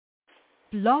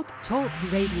Blog Talk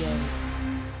Radio.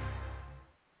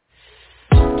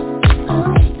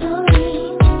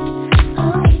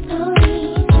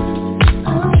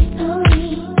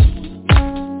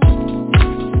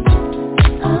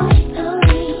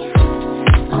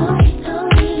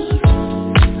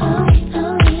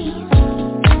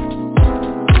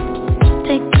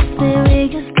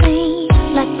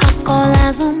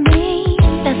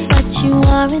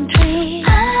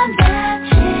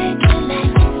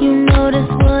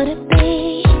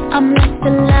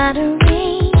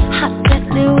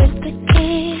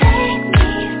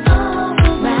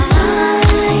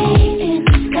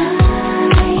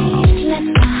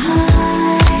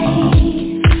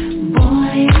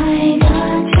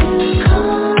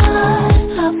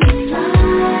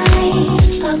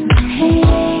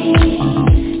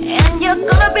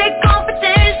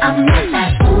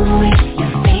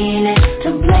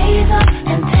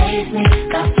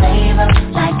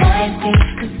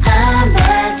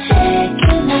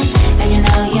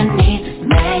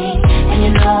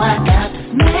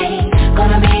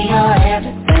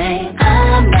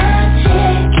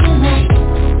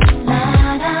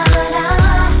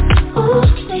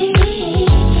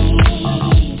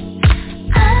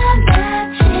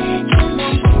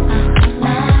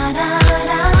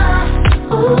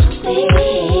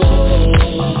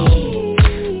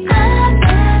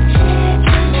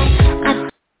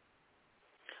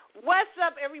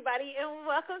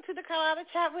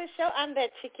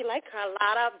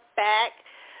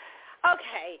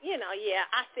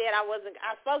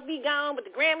 I was supposed to be gone, but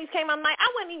the Grammys came on night. I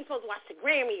wasn't even supposed to watch the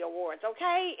Grammy Awards,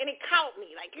 okay? And it caught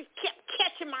me. Like, it kept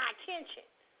catching my attention.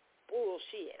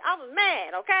 Bullshit. I was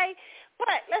mad, okay?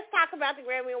 But let's talk about the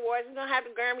Grammy Awards. We're going to have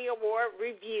the Grammy Award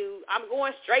review. I'm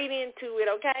going straight into it,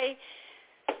 okay?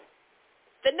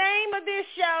 The name of this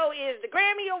show is the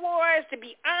Grammy Awards, the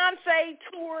Beyonce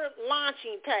Tour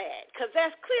Launching Pad, because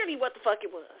that's clearly what the fuck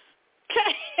it was,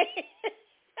 okay?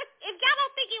 If y'all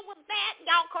don't think it was that,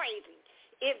 y'all crazy.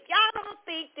 If y'all don't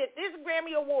think that this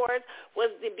Grammy Awards was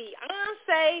the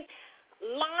Beyonce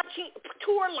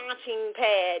tour launching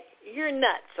pad, you're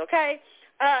nuts, okay?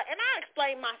 And I'll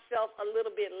explain myself a little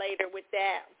bit later with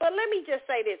that. But let me just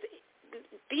say this.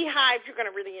 Beehive, you're going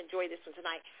to really enjoy this one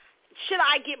tonight. Should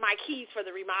I get my keys for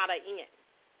the Ramada Inn?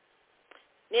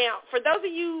 Now, for those of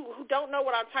you who don't know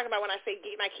what I'm talking about when I say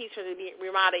get my keys for the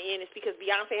Ramada Inn, it's because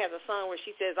Beyonce has a song where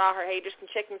she says all her haters can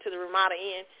check into the Ramada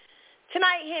Inn.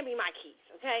 Tonight, hand me my keys,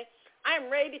 okay? I am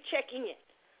ready to check in.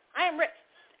 I am ready.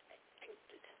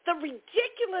 The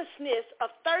ridiculousness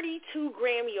of 32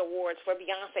 Grammy Awards for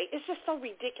Beyonce is just so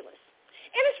ridiculous.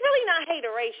 And it's really not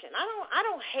hateration. I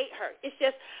don't hate her. It's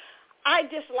just I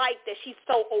dislike that she's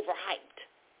so overhyped.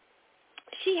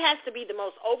 She has to be the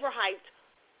most overhyped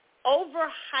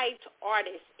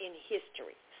artist in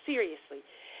history. Seriously.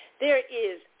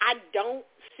 I don't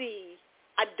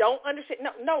understand.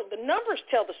 No, the numbers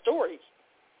tell the story.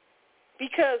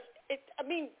 Because,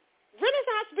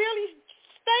 Renaissance barely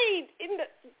stayed in the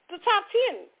top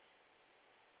 10.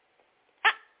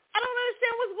 I don't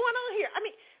understand what's going on here.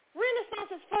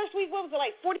 Renaissance's first week, what was it,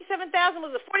 like 47,000?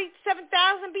 Was it 47,000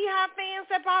 Beehive fans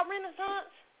that bought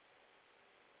Renaissance?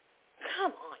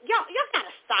 Come on. Y'all got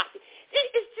to stop it.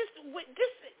 It's just,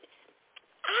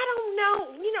 I don't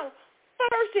know.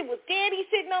 First it was Daddy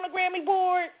sitting on the Grammy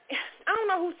board. I don't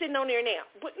know who's sitting on there now.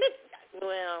 But,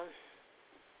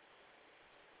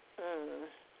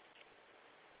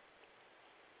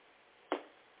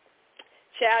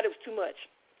 child, it was too much.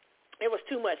 It was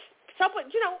too much. So, but,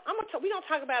 we're going to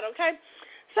talk about it, okay?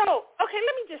 So, okay,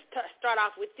 let me just start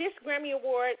off with this Grammy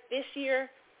Award this year.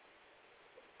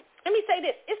 Let me say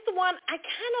this. It's the one, I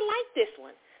kind of like this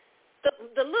one.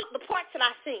 The parts that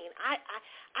I've seen,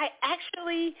 I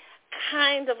actually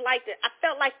kind of liked it. I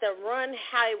felt like the run,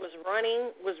 how it was running,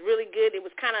 was really good.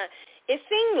 It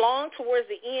seemed long towards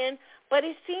the end, but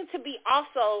it seemed to be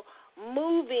also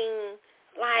moving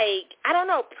like, I don't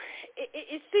know,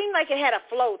 it seemed like it had a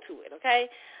flow to it, okay?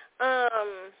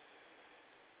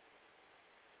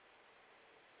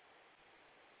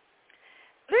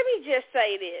 Let me just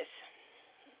say this.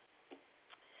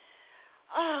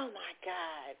 Oh, my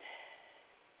God.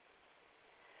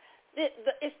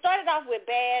 It started off with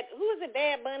who is it,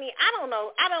 Bad Bunny? I don't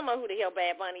know who the hell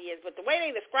Bad Bunny is, but the way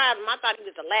they described him, I thought he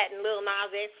was a Latin Lil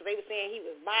Nas X, so they were saying he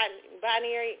was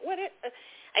binary.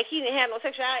 Like he didn't have no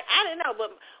sexuality. I didn't know,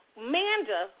 but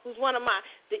Manda, who's one of my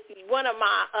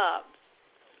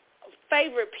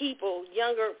favorite people,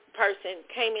 younger person,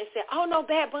 came in and said, oh, no,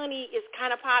 Bad Bunny is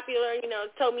kind of popular,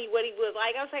 told me what he was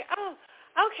like. I was like, oh,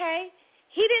 okay.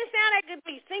 He didn't sound that good to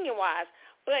me singing-wise,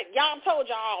 but y'all told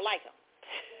y'all like him.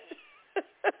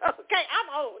 Okay, I'm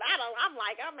old. I'm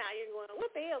out here going,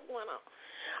 what the hell's going on?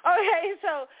 Okay,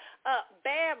 so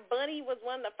Bad Bunny was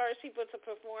one of the first people to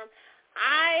perform.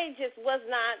 I just was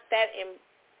not that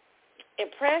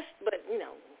impressed, but,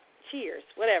 cheers,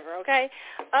 whatever, okay?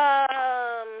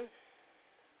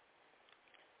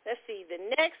 Let's see. The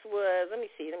next was,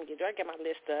 do I get my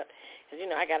list up? Because,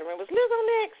 I got to remember, was Lizzo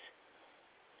next?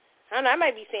 I don't know, I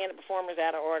might be saying the performers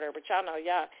out of order, but y'all know,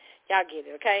 y'all get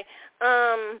it, okay?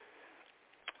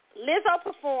 Lizzo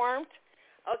performed,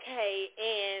 okay,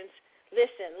 and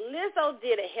listen, Lizzo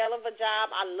did a hell of a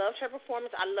job. I loved her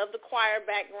performance. I love the choir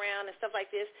background and stuff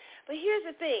like this. But here's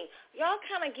the thing. Y'all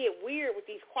kind of get weird with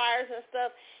these choirs and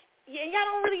stuff. Yeah, y'all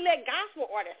don't really let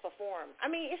gospel artists perform. I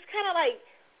mean, it's kind of like,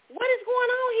 what is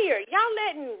going on here? Y'all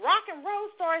letting rock and roll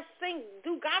stars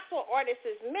do gospel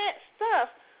artists'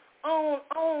 stuff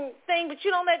on thing, but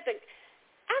you don't let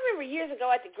I remember years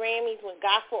ago at the Grammys when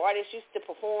gospel artists used to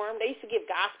perform. They used to give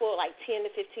gospel like 10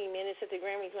 to 15 minutes at the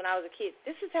Grammys when I was a kid.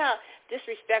 This is how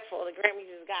disrespectful the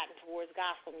Grammys has gotten towards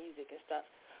gospel music and stuff,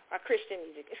 or Christian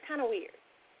music. It's kind of weird.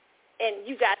 And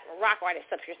you got rock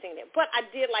artists up here singing it. But I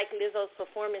did like Lizzo's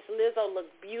performance. Lizzo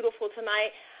looked beautiful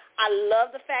tonight. I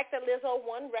love the fact that Lizzo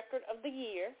won Record of the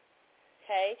Year.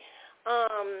 Okay.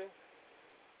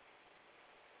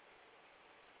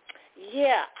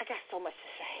 Yeah, I got so much to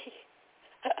say.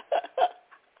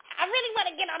 I really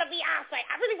want to get on a Beyonce.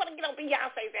 I really want to get on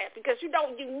Beyonce's ass because you know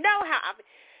how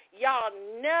y'all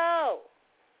know.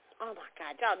 Oh my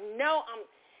God, y'all know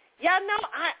y'all know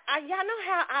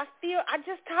how I feel. I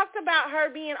just talked about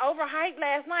her being overhyped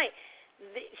last night.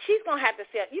 She's gonna have to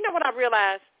sell. You know what I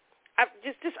realized?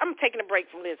 I'm taking a break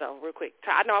from Lizzo real quick.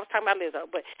 I know I was talking about Lizzo,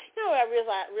 but you know what I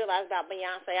realized about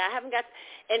Beyonce? I haven't got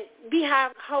and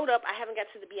Beehive. Hold up, I haven't got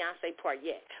to the Beyonce part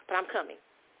yet, but I'm coming.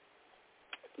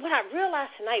 What I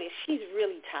realized tonight is she's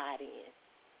really tied in.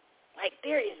 Like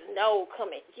there is no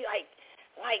coming.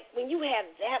 Like when you have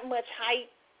that much hype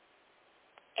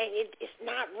and it's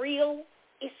not real,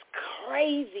 it's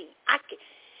crazy.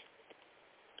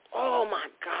 Oh my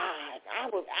God,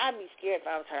 I'd be scared if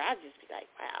I was her. I'd just be like,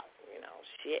 wow,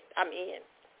 shit, I'm in.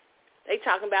 They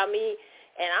talking about me,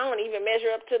 and I don't even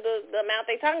measure up to the amount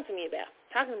they talking to me about.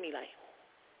 Talking to me like,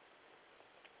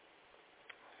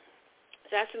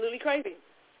 it's absolutely crazy.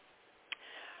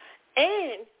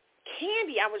 And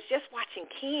Candy, I was just watching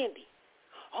Candy.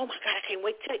 Oh my God, I can't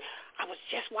wait to tell you. I was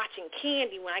just watching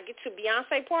Candy. When I get to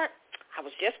Beyonce part, I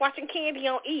was just watching Candy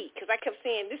on E because I kept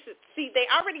saying, they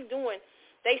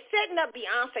setting up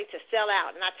Beyonce to sell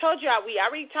out. And I told you we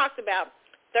already talked about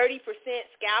 30%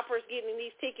 scalpers getting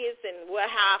these tickets and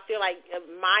how I feel like,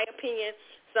 in my opinion,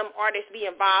 some artists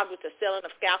be involved with the selling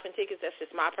of scalping tickets. That's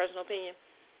just my personal opinion.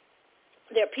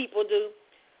 Their people do.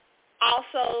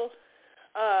 Also,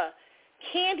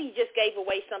 Candy just gave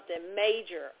away something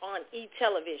major on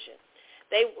E-television.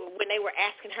 When they were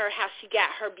asking her how she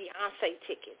got her Beyonce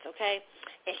tickets, okay?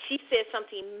 And she said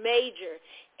something major,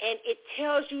 and it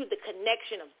tells you the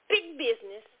connection of big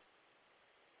business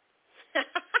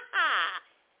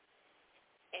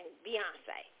and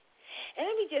Beyonce. And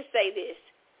let me just say this.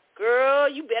 Girl,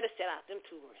 you better sell out them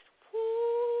tours.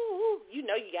 Woo, you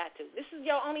know you got to. This is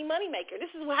your only money maker.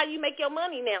 This is how you make your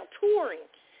money now, touring.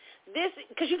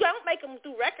 Because you don't make them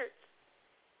through records.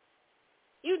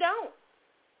 You don't.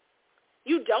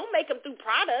 You don't make them through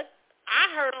product. I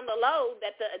heard on the low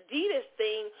that the Adidas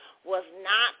thing was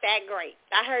not that great.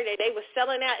 I heard that they were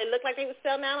selling out. It looked like they were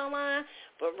selling out online,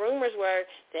 but rumors were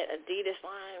that Adidas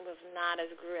line was not as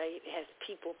great as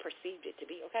people perceived it to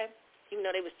be, okay? Even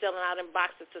though they were selling out in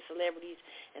boxes to celebrities,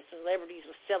 and celebrities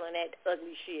were selling that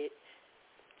ugly shit.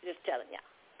 Just telling y'all,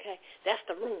 okay? That's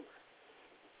the rumor.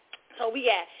 So we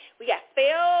got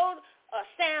failed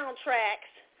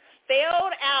soundtracks,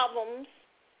 failed albums.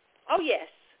 Oh, yes.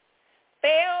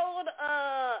 Failed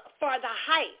for the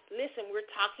hype. Listen, we're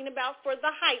talking about for the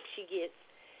hype she gets.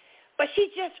 But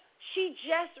she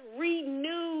just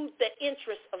renewed the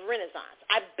interest of Renaissance.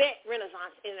 I bet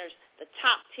Renaissance enters the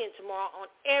top 10 tomorrow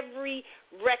on every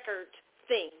record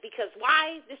thing. Because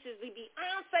why? This is the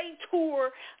Beyonce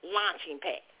tour launching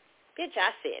pad. Bitch,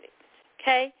 I said it.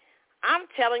 Okay? I'm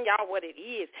telling y'all what it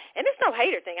is. And it's no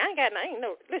hater thing.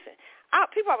 Listen,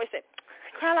 people always say,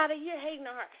 Carlotta, you're hating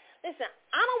on her. Listen,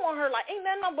 I don't want her ain't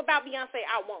nothing about Beyonce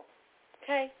I want,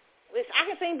 okay? Listen, I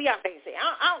can sing Beyonce sing.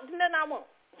 Nothing I want.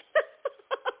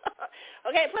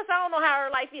 Okay, plus I don't know how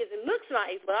her life is. It looks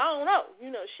nice, but I don't know.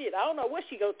 I don't know what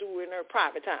she go through in her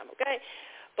private time, okay?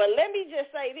 But let me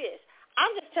just say this. I'm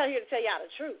just here to tell y'all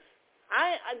the truth.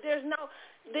 There's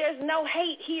no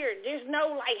hate here. There's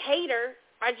no, hater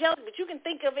or jealous, but you can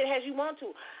think of it as you want to.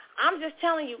 I'm just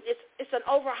telling you, it's an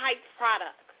overhyped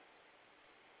product.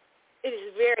 It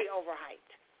is very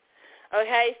overhyped.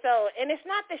 Okay, so, and it's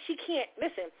not that she can't,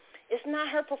 listen, it's not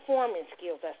her performance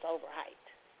skills that's overhyped.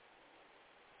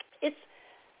 It's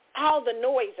all the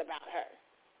noise about her.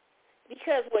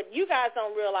 Because what you guys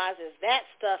don't realize is that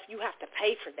stuff, you have to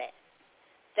pay for that.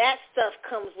 That stuff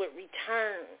comes with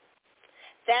return.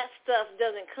 That stuff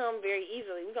doesn't come very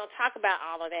easily. We're going to talk about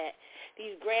all of that.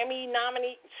 These Grammy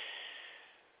nominees,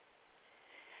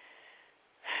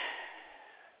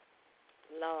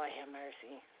 Lord have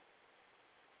mercy.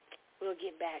 We'll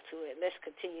get back to it. Let's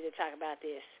continue to talk about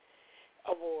this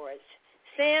awards.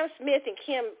 Sam Smith and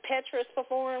Kim Petras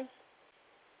performed.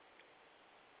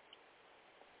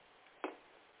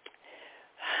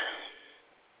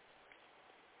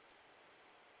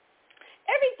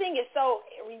 Everything is so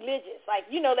religious. Like,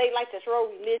 you know, they like to throw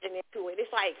religion into it.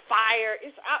 It's like fire.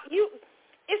 It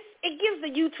gives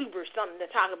the YouTubers something to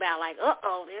talk about. Like,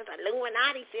 there's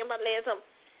Illuminati symbolism.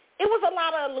 It was a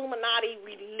lot of Illuminati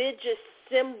religious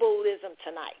symbolism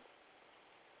tonight.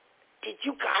 Did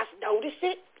you guys notice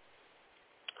it?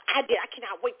 I did. I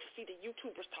cannot wait to see the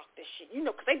YouTubers talk this shit. You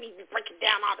know, because they be breaking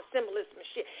down all the symbolism and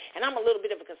shit. And I'm a little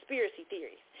bit of a conspiracy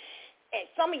theorist. And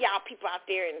some of y'all people out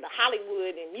there in the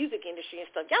Hollywood and music industry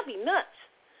and stuff, y'all be nuts.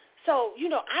 So,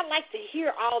 you know, I like to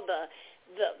hear all the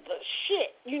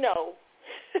shit, you know,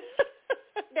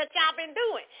 that y'all been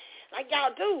doing. Like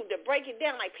y'all do, to break it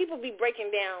down. Like, people be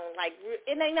breaking down, like,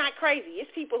 and they not crazy.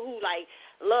 It's people who, like,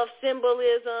 love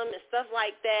symbolism and stuff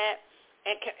like that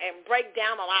and break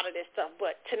down a lot of this stuff.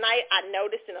 But tonight I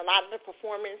noticed in a lot of the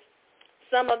performance,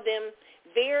 some of them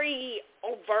very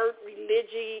overt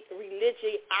religiosity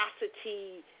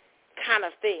kind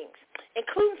of things,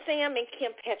 including Sam and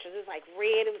Kim Petras. It's like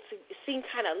red. It seemed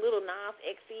kind of a little Nas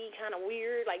X-y, kind of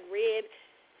weird, like red.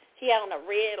 He had on a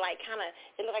red, like kind of,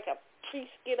 it looked like a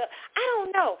priest get up. I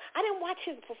don't know. I didn't watch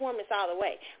his performance all the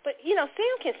way. But, you know,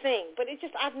 Sam can sing, but it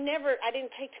just, I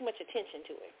didn't pay too much attention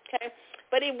to it, okay?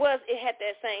 But it had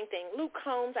that same thing. Luke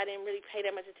Combs, I didn't really pay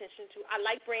that much attention to. I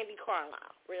like Brandi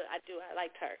Carlile. Really, I do. I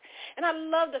liked her. And I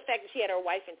love the fact that she had her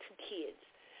wife and 2 kids.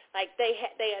 Like, they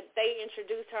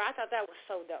introduced her. I thought that was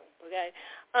so dope, okay?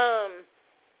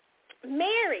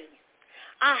 Mary,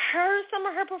 I heard some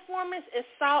of her performance and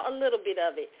saw a little bit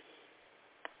of it.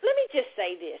 Let me just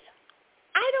say this.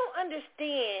 I don't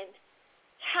understand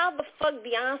how the fuck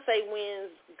Beyonce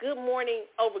wins Good Morning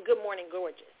over Good Morning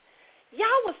Gorgeous.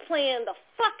 Y'all was playing the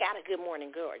fuck out of Good Morning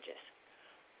Gorgeous.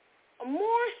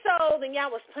 More so than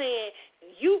y'all was playing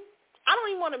I don't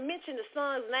even want to mention the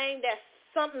song's name. That's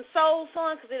something soul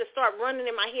song, because it'll start running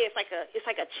in my head. It's like a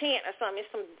chant or something.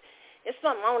 It's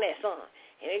something on that song.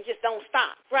 And it just don't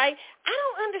stop, right? I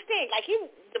don't understand. Like,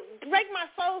 the Break My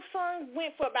Soul song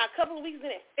went for about a couple of weeks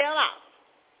and it fell off.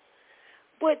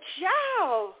 But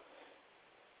y'all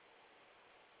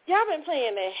been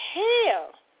playing the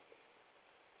hell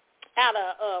out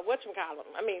of,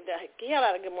 the hell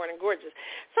out of Good Morning Gorgeous.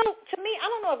 So, to me, I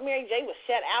don't know if Mary J was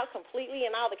shut out completely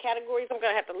in all the categories. I'm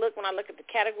going to have to look when I look at the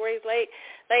categories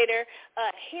later.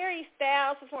 Harry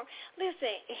Styles performed.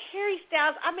 Listen, Harry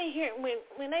Styles, I've been hearing, when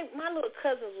my little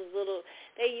cousins was little,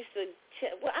 they used to,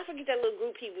 I forget that little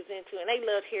group he was into, and they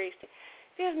loved Harry Styles.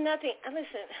 There's nothing,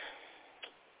 listen,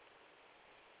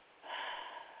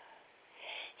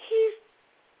 he's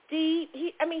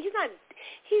decent.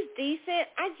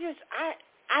 I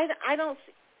don't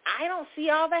see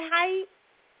all the hype.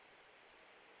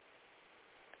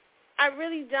 I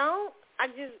really don't.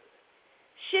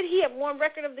 Should he have won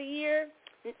Record of the Year?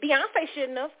 Beyonce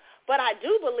shouldn't have, but I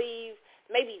do believe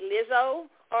maybe Lizzo,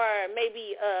 or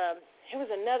maybe there was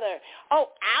another.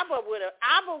 ABBA would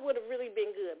have really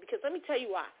been good, because let me tell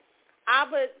you why.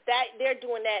 ABBA, they're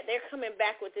doing that. They're coming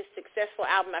back with this successful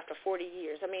album after 40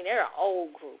 years. I mean, they're an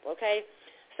old group, okay?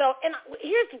 So, and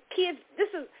here's the kids.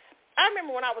 I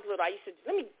remember when I was little, I used to,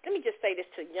 let me just say this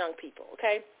to young people,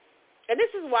 okay? And this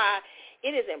is why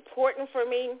it is important for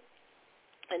me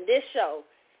in this show,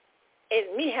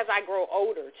 and me as I grow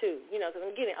older, too, because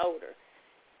I'm getting older.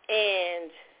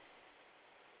 And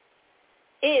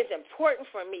it is important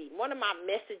for me. One of my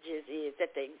messages is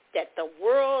that the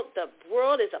world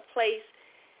is a place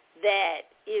that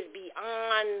is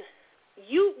beyond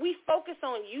you. We focus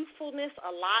on youthfulness a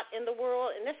lot in the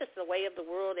world, and this is the way of the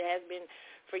world. It has been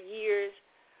for years.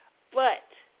 But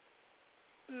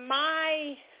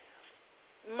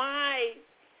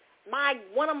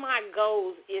one of my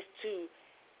goals is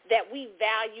that we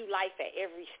value life at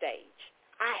every stage.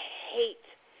 I hate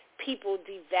people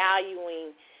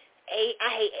devaluing. I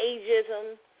hate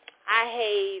ageism. I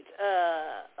hate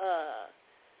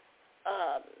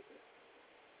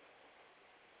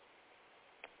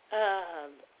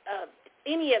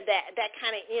any of that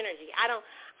kind of energy. I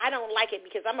I don't like it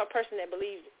because I'm a person that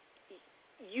believes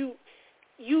you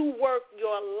work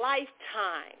your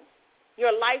lifetime.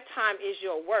 Your lifetime is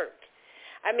your work.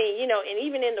 I mean, you know, and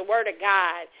even in the Word of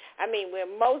God, I mean,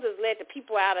 when Moses led the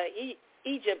people out of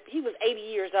Egypt, he was 80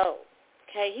 years old.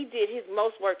 Okay, he did his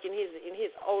most work in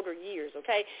his older years.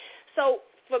 Okay, so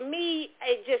for me,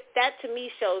 that to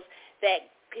me shows that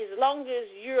as long as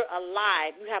you're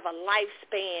alive, you have a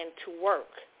lifespan to work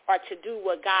or to do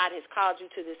what God has called you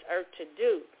to this earth to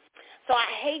do. So I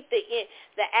hate the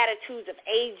attitudes of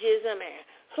ageism and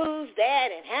who's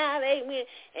that and how they win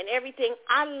and everything.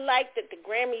 I like that the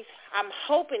Grammys. I'm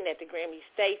hoping that the Grammys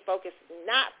stay focused,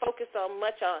 not focused on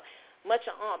much on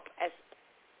as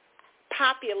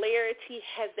popularity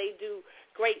as they do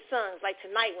great songs. Like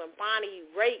tonight when Bonnie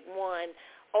Raitt won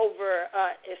over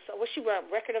she won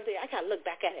Record of the Year. I gotta look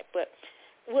back at it, but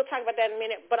we'll talk about that in a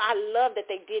minute. But I love that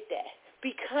they did that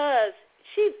because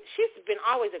she's been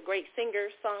always a great singer,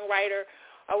 songwriter,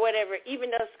 or whatever.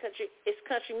 Even though it's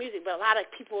country music, but a lot of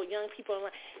people, young people, are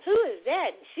like, who is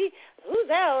that? Who's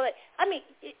that? I mean,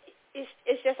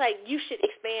 it's just like you should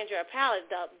expand your palette.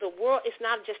 The world is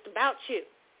not just about you.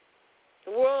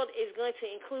 The world is going to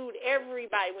include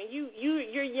everybody. When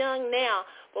you're young now,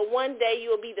 but one day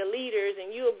you'll be the leaders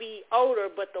and you'll be older,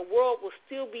 but the world will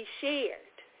still be shared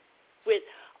with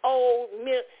old,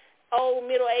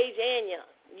 middle-aged, and young.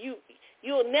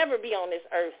 You'll never be on this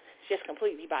earth just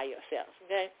completely by yourself,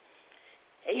 okay?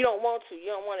 And you don't want to.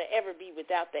 You don't want to ever be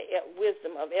without the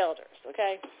wisdom of elders,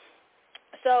 okay?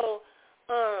 So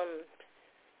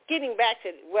getting back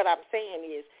to what I'm saying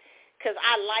is, because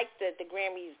I like that the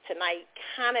Grammys tonight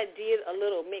kind of did a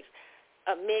little mix.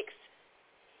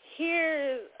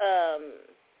 Here's,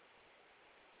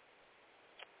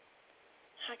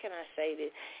 how can I say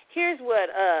this? Here's what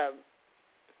I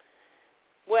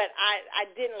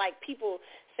didn't like, people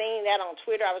saying that on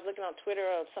Twitter. I was looking on Twitter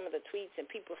of some of the tweets and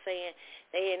people saying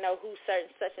they didn't know who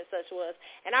such and such was.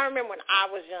 And I remember when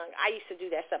I was young, I used to do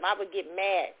that stuff. I would get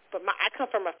mad. But I come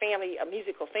from a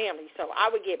musical family, so I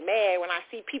would get mad when I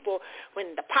see people,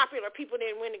 when the popular people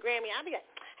didn't win the Grammy. I'd be like,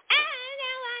 I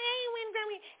ain't win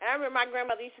Grammy. And I remember my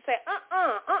grandmother used to say,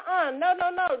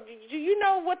 no. Do you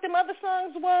know what them other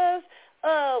songs was?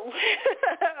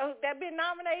 That been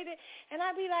nominated, and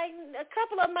I'd be like, a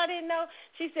couple of them I didn't know.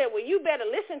 She said, well, you better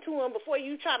listen to them before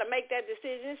you try to make that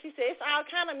decision. She said, it's all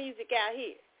kind of music out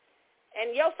here,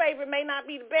 and your favorite may not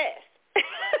be the best.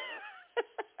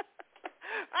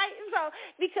 Right? So,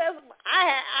 because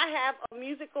I have a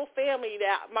musical family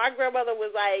that my grandmother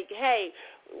was like, hey,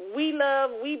 we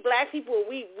black people,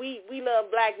 we love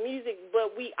black music,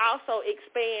 but we also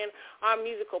expand our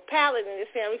musical palette in this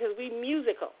family because we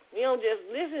musical. We don't just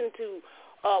listen to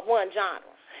one genre.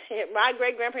 My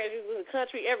great-grandparents used to listen to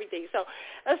country, everything. So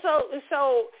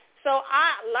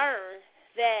I learned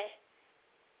that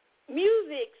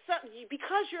music,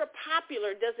 because you're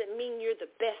popular, doesn't mean you're the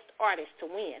best artist to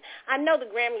win. I know the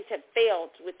Grammys have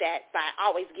failed with that by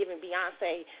always giving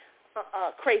Beyonce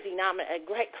crazy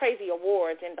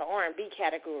awards in the R&B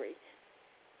category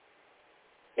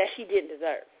that she didn't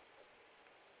deserve.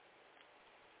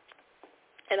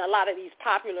 And a lot of these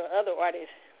popular other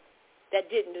artists that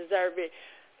didn't deserve it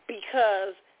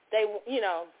because they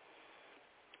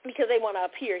want to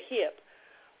appear hip.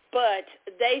 But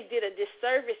they did a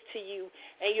disservice to you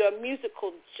and your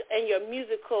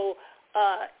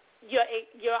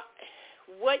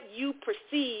what you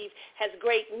perceive as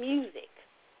great music.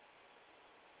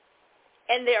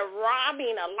 And they're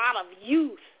robbing a lot of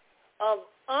youth of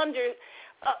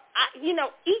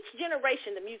each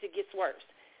generation the music gets worse.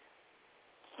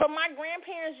 From my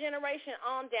grandparents' generation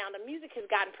on down, the music has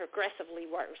gotten progressively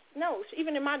worse. No,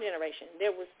 even in my generation, it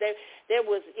was the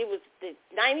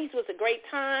 90s was a great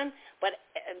time, but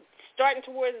getting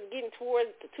towards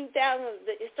the 2000s,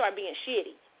 it started being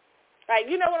shitty. Right?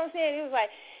 You know what I'm saying? It was like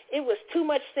it was too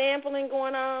much sampling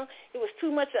going on. It was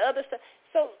too much of other stuff.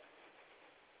 So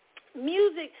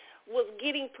music was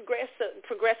getting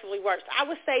progressively worse. I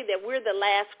would say that we're the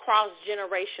last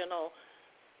cross-generational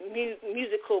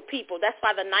musical people. That's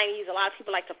why the 90s, a lot of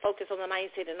people like to focus on the 90s,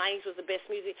 say the 90s was the best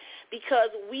music, because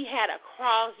we had a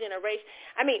cross-generation.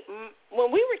 I mean,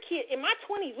 when we were kids, in my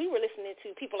 20s, we were listening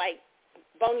to people like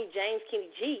Boney James,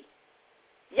 Kenny G.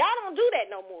 Y'all don't do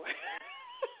that no more.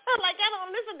 Like, I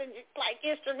don't listen to, like,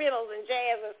 instrumentals and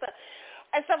jazz and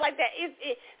stuff like that.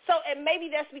 And maybe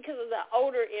that's because of the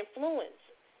older influence.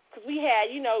 Because we had,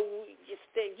 we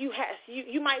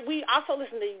also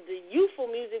listen to the youthful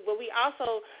music, but we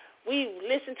also We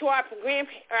listened to our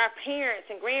parents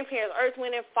and grandparents, Earth,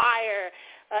 Wind, and Fire,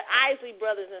 Isley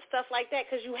Brothers and stuff like that,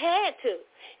 because you had to.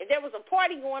 If there was a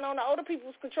party going on, the older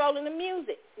people was controlling the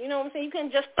music. You know what I'm saying? You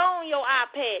couldn't just throw on your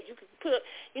iPad. You could put,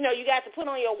 you got to put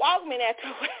on your Walkman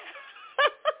after.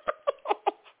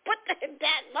 But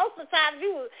that most of the time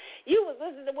you was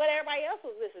listening to what everybody else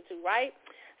was listening to, right?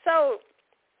 So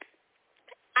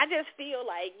I just feel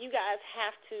like you guys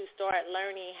have to start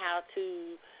learning how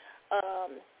to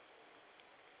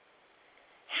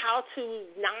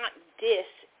not diss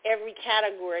every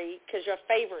category because your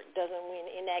favorite doesn't win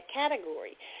in that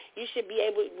category. You should be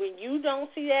able, when you don't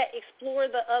see that, explore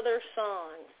the other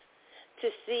songs to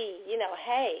see,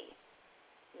 hey,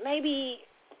 maybe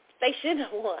they shouldn't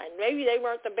have won. Maybe they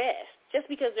weren't the best. Just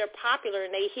because they're popular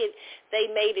and they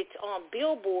made it on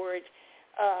Billboard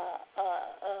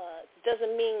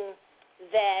doesn't mean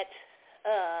that,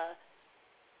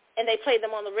 and they played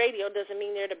them on the radio doesn't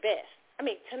mean they're the best. I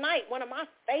mean, tonight, one of my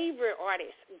favorite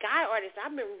artists, guy artists,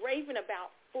 I've been raving about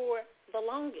for the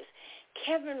longest,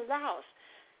 Kevin Ross.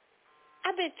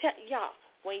 I've been y'all,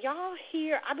 when y'all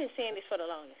hear, I've been saying this for the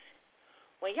longest.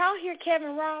 When y'all hear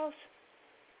Kevin Ross,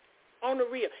 on the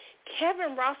real,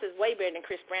 Kevin Ross is way better than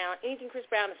Chris Brown. Anything Chris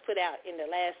Brown has put out in the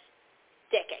last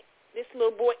decade. This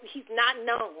little boy, he's not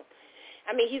known.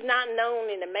 I mean, he's not known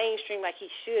in the mainstream like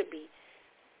he should be.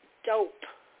 Dope.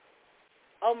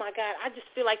 Oh, my God. I just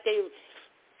feel like they're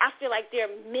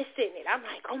missing it. I'm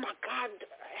like, oh, my God,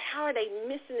 how are they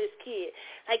missing this kid?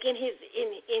 Like in his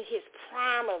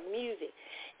prime of music.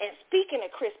 And speaking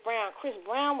of Chris Brown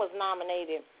was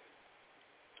nominated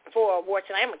for an award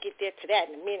tonight. I'm going to get there to that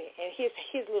in a minute. And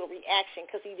his little reaction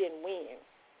because he didn't win.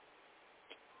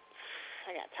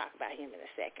 I got to talk about him in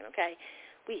a second, okay?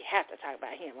 We have to talk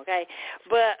about him, okay?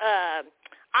 But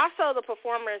also the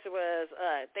performers was,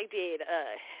 they did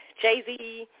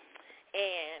Jay-Z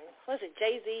and,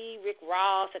 Jay-Z, Rick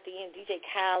Ross at the end, DJ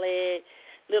Khaled,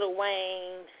 Lil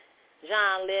Wayne,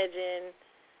 John Legend,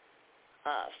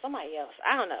 somebody else.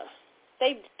 I don't know.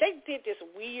 They did this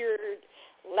weird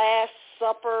Last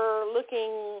Supper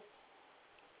looking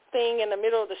thing in the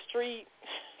middle of the street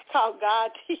called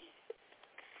God.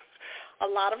 A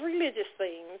lot of religious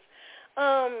things.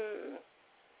 I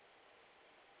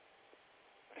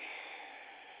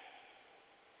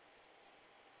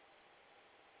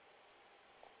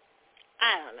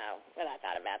don't know what I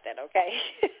thought about that, okay?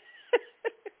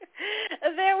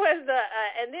 There was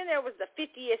and then there was the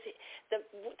 50th,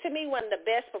 to me, one of the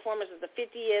best performances was the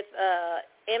 50th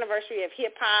anniversary of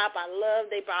hip-hop. I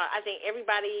think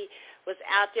everybody was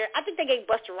out there. I think they gave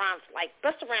Busta Rhymes,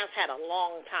 Busta Rhymes had a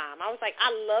long time. I was like, I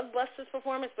love Busta's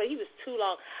performance, but he was too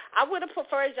long. I would have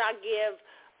preferred y'all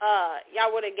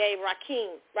would have gave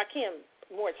Rakim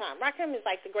more time. Rakim is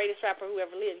like the greatest rapper who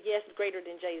ever lived. Yes, greater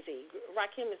than Jay-Z.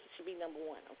 Rakim should be number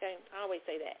one, okay? I always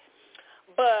say that.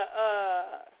 But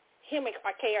him and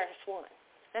KRS-One,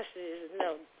 there's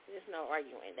no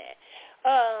arguing that.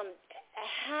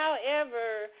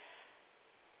 However,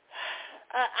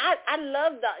 I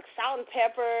love the Salt and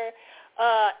Pepper.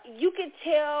 You could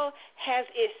tell as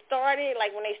it started,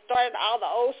 like when they started all the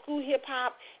old school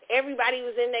hip-hop, everybody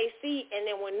was in their seat, and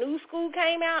then when New School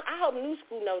came out, I hope New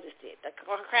School noticed it. The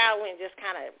crowd went just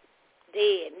kind of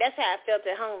dead. That's how I felt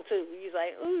at home, too. You was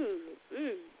like, ooh.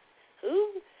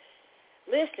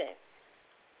 Listen,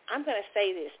 I'm going to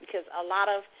say this because a lot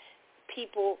of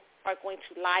people are going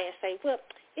to lie and say, well,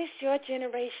 it's your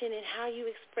generation and how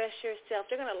you express yourself.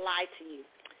 They're going to lie to you.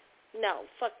 No,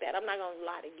 fuck that. I'm not going to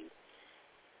lie to you.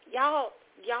 Y'all,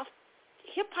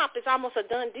 hip-hop is almost a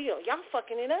done deal. Y'all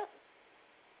fucking it up.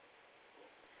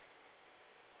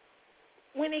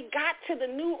 When it got to the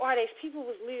new artists, people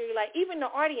was literally like, even the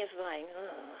audience was like,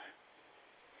 ugh.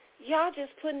 Y'all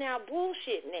just putting out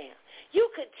bullshit now. You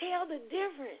could tell the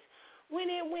difference when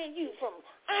it went from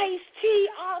Ice-T,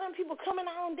 all them people coming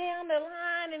on down the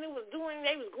line, and they was going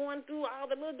through all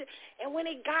the little, and when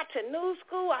it got to New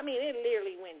School, I mean, it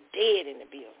literally went dead in the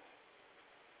building.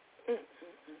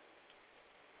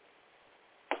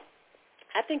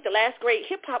 I think the last great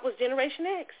hip-hop was Generation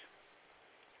X.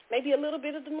 Maybe a little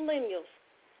bit of the millennials.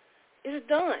 It's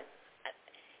done.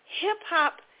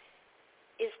 Hip-hop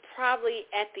is probably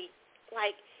at the,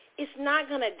 it's not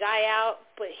going to die out,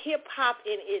 but hip-hop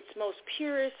in its most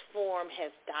purest form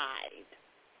has died.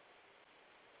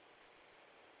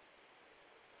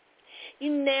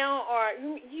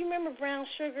 You remember Brown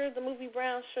Sugar, the movie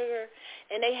Brown Sugar,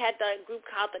 and they had the group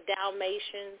called the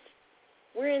Dalmatians?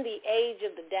 We're in the age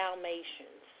of the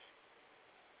Dalmatians.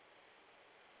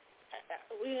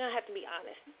 We're going to have to be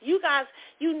honest. You guys,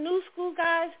 you New School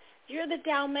guys, you're the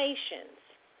Dalmatians.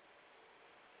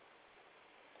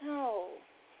 No.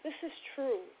 This is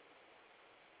true.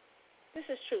 This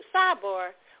is true.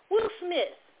 Sidebar, Will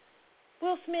Smith.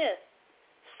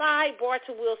 Sidebar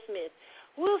to Will Smith.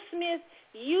 Will Smith,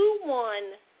 you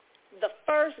won the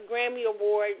first Grammy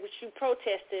Award, which you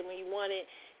protested when you won it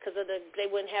because of they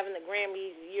wasn't having the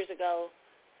Grammys years ago.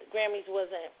 The Grammys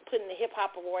wasn't putting the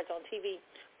hip-hop awards on TV.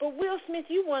 But Will Smith,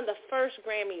 you won the first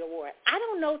Grammy Award. I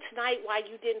don't know tonight why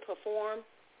you didn't perform.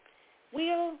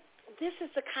 Will, this is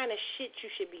the kind of shit you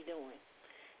should be doing.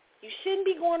 You shouldn't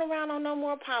be going around on no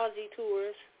more apology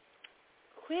tours.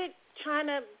 Quit trying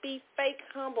to be fake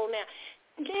humble now.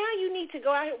 Now you need to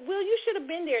go out here. Will, you should have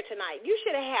been there tonight. You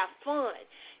should have had fun.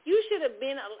 You should have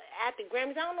been at the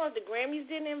Grammys. I don't know if the Grammys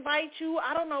didn't invite you.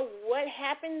 I don't know what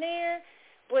happened there.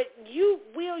 But you,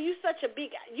 Will, you such a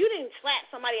big, you didn't slap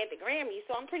somebody at the Grammys,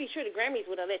 so I'm pretty sure the Grammys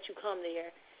would have let you come there.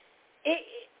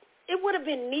 It would have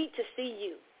been neat to see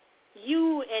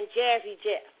you and Jazzy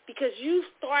Jeff, because you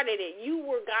started it. You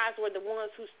guys were the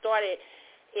ones who started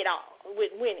it all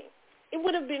with winning. It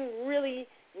would have been really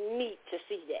neat to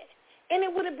see that. And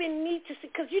it would have been neat to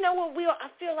see, because you know what, Will, I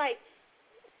feel like,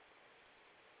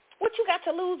 what you got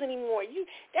to lose anymore?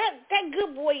 That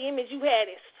good boy image you had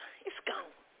it's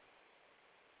gone.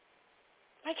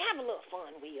 Like, have a little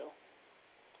fun, Will.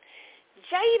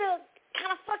 Jada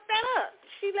kind of fucked that up.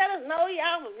 She let us know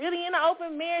y'all was really in an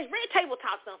open marriage. Red Table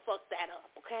Talks done fucked that up,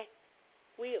 okay?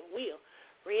 Will.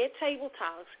 Red Table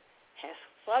Talks has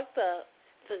fucked up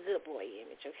the good boy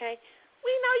image, okay?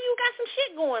 We know you got some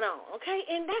shit going on, okay?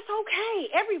 And that's okay.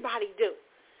 Everybody do.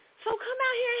 So come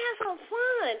out here and have some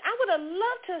fun. I would have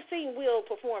loved to have seen Will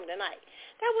perform tonight.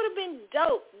 That would have been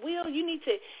dope. Will, you need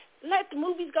to let the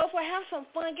movies go for it. Have some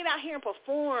fun. Get out here and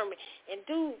perform and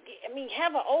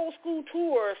have an old school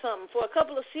tour or something for a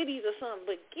couple of cities or something.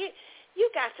 But you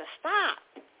got to stop.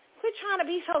 Quit trying to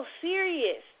be so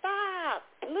serious. Stop.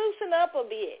 Loosen up a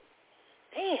bit.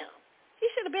 Damn. He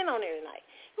should have been on there tonight.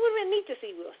 It would have been neat to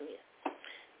see Will Smith.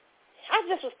 I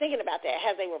just was thinking about that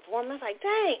as they were performing. I was like,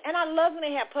 dang. And I love when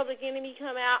they have Public Enemy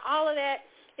come out. All of that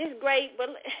is great.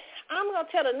 But I'm going to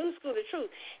tell the new school the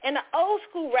truth. And the old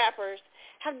school rappers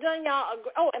have done y'all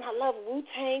and I love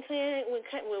Wu-Tang Clan. When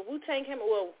Wu-Tang came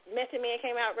out, Method Man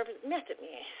came out. Method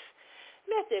Man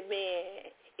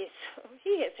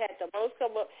he has had the most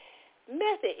come up.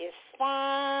 Method is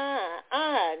fine.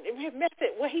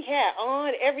 Method, what he had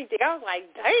on, everything. I was like,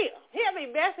 damn.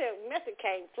 Method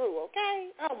came through, okay?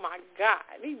 Oh, my God.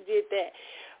 He did that.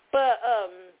 But,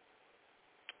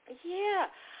 yeah.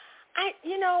 I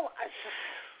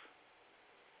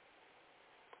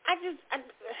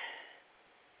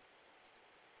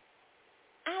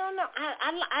don't know.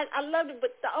 I love it,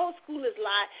 but the old school is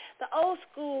live. The old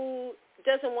school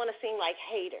doesn't want to seem like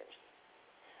haters.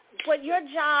 But your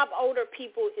job, older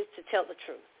people, is to tell the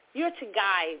truth. You're to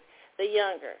guide the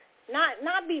younger, not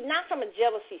from a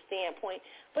jealousy standpoint,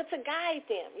 but to guide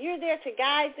them. You're there to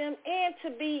guide them and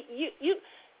to be you.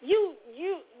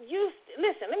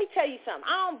 Listen, let me tell you something.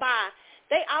 I don't buy.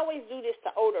 They always do this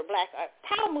to older black.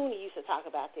 Paul Mooney used to talk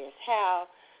about this.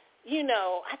 How,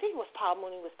 I think it was Paul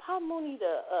Mooney. Was Paul Mooney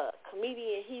the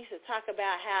comedian? He used to talk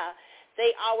about how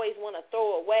they always want to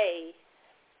throw away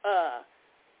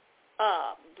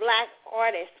black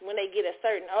artists when they get a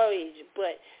certain age,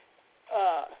 but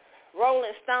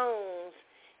Rolling Stones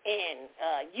and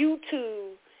U2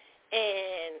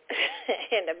 and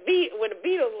when the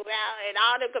Beatles was out and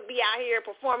all them could be out here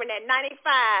performing at 95,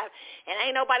 and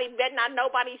ain't nobody better not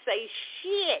nobody say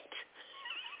shit,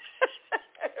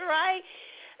 right?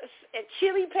 And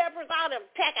Chili Peppers out and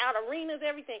pack out arenas,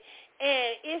 everything.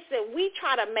 And it's that we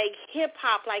try to make hip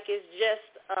hop like it's just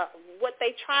what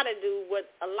they try to do.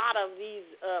 What a lot of these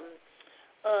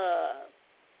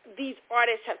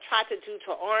artists have tried to do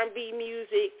to R&B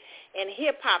music, and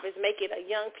hip hop is make it a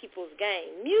young people's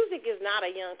game. Music is not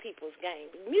a young people's game.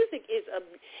 Music is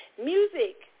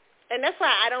music. And that's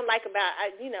why I don't like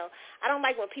I don't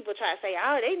like when people try to say,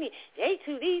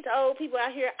 these old people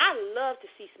out here. I love to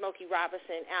see Smokey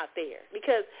Robinson out there,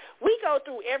 because we go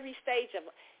through every stage of,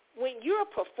 when you're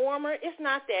a performer, it's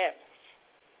not that.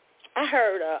 I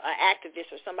heard an activist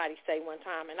or somebody say one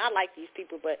time, and I like these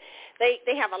people, but they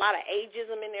have a lot of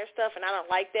ageism in their stuff, and I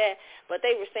don't like that. But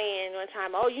they were saying one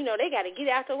time, they got to get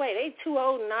out the way. They too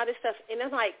old and all this stuff. And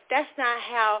I'm like, that's not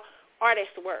how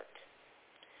artists work.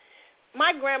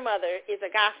 My grandmother is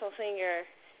a gospel singer.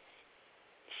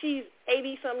 She's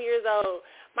 80-some years old.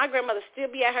 My grandmother still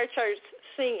be at her church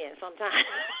singing sometimes.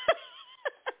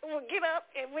 We'll get up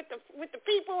and with the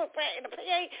people and the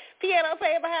piano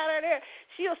playing behind her there,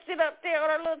 she'll sit up there on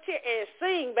her little chair and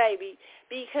sing, baby,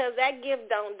 because that gift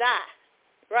don't die.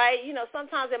 right? You know,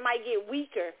 sometimes it might get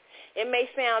weaker. It may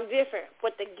sound different,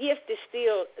 but the gift is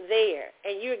still there,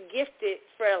 and you're gifted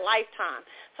for a lifetime.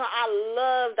 So I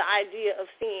love the idea of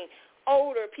seeing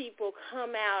older people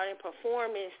come out and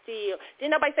perform and still.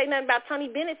 Didn't nobody say nothing about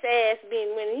Tony Bennett's ass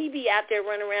being when he be out there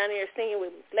running around there singing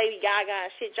with Lady Gaga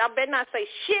and shit. Y'all better not say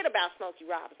shit about Smokey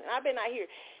Robinson. I better not hear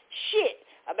shit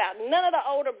about none of the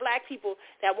older black people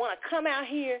that want to come out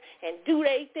here and do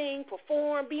their thing,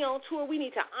 perform, be on tour. We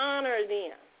need to honor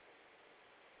them.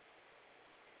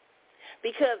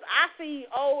 Because I see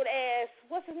old ass,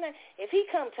 what's his name? If he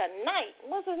come tonight,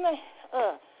 what's his name?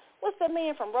 What's the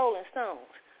man from Rolling Stones?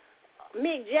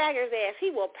 Mick Jagger's ass.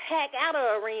 He will pack out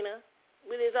an arena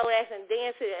with his old ass and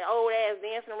old ass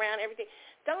dancing around everything.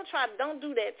 Don't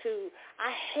do that to. I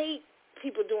hate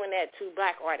people doing that to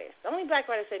black artists. The only black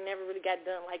artist that never really got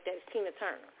done like that is Tina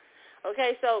Turner.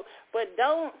 Okay, so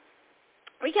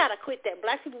we gotta quit that.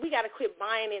 Black people, we gotta quit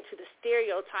buying into the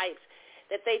stereotypes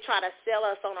that they try to sell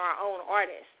us on our own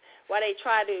artists, while they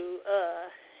try to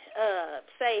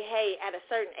say, hey, at a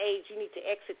certain age you need to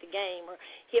exit the game, or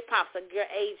hip-hop's a good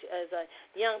age as a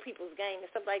young people's game and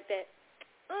stuff like that.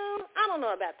 I don't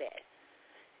know about that.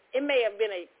 It may have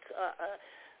been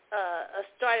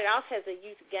started off as a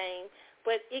youth game,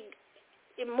 but it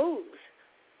moves.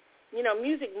 You know,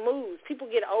 music moves. People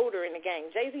get older in the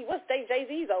game. Jay-Z, what's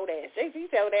Jay-Z's old ass?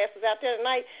 Jay-Z's old ass was out there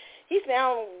tonight. He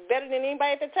sound better than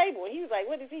anybody at the table. And he was like,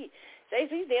 what is he?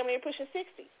 Jay-Z's damn near pushing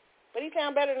 60. But he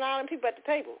sound better than all them people at the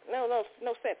table. No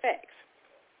set facts.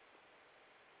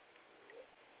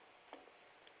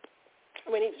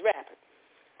 When he was rapping.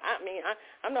 I mean, I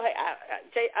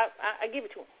give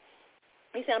it to him.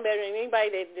 He sound better than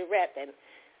anybody that rapped at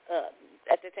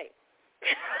the table.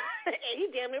 And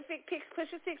he damn near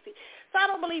pushing 60. So I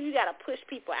don't believe you got to push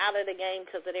people out of the game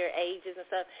because of their ages and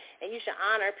stuff. And you should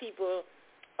honor people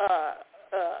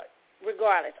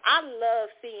regardless. I love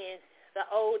seeing the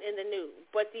old and the new,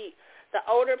 but the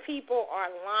older people are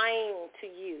lying to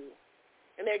you,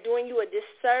 and they're doing you a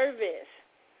disservice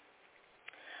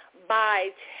by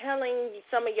telling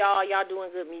some of y'all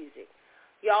doing good music.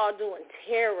 Y'all doing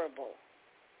terrible.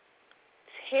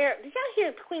 Did y'all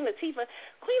hear Queen Latifah?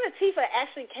 Queen Latifah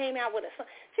actually came out with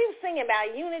she was singing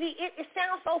about unity. It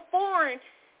sounds so foreign,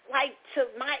 like, to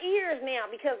my ears now,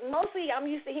 because mostly I'm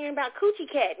used to hearing about Coochie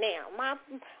Cat now. My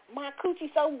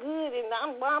coochie so good, and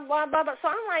I'm blah, blah, blah, blah. So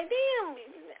I'm like, damn,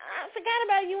 I forgot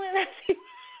about you and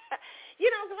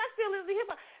you know, because I still listen to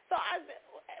hip-hop.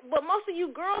 But most of you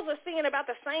girls are singing about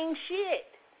the same shit.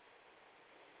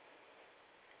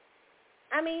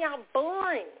 I mean, y'all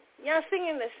boring. Y'all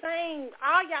singing the same.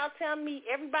 All y'all telling me,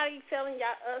 everybody telling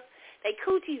y'all us, they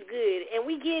coochie's good, and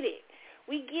we get it.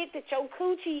 We get that your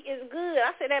coochie is good.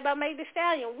 I said that about Meg Thee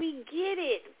Stallion. We get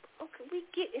it. Okay, we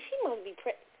get it. She must be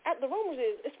pregnant.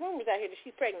 It's rumors out here that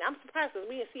she's pregnant. I'm surprised because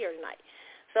we didn't see her tonight.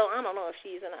 So I don't know if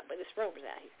she is or not, but it's rumors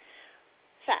out here.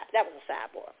 That was a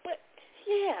sidebar. But,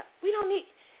 yeah, we don't need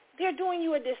 – they're doing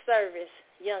you a disservice,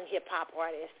 young hip-hop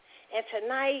artists. And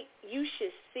tonight you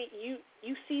should see –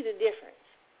 you see the difference.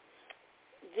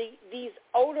 These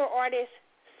older artists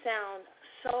sound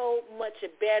so much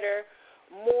better,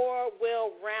 more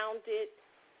well-rounded,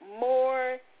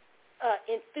 more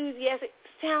enthusiastic,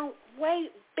 sound way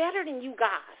better than you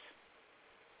guys.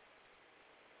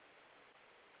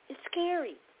 It's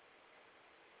scary.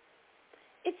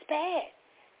 It's bad.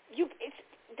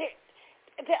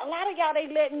 A lot of y'all, they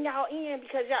letting y'all in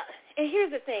because y'all, and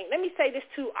here's the thing. Let me say this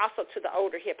too also to the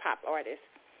older hip-hop artists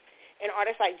and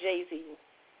artists like Jay-Z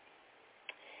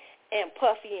and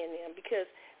Puffy and them, because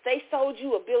they sold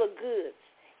you a bill of goods.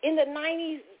 In the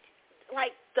 90s,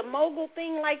 like the mogul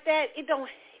thing like that, it don't, oh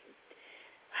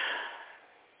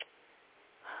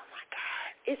my God,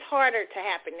 it's harder to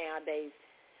happen nowadays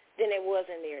than it was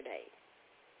in their day.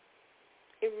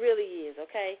 It really is,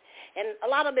 okay? And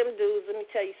a lot of them dudes, let me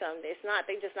tell you something, they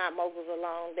just not moguls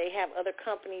alone. They have other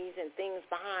companies and things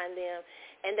behind them,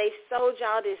 and they sold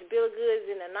y'all this bill of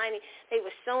goods in the 90s. They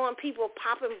were showing people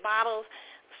popping bottles,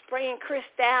 spraying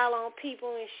Cristal on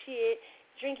people and shit,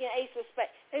 drinking Ace of Spades.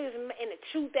 They was in the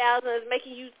 2000s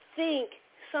making you think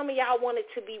some of y'all wanted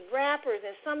to be rappers,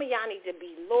 and some of y'all need to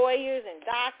be lawyers and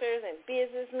doctors and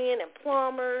businessmen and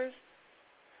plumbers.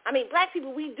 I mean, black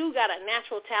people, we do got a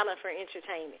natural talent for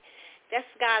entertainment. That's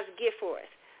God's gift for us.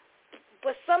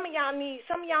 But some of y'all ain't.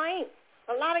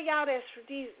 A lot of y'all that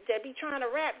be trying to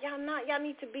rap, y'all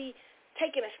need to be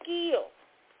taking a skill,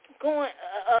 go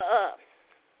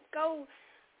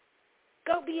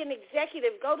be an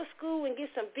executive, go to school and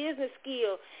get some business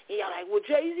skill. And y'all like, well,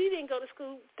 Jay-Z didn't go to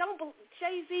school.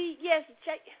 Jay-Z, yes,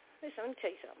 listen, let me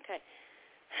tell you something, okay?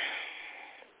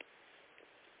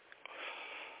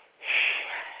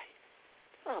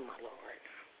 Oh, my Lord.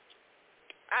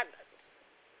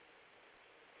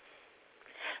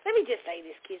 Let me just say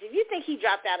this, kids. If you think he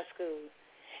dropped out of school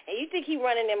and you think he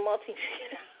running them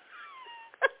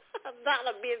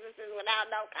multi-dollar businesses without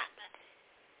no contact,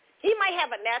 he might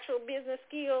have a natural business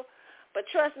skill, but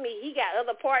trust me, he got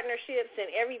other partnerships and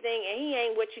everything, and he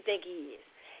ain't what you think he is.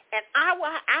 And I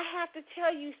have to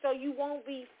tell you so you won't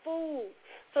be fooled,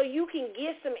 so you can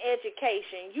get some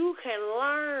education. You can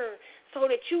learn so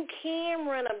that you can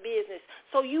run a business,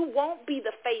 so you won't be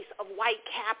the face of white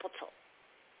capital.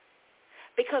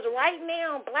 Because right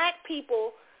now, black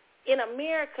people in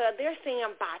America, they're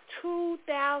saying by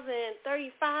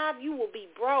 2035, you will be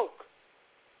broke.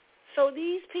 So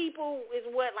these people is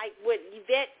what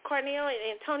Yvette Carnell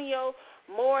and Antonio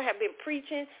Moore have been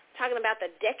preaching, talking about the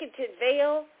decadent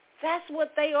veil. That's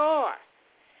what they are.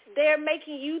 They're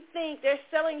making you think, they're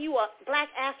selling you a black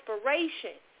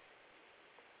aspiration.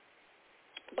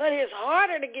 But it's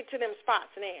harder to get to them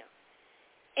spots now.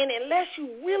 And unless you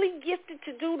really gifted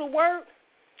to do the work,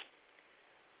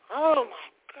 oh, my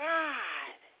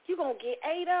God, you're going to get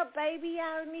ate up, baby,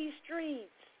 out in these streets.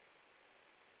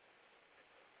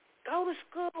 Go to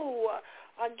school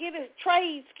or get a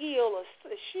trade skill or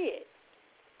shit.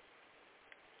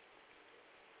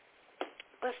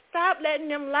 But stop letting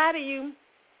them lie to you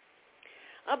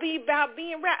about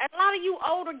being right. A lot of you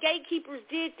older gatekeepers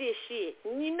did this shit.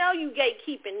 And you know you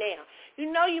gatekeeping now.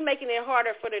 You know you making it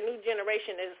harder for the new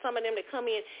generation and some of them to come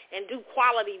in and do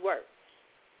quality work.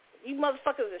 You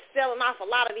motherfuckers are selling off a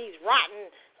lot of these rotten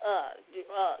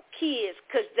kids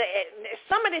because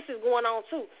some of this is going on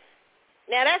too.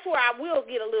 Now, that's where I will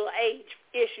get a little age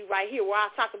issue right here, where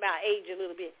I'll talk about age a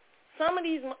little bit. Some of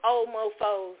these old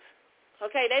mofos,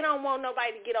 okay, they don't want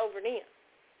nobody to get over them.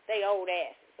 They old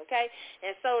asses, okay?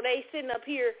 And so they sitting up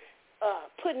here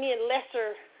putting out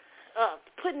lesser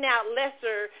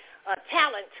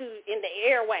talent in the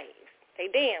airwaves. They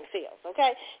damn selves,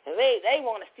 okay? And they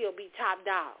want to still be top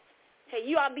dogs. Okay,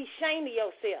 you ought to be ashamed of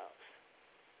yourselves.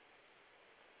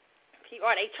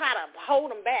 Or they try to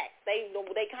hold them back. They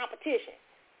competition.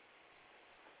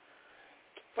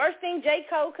 First thing J.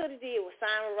 Cole could have did was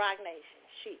sign with Rock Nation.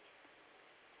 Shit.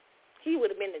 He would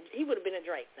have been a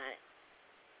Drake now.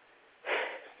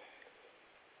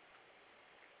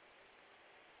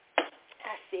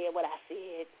 I said what I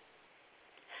said.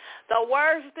 The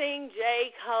worst thing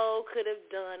J. Cole could have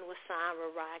done was sign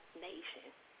with Rock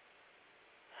Nation.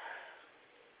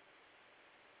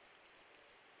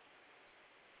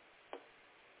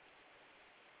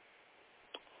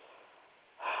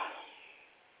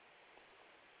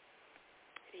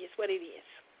 It is what it is.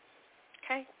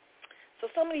 Okay? So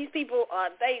some of these people,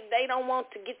 they don't want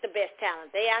to get the best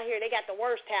talent. They out here, they got the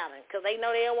worst talent because they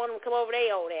know they don't want them to come over their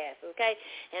old ass, okay?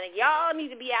 And y'all need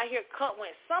to be out here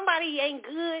when somebody ain't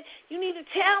good, you need to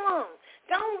tell them.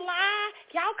 Don't lie.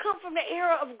 Y'all come from the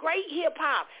era of great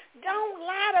hip-hop. Don't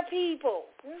lie to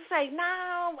people. You say,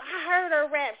 no, I heard her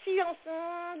rap.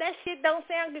 That shit don't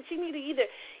sound good. She need to either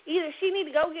she need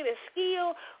to go get a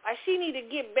skill or she need to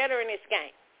get better in this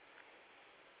game.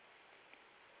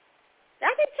 I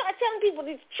keep telling people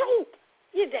the truth.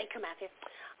 They come out there.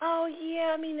 Oh,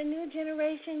 yeah, I mean, the new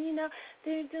generation,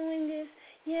 they're doing this.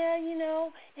 Yeah,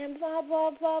 and blah,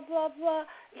 blah, blah, blah, blah.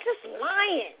 Just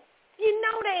lying. You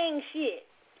know they ain't shit.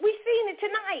 We seen it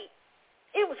tonight.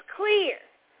 It was clear.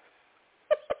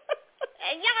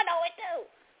 And y'all know it, too.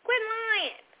 Quit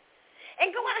lying.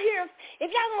 And go out here. If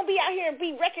y'all going to be out here and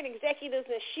be record executives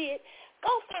and shit,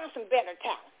 go find some better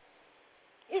talent.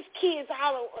 There's kids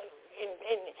all over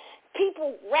and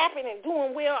people rapping and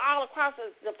doing well all across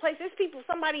the place. There's people,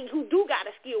 somebody who do got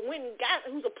a skill,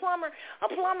 who's a plumber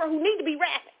who need to be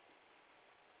rapping.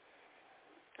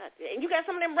 And you got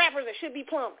some of them rappers that should be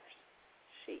plumbers.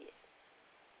 Shit.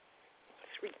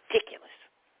 It's ridiculous.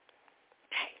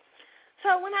 Okay.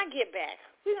 So when I get back,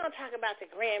 we're going to talk about the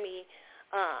Grammy.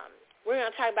 We're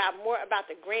going to talk about more about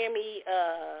the Grammy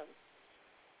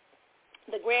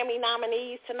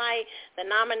nominees tonight, the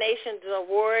nominations, the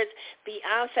awards,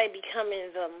 Beyonce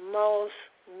becoming the most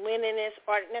winningest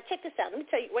artist. Now, check this out. Let me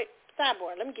tell you. Wait,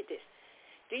 sidebar. Let me get this.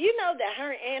 Do you know that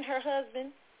her and her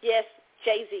husband, yes,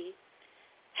 Jay-Z,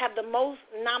 have the most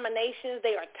nominations?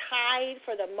 They are tied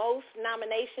for the most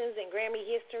nominations in Grammy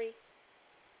history.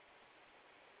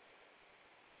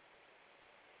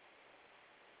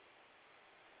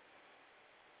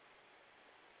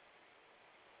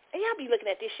 And y'all be looking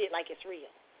at this shit like it's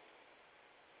real.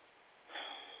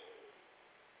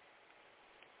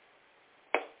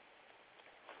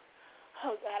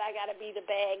 Oh, God, I got to be the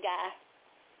bad guy.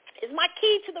 Is my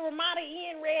key to the Ramada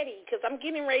Inn ready? Because I'm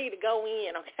getting ready to go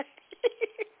in, okay?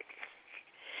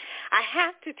 I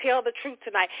have to tell the truth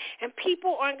tonight. And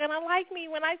people aren't going to like me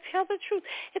when I tell the truth.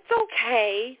 It's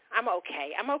okay. I'm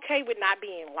okay. I'm okay with not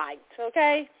being liked,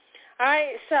 okay? All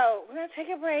right, so we're going to take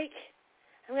a break.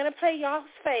 I'm going to play y'all's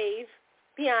fave,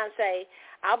 Beyonce.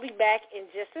 I'll be back in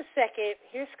just a second.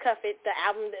 Here's Cuff It, the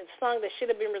song that should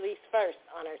have been released first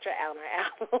on her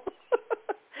album.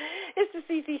 It's the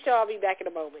CC Show. I'll be back in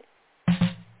a moment.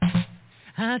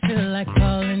 I feel like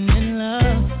falling in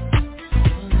love.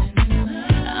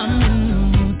 I'm in the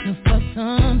mood to fuck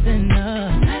something up.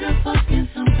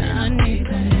 I need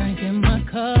some drink in my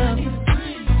cup.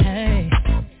 Hey,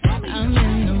 I'm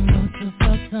in the mood to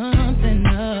fuck something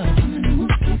up.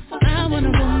 I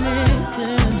wanna go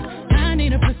missing. I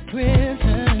need a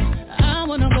prescription. I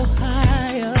wanna go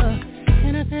higher.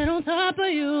 And I sit on top of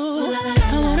you.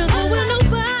 I wanna go where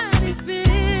nobody's been.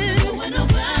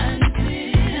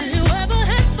 Have you ever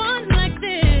had fun like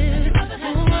this?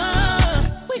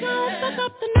 We gon' fuck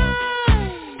up the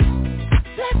night.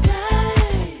 Black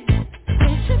light.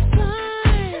 Spaceship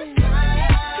flying.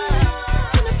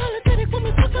 Unapologetic when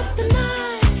we fuck up the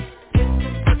night.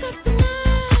 Fuck up the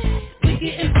night. We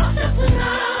getting fucked up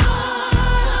tonight.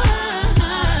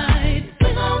 We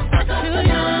gon' fuck up the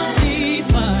night.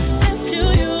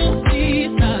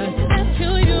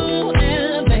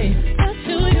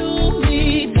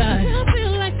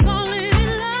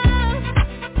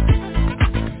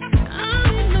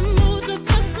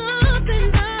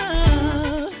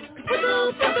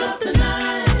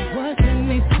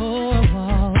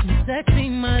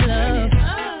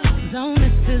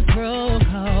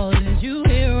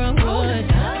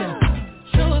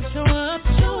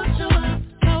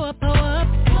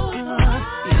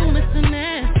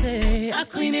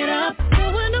 Clean it up,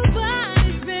 go where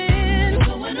nobody's been.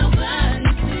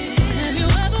 Have you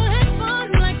ever had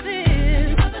fun like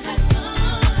this? I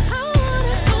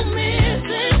wanna go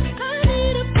missing. I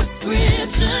need a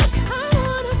prescription. I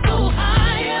wanna go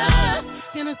higher.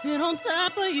 Gonna sit on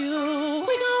top of you.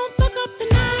 We gon' fuck up the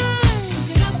night.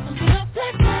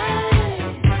 Black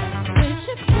light,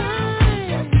 spaceship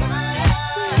flying.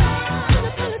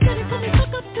 Unapologetic when we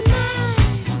fuck up the night.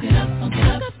 Fuck it up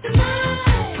the night.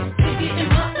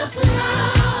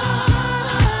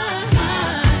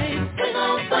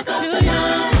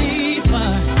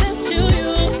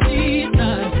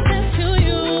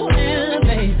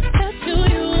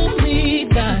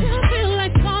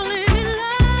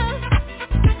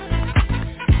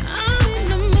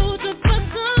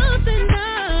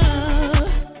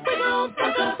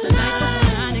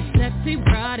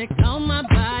 On my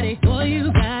body, boy,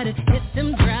 you got it. Hit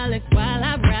them hydraulics while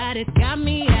I ride it. Got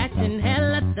me acting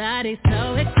hella thotty.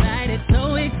 So excited,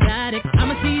 so exotic.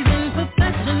 I'm a seasoned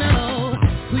professional.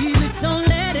 Squeeze it, don't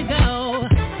let it go.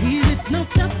 Ease it, no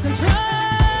self-control.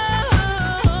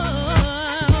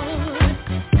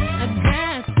 I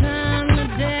got time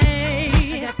today.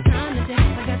 I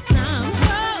got time.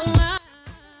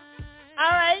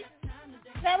 All right.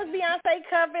 That was Beyonce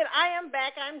covered. I am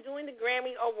back. I'm doing the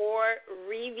Grammy Award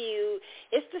review.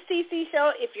 It's the CC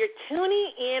Show. If you're tuning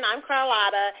in, I'm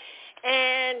Carlotta.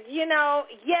 And, you know,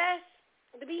 yes,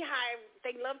 the Beehive,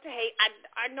 they love to hate.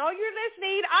 I know you're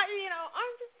listening.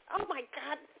 Oh, my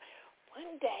God.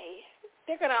 One day,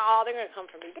 they're gonna come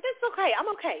for me. But that's okay. I'm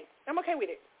okay. I'm okay with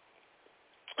it.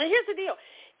 And here's the deal.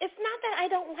 It's not that I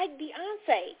don't like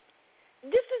Beyonce.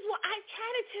 This is what I try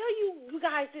to tell you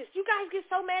guys this. You guys get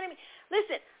so mad at me.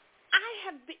 Listen,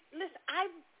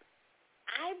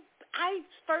 I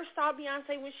first saw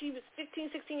Beyonce when she was 15,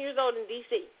 16 years old in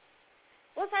D.C.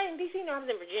 Was I in D.C.? No, I was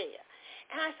in Virginia.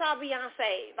 And I saw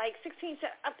Beyonce like 16.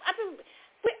 I've been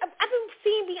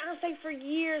seeing Beyonce for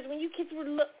years when you kids were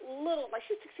little, like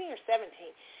she was 16 or 17.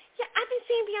 Yeah, I've been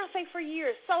seeing Beyonce for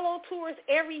years, solo tours,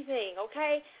 everything,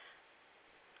 okay?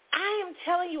 I am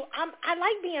telling you, I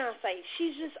like Beyonce.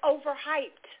 She's just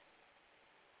overhyped.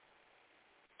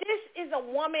 This is a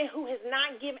woman who has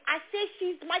not given. I said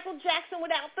she's Michael Jackson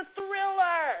without the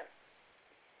Thriller.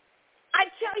 I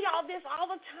tell y'all this all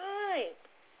the time.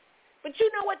 But you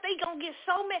know what? They going to get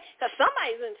so mad. Because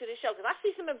somebody's into this show. Because I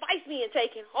see some advice being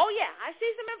taken. Oh, yeah. I see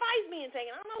some advice being taken.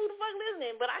 I don't know who the fuck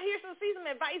listening, but I see some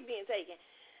advice being taken.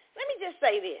 Let me just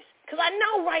say this. Because I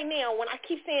know right now when I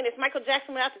keep saying it's Michael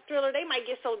Jackson without the Thriller, they might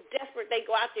get so desperate they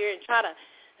go out there and try to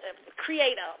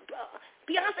create a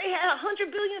Beyonce had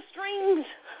 100 billion streams.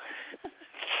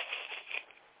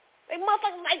 They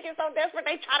motherfuckers might get so desperate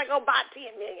they try to go buy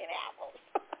 10 million albums.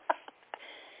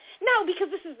 No, because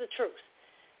this is the truth.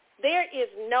 There is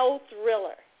no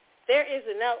Thriller. There's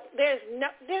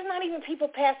not even people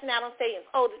passing out on stadiums.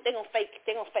 Oh, they're gonna fake.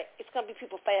 It's gonna be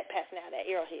people passing out at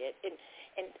Arrowhead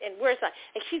and where's that?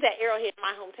 Like she's at Arrowhead in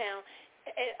my hometown,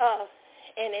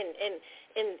 and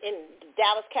in the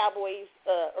Dallas Cowboys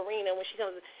arena when she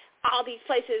comes, all these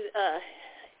places,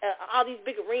 all these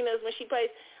big arenas when she plays.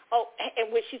 Oh,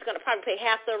 and which she's going to probably play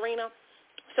half the arena,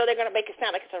 so they're going to make it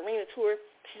sound like it's an arena tour.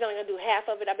 She's only going to do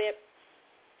half of it, I bet.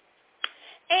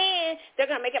 And they're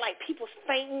going to make it like people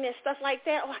fainting and stuff like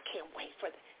that. Oh, I can't wait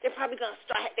for that. They're probably going to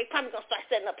start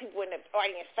setting up people in the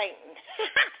audience fainting.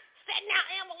 Setting out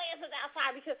ambulances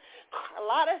outside because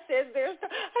Carlotta says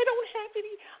I don't have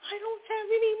any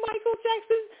Michael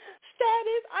Jackson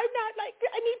status. I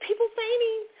need people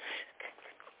fainting.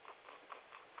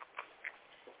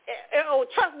 Oh,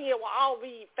 trust me, it will all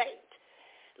be faint.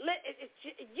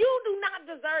 You do not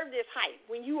deserve this hype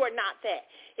when you are not that.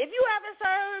 If you haven't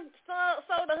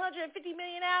sold 150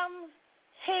 million albums,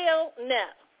 hell no.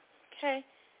 Okay?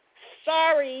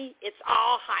 Sorry, it's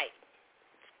all hype.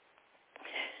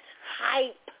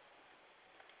 Hype.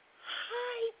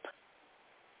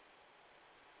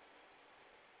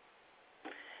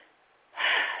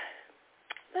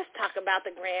 Let's talk about the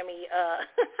Grammy. I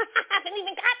haven't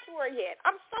even got to her yet.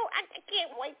 I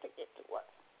can't wait to get to her.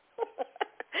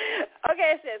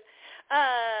 Okay, it says,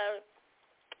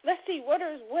 let's see, what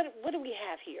do we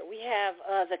have here? We have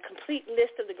the complete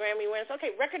list of the Grammy winners.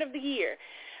 Okay, record of the year.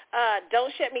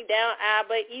 Don't Shut Me Down,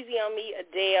 ABBA. Easy on Me,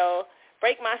 Adele.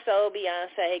 Break My Soul,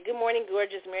 Beyonce. Good Morning,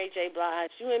 Gorgeous, Mary J.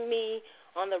 Blige. You and Me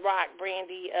on the Rock,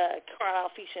 Brandy,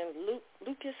 Carlisle featuring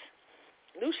Lucius.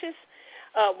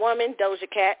 Woman, Doja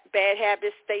Cat. Bad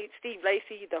Habits, Steve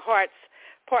Lacy. The Hearts,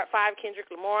 Part 5, Kendrick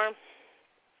Lamar.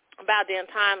 About Damn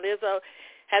Time, Lizzo.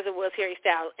 As it was Harry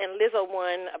Styles, and Lizzo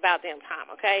won About Damn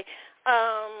Time, okay?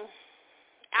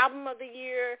 Album of the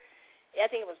year, I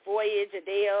think it was Voyage,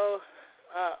 Adele,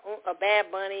 Bad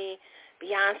Bunny,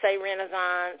 Beyonce,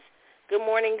 Renaissance, Good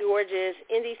Morning, Gorgeous,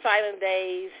 Indie Silent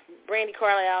Days, Brandy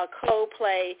Carlisle,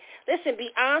 Coldplay. Listen,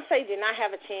 Beyonce did not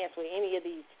have a chance with any of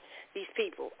these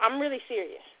people. I'm really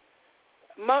serious.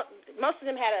 Most of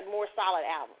them had a more solid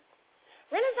album.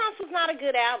 Renaissance was not a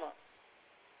good album.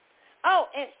 Oh,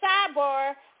 and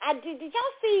sidebar, did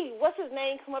y'all see what's his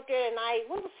name come up there tonight?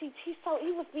 What was he? He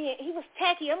was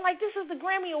tacky. I'm like, this is the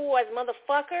Grammy Awards,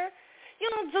 motherfucker. You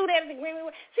don't do that at the Grammy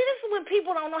Awards. See, this is when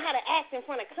people don't know how to act in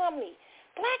front of company.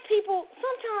 Black people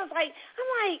sometimes I'm like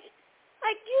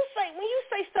you say when you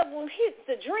say stuff when he's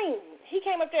the dream. He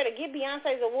came up there to get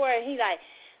Beyonce's award and he's like,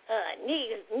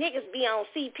 niggas be on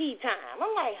CP time.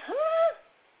 I'm like, huh?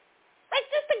 Like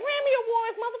this the Grammy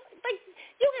Awards, motherfucker. Like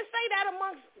you can say that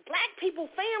amongst black people,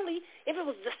 family. If it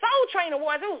was the Soul Train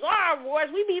Awards, it was our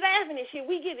awards. We be laughing and shit.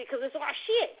 We get it because it's our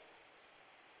shit.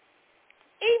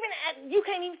 You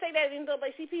can't even say that at the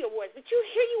NAACP Awards. But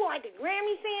here you are at the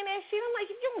Grammy saying that shit. I'm like,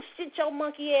 if you don't sit your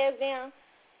monkey ass down.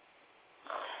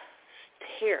 It's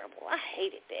terrible. I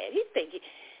hated that. He think he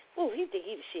the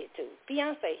shit too.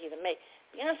 Beyonce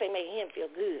making him feel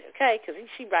good, okay? Because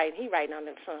he writing on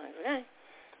them songs, okay?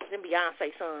 Them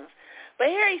Beyonce songs. But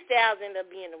Harry Styles ended up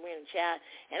being the winner, child,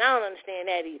 and I don't understand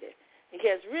that either.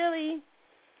 Because really,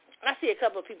 I see a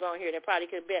couple of people on here that probably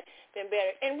could have been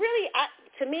better. And really,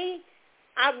 to me,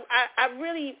 I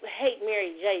really hate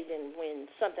Mary J. didn't win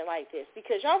something like this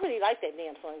because y'all really like that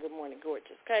damn song, Good Morning,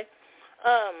 Gorgeous, okay?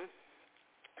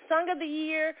 Song of the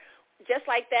Year, just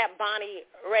like that, Bonnie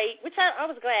Raitt, which I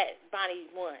was glad Bonnie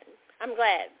won. I'm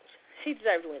glad. She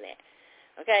deserved to win that,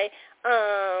 okay?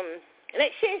 And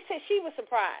she said she was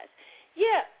surprised.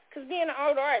 Yeah, because being an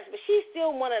old artist, but she's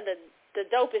still one of the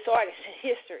dopest artists in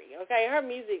history, okay? Her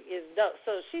music is dope,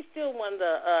 so she's still one of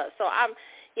the,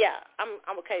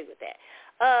 I'm okay with that.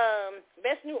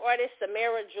 Best New Artist,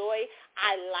 Samara Joy.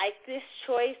 I like this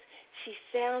choice. She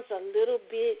sounds a little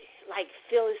bit like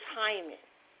Phyllis Hyman,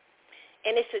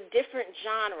 and it's a different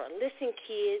genre. Listen,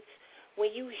 kids,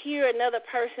 when you hear another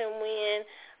person win,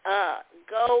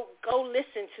 go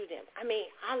listen to them. I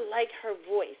mean, I like her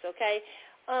voice, okay?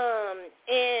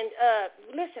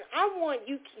 Listen, I want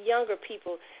you younger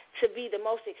people to be the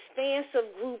most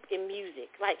expansive group in music,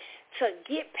 like to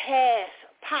get past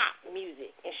pop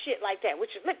music and shit like that. Which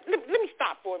let me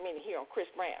stop for a minute here on Chris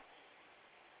Brown.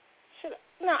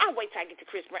 No, I'll wait till I get to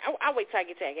Chris Brown. I'll wait till I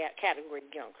get to that category to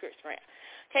get on Chris Brown.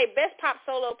 Okay, Best Pop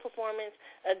Solo Performance,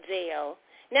 Adele.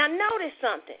 Now notice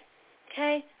something,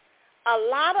 okay? A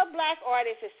lot of black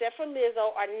artists, except for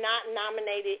Lizzo, are not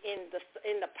nominated in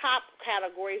the pop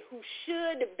category who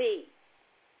should be.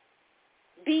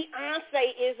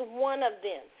 Beyonce is one of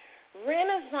them.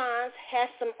 Renaissance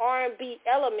has some R&B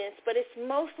elements, but it's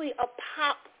mostly a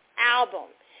pop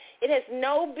album. It has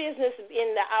no business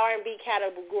in the R&B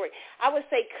category. I would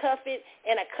say Cuff It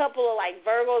and a couple of like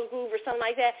Virgo's Groove or something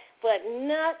like that, but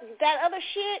not that other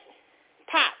shit,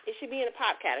 pop. It should be in the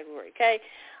pop category, okay?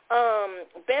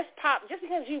 Best pop, just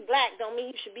because you black don't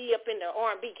mean you should be up in the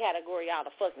R&B category all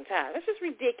the fucking time. That's just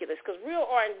ridiculous because real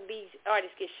R&B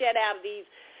artists get shut out of these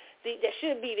that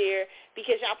should be there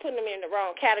because y'all putting them in the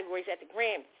wrong categories at the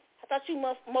Grammys. I thought you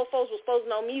mofos was supposed to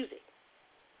know music.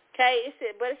 Okay, it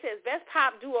says best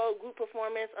pop duo group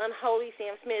performance, Unholy,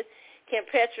 Sam Smith, Kim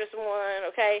Petras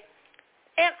won, okay?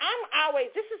 And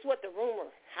this is what the rumor,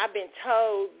 I've been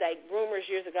told, like rumors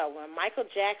years ago when Michael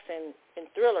Jackson and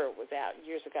Thriller was out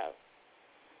years ago.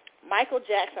 Michael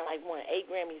Jackson won 8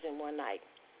 Grammys in one night.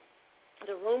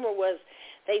 The rumor was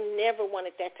they never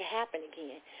wanted that to happen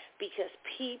again because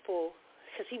he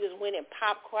was winning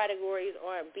pop categories,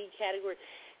 R&B categories.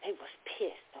 They was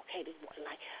pissed, okay? They were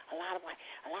a lot of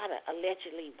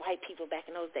allegedly white people back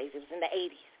in those days, it was in the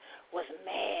 80s, was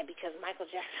mad because Michael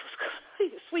Jackson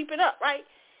was sweeping up, right?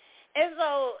 And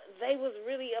so they was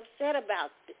really upset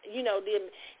about, them.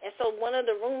 And so one of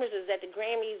the rumors is that the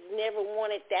Grammys never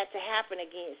wanted that to happen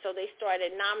again. So they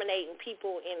started nominating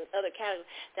people in other categories.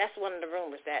 That's one of the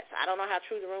rumors. I don't know how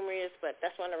true the rumor is, but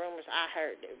that's one of the rumors I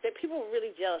heard. That people were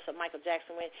really jealous of Michael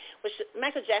Jackson which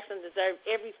Michael Jackson deserved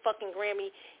every fucking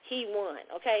Grammy he won,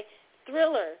 okay?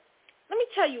 Thriller. Let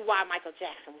me tell you why Michael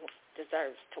Jackson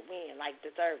deserved to win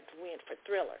for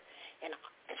Thriller and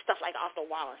stuff like Off the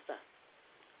Wall and stuff.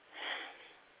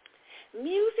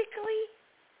 Musically,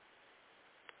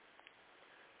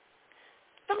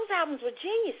 those albums were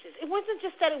geniuses. It wasn't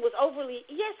just that it was overly,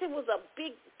 yes, it was a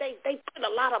big, they put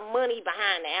a lot of money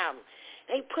behind the album.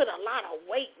 They put a lot of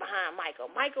weight behind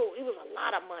Michael. It was a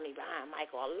lot of money behind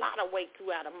Michael, a lot of weight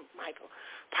throughout of Michael.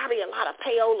 Probably a lot of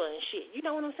payola and shit. You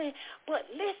know what I'm saying? But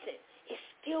listen, it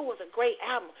still was a great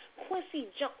album.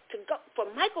 For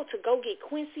Michael to go get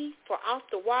Quincy for Off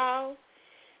the Wall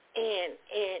and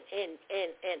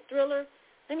Thriller,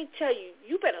 let me tell you,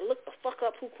 you better look the fuck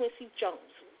up who Quincy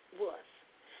Jones was.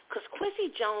 Because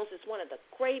Quincy Jones is one of the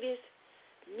greatest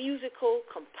musical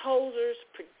composers,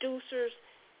 producers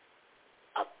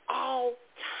of all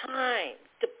time.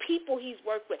 The people he's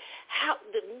worked with, how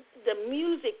the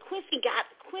music, Quincy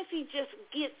just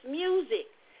gets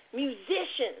music.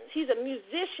 Musicians. He's a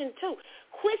musician too.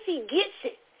 Quincy gets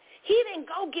it. He didn't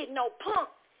go get no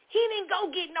punk. He didn't go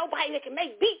get nobody that can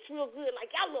make beats real good like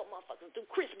y'all little motherfuckers do,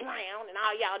 Chris Brown and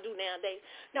all y'all do nowadays.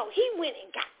 No, he went and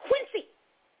got Quincy.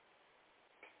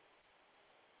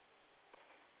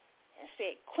 And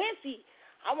said, Quincy,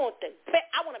 I want to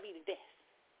be the best.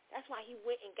 That's why he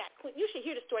went and got Quincy. You should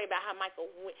hear the story about how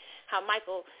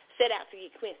Michael set out to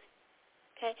get Quincy.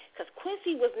 Okay? Because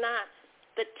Quincy was not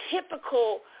the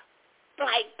typical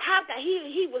pop guy. He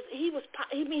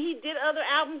did other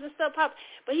albums and stuff pop,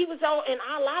 but he was in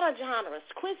a lot of genres.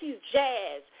 Quincy's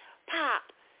jazz, pop,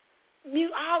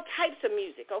 all types of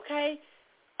music, okay?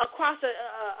 Across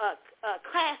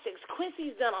classics,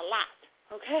 Quincy's done a lot,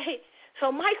 okay?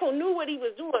 So Michael knew what he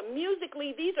was doing.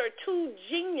 Musically, these are 2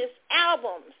 genius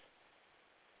albums.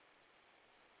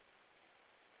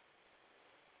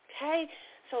 Okay?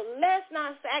 So let's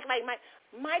not act like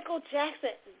Michael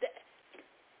Jackson,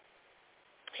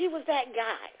 he was that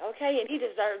guy, okay? And he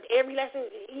deserved every lesson.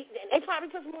 And they probably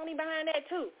put some money behind that,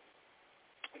 too.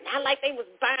 Not like they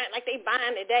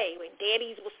buying today when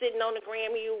daddies were sitting on the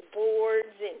Grammy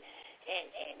boards and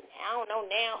I don't know,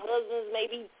 now husbands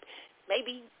maybe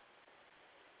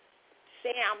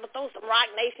saying, I'm going to throw some Rock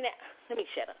Nation at. Let me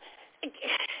shut up.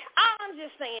 All I'm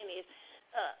just saying is,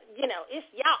 it's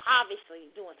y'all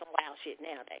obviously doing some wild shit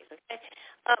nowadays, okay?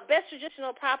 Best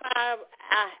traditional pop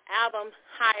album,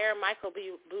 Higher, Michael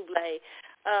Bublé.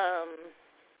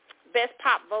 Best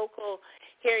pop vocal,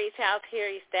 Harry's House,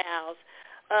 Harry Styles.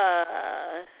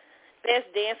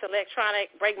 Best dance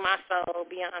electronic, Break My Soul,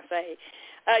 Beyonce.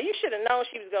 You should have known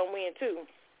she was going to win, too,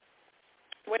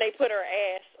 when they put her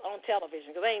ass on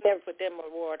television, because they ain't never put them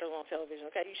awards on television,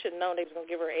 okay? You should have known they was going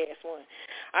to give her ass one.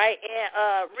 All right,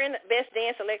 and Best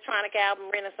Dance Electronic Album,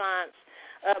 Renaissance.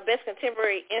 Best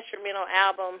Contemporary Instrumental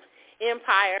Album,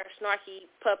 Empire, Snarky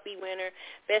Puppy winner.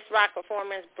 Best Rock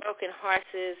Performance, Broken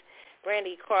Horses,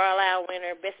 Brandy Carlisle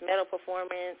winner. Best Metal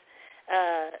Performance,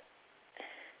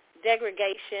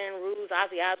 Degradation, Rules,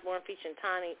 Ozzy Osbourne featuring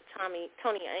Tony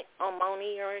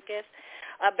Iommi, I guess.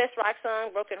 Best Rock Song,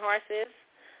 Broken Horses.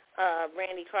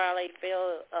 Brandy Carlisle,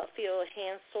 Phil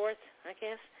Hemsworth, I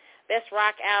guess. Best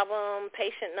Rock Album,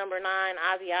 Patient No. 9,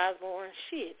 Ozzy Osbourne.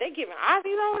 Shit, they giving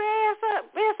Ozzy's old ass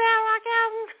up. Best rock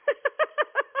album.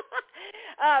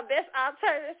 Best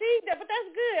Alternative. See, but that's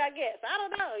good, I guess. I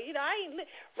don't know.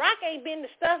 Rock ain't been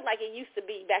the stuff like it used to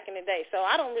be back in the day. So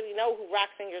I don't really know who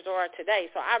rock singers are today.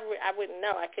 So I wouldn't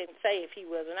know. I couldn't say if he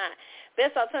was or not.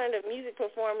 Best Alternative Music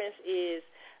Performance is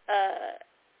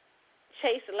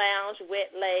Chase Lounge,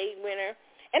 Wet Lay winner.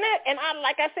 And I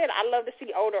like I said, I love to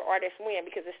see older artists win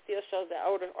because it still shows that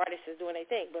older artists is doing their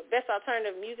thing. But best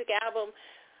alternative music album,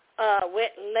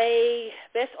 Wet Lay,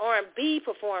 best R&B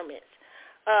performance,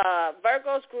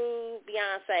 Virgo's Groove,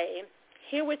 Beyonce.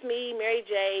 Here With Me, Mary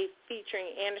J.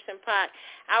 featuring Anderson .Paak,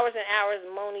 Hours and Hours,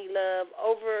 Moni Love,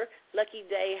 Over, Lucky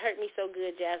Day, Hurt Me So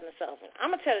Good, Jasmine Sullivan.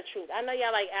 I'm going to tell the truth. I know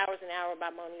y'all like Hours and Hours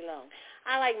by Moni Long.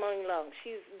 I like Moni Long.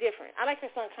 She's different. I like her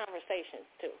song Conversations,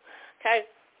 too. Okay?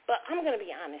 But I'm going to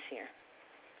be honest here.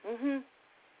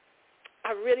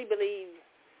 I really believe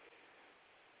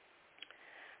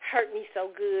Hurt Me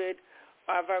So Good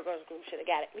or Virgo's Group should have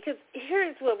got it. Because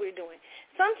here's what we're doing.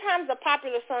 Sometimes a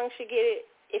popular song should get it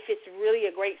if it's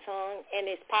really a great song and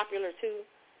it's popular too,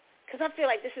 because I feel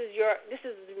like this is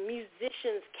the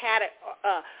musicians'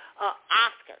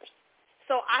 Oscars.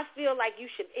 So I feel like it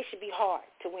should be hard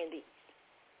to win these.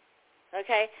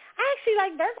 Okay, I actually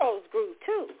like Virgo's Groove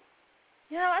too.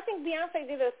 You know, I think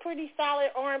Beyonce did a pretty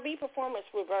solid R&B performance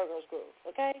with Virgo's Groove.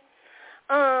 Okay,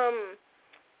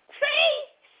 say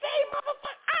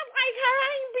motherfucker. I like her. I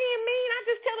ain't being mean. I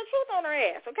just tell the truth on her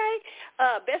ass, okay?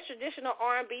 Best traditional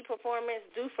R&B performance,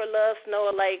 Do For Love, Snow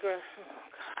Allegra. Oh,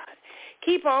 God.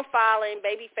 Keep On Falling,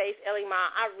 Babyface, Ellie Ma.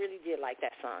 I really did like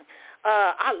that song.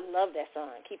 I love that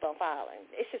song, Keep On Falling.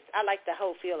 It's just, I like the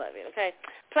whole feel of it, okay?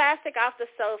 Plastic Off the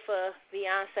Sofa,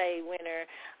 Beyonce winner.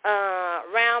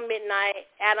 Round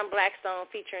Midnight, Adam Blackstone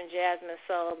featuring Jasmine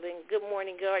Sullivan. Good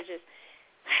Morning Gorgeous.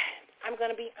 I'm going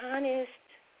to be honest.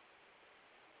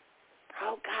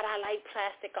 Oh, God, I like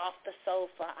Plastic Off the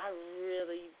Sofa. I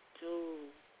really do.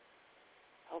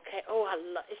 Okay. Oh,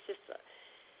 it's just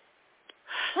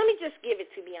let me just give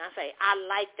it to Beyonce. I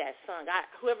like that song.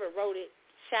 Whoever wrote it,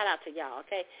 shout out to y'all,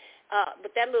 okay?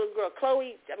 But that little girl,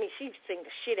 Chloe, she sing the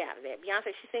shit out of that.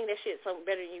 Beyonce, she sing that shit so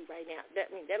better than you right now.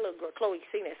 That little girl, Chloe,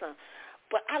 sing that song.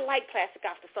 But I like Plastic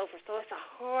Off the Sofa, so it's a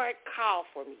hard call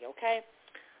for me, okay?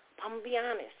 I'm going to be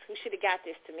honest. Who should have got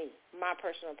this to me? My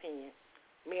personal opinion.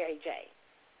 Mary J.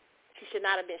 She should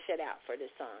not have been shut out for this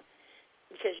song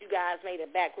because you guys made a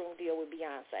backroom deal with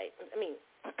Beyonce.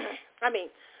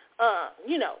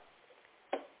 You know,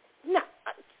 no,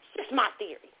 it's just my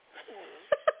theory.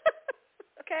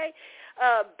 Okay?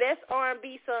 Best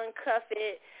R&B song, Cuff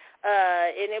It,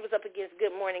 and it was up against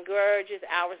Good Morning Gorgeous,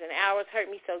 Hours and Hours, Hurt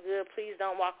Me So Good, Please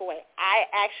Don't Walk Away. I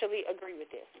actually agree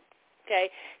with this. Okay,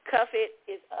 Cuff It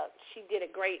is she did a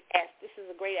great ass. This is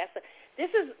a great ass.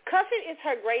 Cuff It is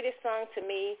her greatest song to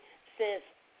me since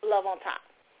Love on Top.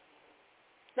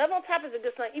 Love on Top is a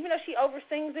good song. Even though she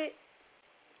oversings it,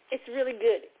 it's really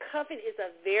good. Cuff It is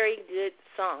a very good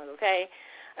song, okay?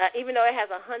 Even though it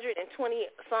has 120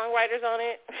 songwriters on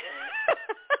it.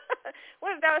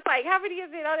 What that was like, how many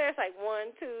is it on there? It's like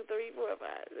 1, 2, 3, 4,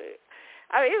 5, 6.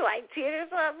 It's like 10 or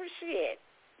something. Shit.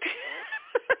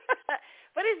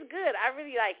 But it's good. I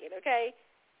really like it, okay?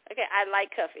 Okay, I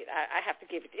like Cuff It. I have to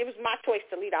give it. It was my choice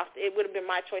to lead off. It would have been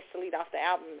my choice to lead off the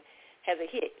album as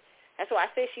a hit. That's why I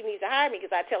said she needs to hire me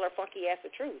because I tell her funky ass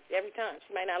the truth every time.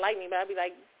 She might not like me, but I'll be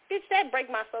like, bitch, that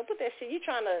break my soul. Put that shit. You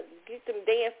trying to get them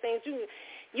dance things. You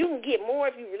can get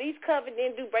more if you release Cuff It,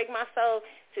 then do Break My Soul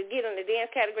to get in the dance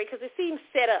category because it seems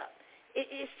set up.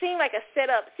 It seemed like a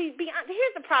setup. See,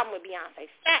 here's the problem with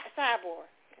Beyonce. Sidebar.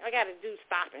 I got to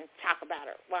stop and talk about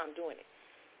her while I'm doing it.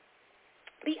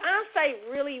 Beyonce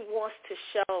really wants to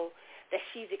show that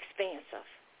she's expansive.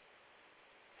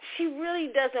 She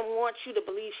really doesn't want you to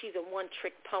believe she's a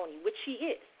one-trick pony, which she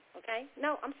is, okay?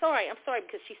 No, I'm sorry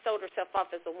because she sold herself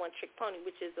off as a one-trick pony,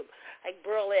 which is like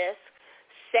burlesque,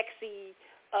 sexy,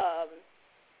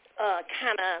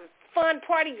 kind of fun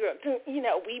party girl. You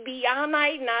know, we be all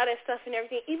night and all that stuff and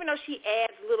everything, even though she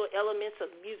adds little elements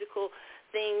of musical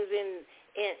things and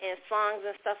songs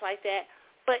and stuff like that.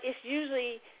 But it's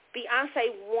usually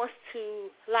Beyonce wants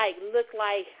to look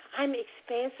like I'm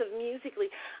expansive musically.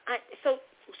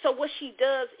 So what she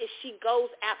does is she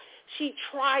goes out. She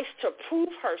tries to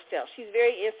prove herself. She's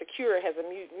very insecure as a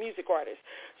music artist.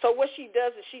 So what she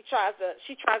does is she tries to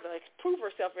prove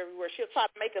herself everywhere. She'll try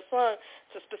to make a song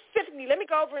to specifically let me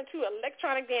go over into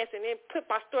electronic dance and then put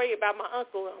my story about my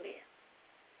uncle on there.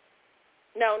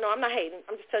 No, I'm not hating.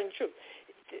 I'm just telling the truth.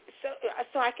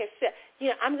 So I can say,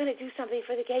 I'm going to do something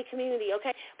for the gay community,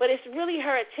 okay? But it's really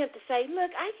her attempt to say,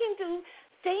 look, I can do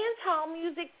dance hall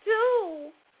music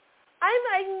too. I'm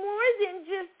like more than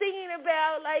just thinking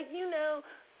about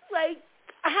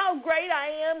how great I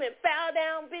am and bow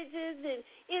down bitches and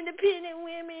independent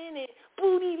women and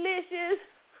bootylicious.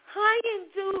 I can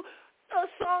do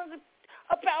songs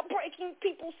about breaking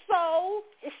people's soul.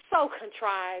 It's so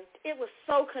contrived. It was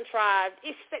so contrived.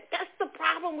 That's the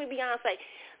problem with Beyonce.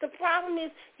 The problem is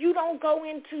you don't go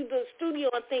into the studio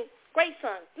and think, great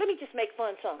songs. Let me just make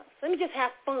fun songs. Let me just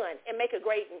have fun and make a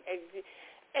great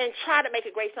and try to make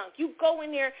a great song. You go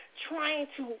in there trying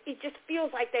to, it just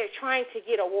feels like they're trying to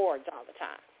get awards all the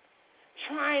time,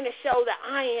 trying to show that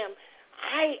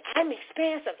I'm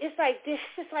expansive. It's like this.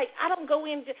 It's like I don't go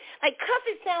in, like Cuff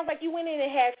It sounds like you went in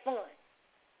and had fun.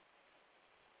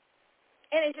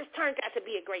 And it just turned out to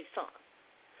be a great song.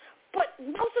 But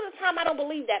most of the time, I don't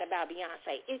believe that about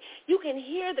Beyonce. You can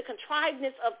hear the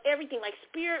contrivedness of everything. Like,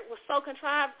 Spirit was so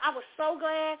contrived. I was so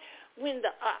glad when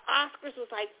the Oscars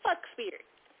was like, fuck Spirit.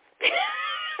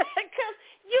 Because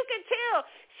you can tell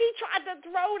she tried to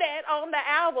throw that on the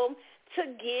album to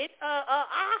get an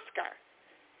Oscar.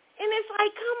 And it's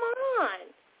like, come on.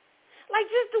 Like,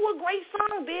 just do a great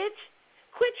song, bitch.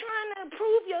 Quit trying to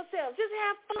improve yourself. Just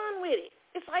have fun with it.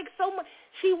 It's like so much.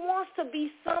 She wants to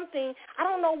be something. I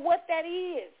don't know what that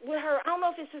is with her. I don't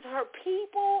know if it's just her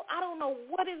people. I don't know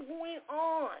what is going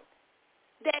on.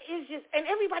 That is just, and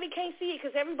everybody can't see it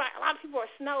because a lot of people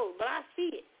are snowed, but I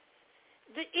see it.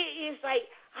 It is like,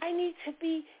 I need to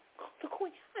be the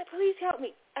queen. Please help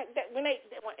me.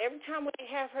 Every time when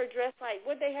they have her dressed like,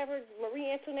 what they have her,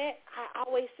 Marie Antoinette, I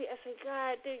always see, I say,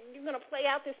 God, you're going to play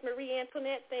out this Marie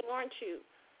Antoinette thing, aren't you?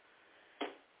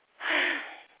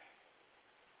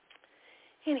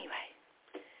 Anyway,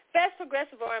 Best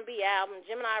Progressive R&B Album,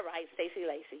 Gemini Wright, Stacey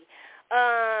Lacey.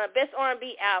 Best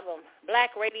R&B Album,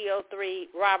 Black Radio 3,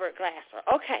 Robert Glasper.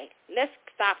 Okay, let's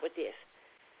stop with this.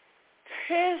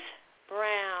 Chris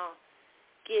Brown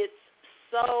gets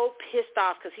so pissed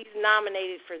off because he's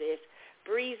nominated for this.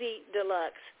 Breezy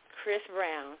Deluxe, Chris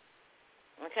Brown.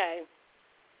 Okay.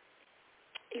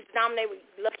 He's nominated with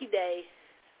Lucky Day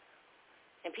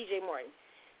and P.J. Morton.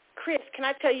 Chris, can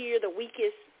I tell you you're the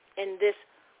weakest in this?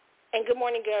 And Good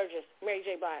Morning Gorgeous, Mary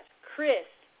J. Blige. Chris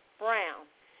Brown,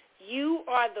 you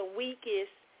are the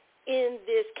weakest in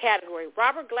this category.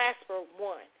 Robert Glasper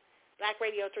won. Black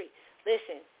Radio 3.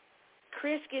 Listen,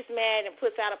 Chris gets mad and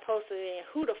puts out a poster saying,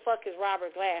 who the fuck is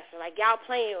Robert Glasper? Like, y'all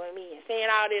playing with me and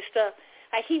saying all this stuff.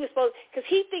 Like, he was supposed, because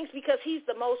he thinks because he's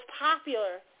the most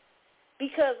popular,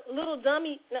 because little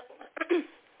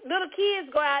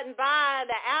kids go out and buy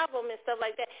the album and stuff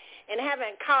like that, and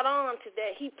haven't caught on to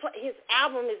that. His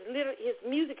album is literally, his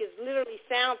music is literally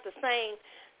sounds the same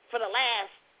for the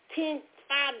last 5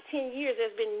 to 10 years.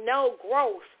 There's been no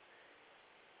growth.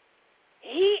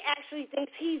 He actually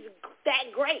thinks he's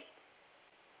that great,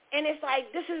 and it's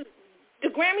like the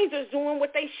Grammys are doing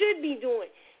what they should be doing,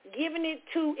 giving it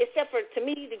to, except for, to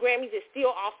me, the Grammys is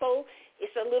still also,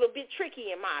 it's a little bit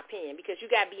tricky in my opinion, because you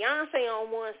got Beyonce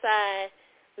on one side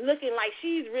looking like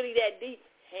she's really that deep,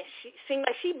 and she seems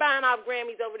like she buying off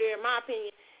Grammys over there, in my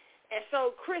opinion. And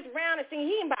so Chris Brown is saying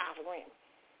he ain't buy off a Grammy.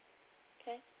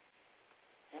 Okay?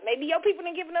 And maybe your people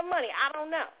didn't give enough money. I don't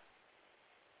know.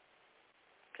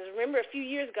 Because remember a few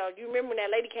years ago, you remember when that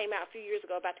lady came out a few years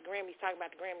ago about the Grammys, talking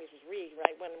about the Grammys was rigged,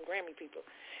 right? One of them Grammy people,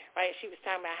 right? She was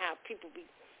talking about how people be,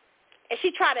 and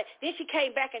she tried to, then she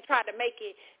came back and tried to make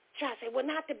it, try to say, well,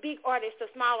 not the big artists,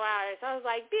 the smaller artists. I was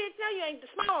like, bitch, no, you ain't.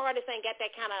 The smaller artists ain't got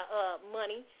that kind of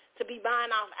money to be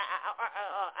buying off.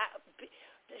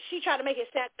 She tried to make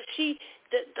it sound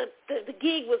the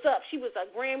gig was up. She was a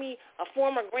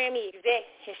former Grammy exec,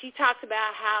 and she talks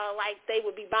about how like they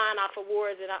would be buying off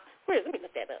awards and all. Let me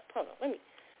look that up. Hold on,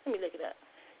 let me look it up.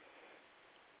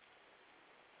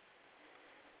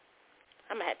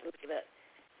 I'm gonna have to look it up.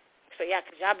 So yeah,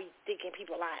 cause y'all be thinking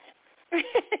people lying.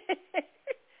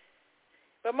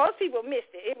 But most people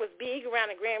missed it. It was big around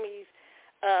the Grammys.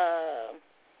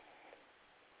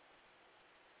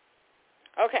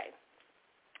 Okay.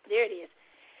 There it is.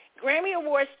 Grammy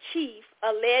Awards chief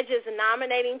alleges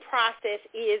nominating process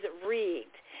is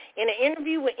rigged. In an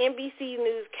interview with NBC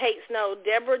News' Kate Snow,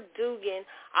 Deborah Dugan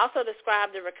also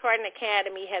described the Recording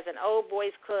Academy as an old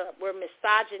boys club where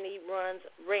misogyny runs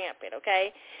rampant,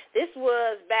 okay? This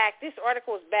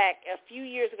article was back a few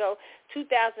years ago,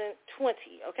 2020,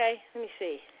 okay? Let me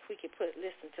see if we can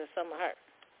listen to some of her.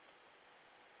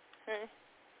 Okay.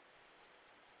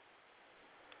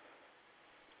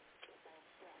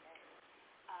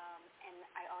 And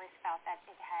I always felt that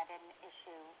it had an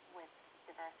issue with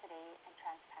diversity and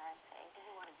transparency. And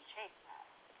you wanted to change that.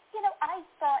 You know, I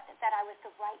thought that I was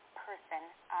the right person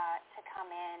to come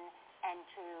in and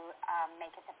to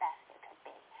make it the best it could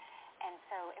be. And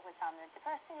so it was on the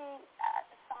diversity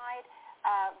side,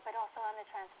 but also on the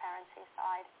transparency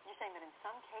side. You're saying that in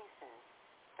some cases,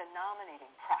 the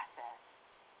nominating process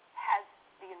has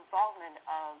the involvement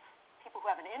of people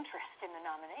who have an interest in the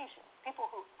nomination,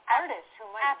 artists who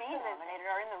might be nominated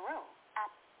are in the room.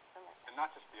 Absolutely. And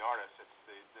not just the artists, it's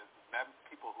the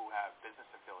people who have business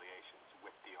affiliations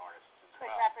with the artists as could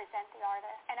represent the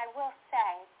artist. And I will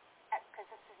say, because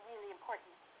this is really important,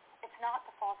 it's not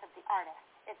the fault of the artist.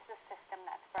 It's the system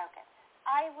that's broken.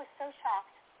 I was so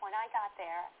shocked when I got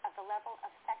there of the level of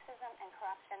sexism and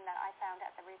corruption that I found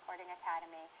at the Recording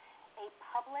Academy, a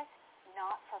public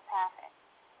not-for-profit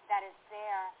that is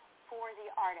there for the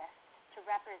artist to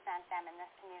represent them in this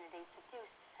community, to do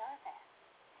service.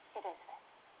 It is this.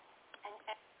 And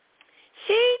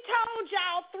she told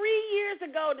y'all 3 years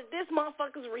ago that this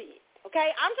motherfucker's rigged, okay?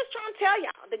 I'm just trying to tell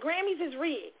y'all, the Grammys is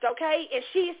rigged, okay? And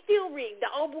she is still rigged. The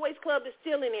Old Boys Club is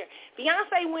still in there.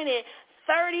 Beyonce winning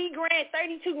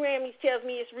 32 Grammys tells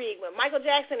me it's rigged. With Michael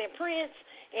Jackson and Prince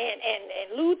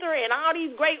and Luther and all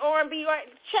these great R&B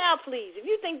child, please. If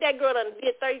you think that girl done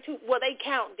did 32, well, they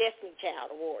count Destiny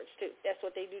Child awards too. That's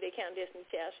what they do. They count Destiny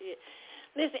Child shit.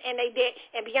 Listen, and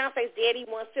Beyonce's daddy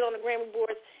wants to sit on the Grammy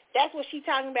boards. That's what she's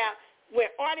talking about.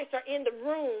 Where artists are in the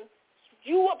room,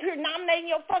 you up here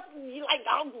nominating your you like,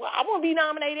 oh, I want to be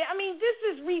nominated. I mean,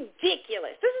 this is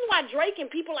ridiculous. This is why Drake and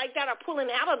people like that are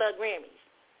pulling out of the Grammys.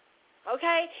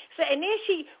 Okay? So, and then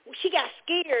she got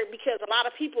scared because a lot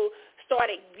of people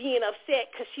started being upset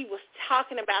because she was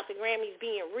talking about the Grammys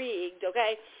being rigged,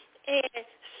 okay? And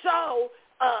so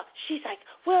she's like,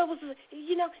 well,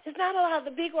 it's not a lot of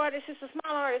the big artists, it's the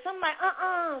small artists. I'm like,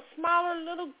 smaller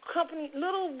little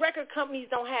record companies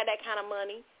don't have that kind of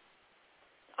money.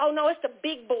 Oh, no, it's the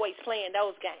big boys playing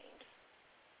those games.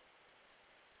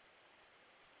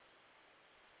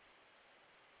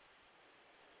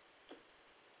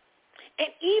 And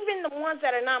even the ones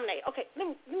that are nominated, okay, let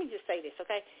me just say this,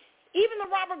 okay? Even the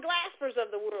Robert Glaspers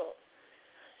of the world,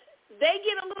 they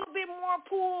get a little bit more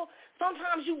pull.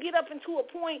 Sometimes you get up into a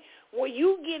point where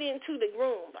you get into the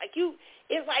groove.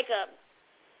 It's like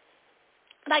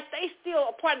they still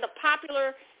a part of the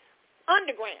popular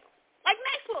underground. Like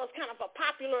Maxwell is kind of a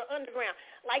popular underground.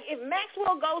 Like if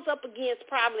Maxwell goes up against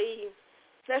probably,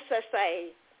 let's just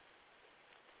say,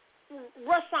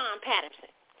 Rashawn Patterson,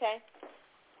 okay?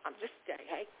 Just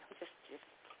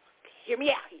hear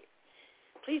me out here.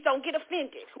 Please don't get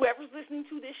offended, whoever's listening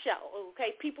to this show,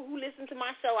 okay? People who listen to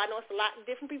my show, I know it's a lot of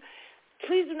different people.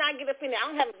 Please do not get offended. I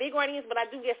don't have a big audience, but I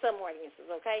do get some audiences,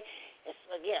 okay?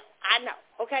 I know,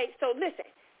 okay? So listen,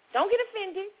 don't get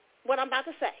offended what I'm about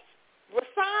to say.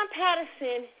 Rashawn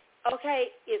Patterson,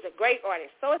 okay, is a great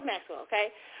artist. So is Maxwell, okay?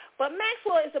 But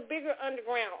Maxwell is a bigger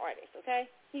underground artist, okay?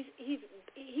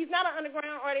 He's not an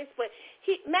underground artist, but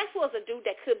Maxwell's a dude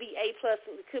that could be A+,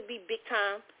 could be big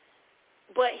time,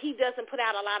 but he doesn't put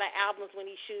out a lot of albums when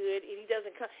he should. And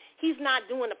he's not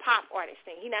doing the pop artist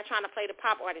thing. He's not trying to play the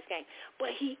pop artist game.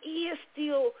 But he is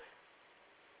still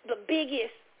the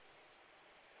biggest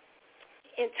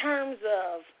in terms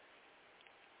of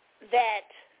that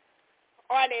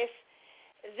artist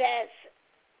that's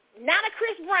not a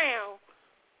Chris Brown,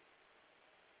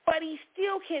 but he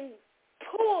still can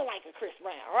pull like a Chris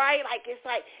Brown, right? Like it's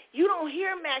like you don't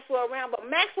hear Maxwell around, but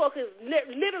Maxwell has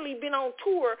literally been on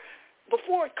tour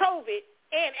before COVID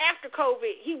and after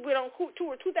COVID. He went on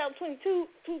tour 2022.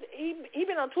 He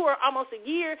been on tour almost a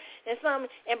year and some.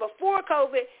 And before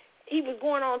COVID, he was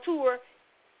going on tour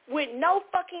with no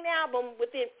fucking album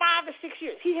within 5 or 6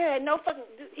 years. He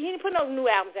didn't put no new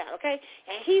albums out, okay?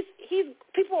 And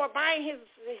people are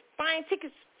buying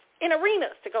tickets in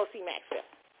arenas to go see Maxwell.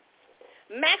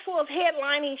 Maxwell's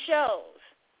headlining shows.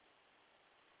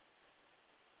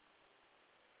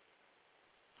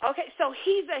 Okay, so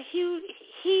he's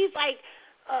like,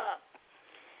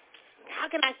 how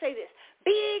can I say this?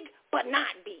 Big, but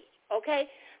not big, okay?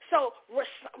 So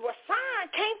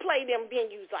Rashawn can't play them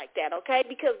venues like that, okay?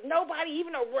 Because nobody,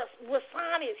 even though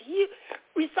Rashawn is huge,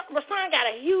 Rashawn got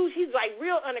a huge, he's like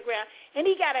real underground, and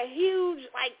he got a huge,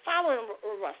 like, following.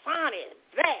 Rashawn is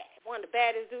bad, one of the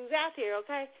baddest dudes out there,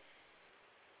 okay?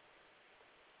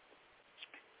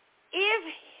 If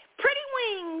Pretty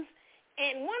Wings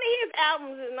and one of his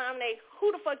albums is nominated,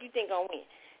 who the fuck you think gonna win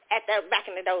back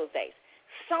in those days?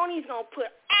 Sony's gonna put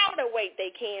all the weight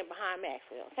they can behind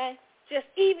Maxwell, okay? Just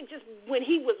when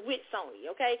he was with Sony,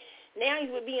 okay? Now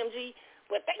he's with BMG,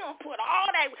 but they gonna put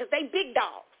all that because they big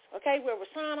dogs, okay? Where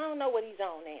Rashawn, I don't know what he's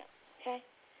on now, okay?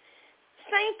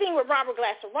 Same thing with Robert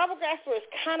Glasper. Robert Glasper is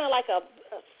kind of like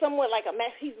somewhat like a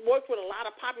mess. He's worked with a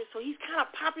lot of popular, so he's kind of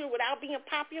popular without being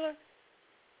popular.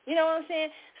 You know what I'm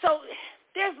saying? So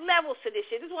there's levels to this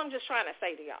shit. This is what I'm just trying to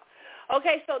say to y'all.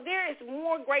 Okay, so there is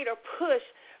more greater push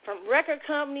from record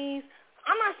companies.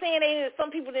 I'm not saying some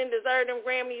people didn't deserve them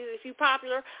Grammys if you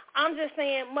popular. I'm just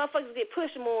saying motherfuckers get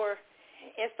pushed more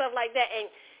and stuff like that. And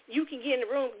you can get in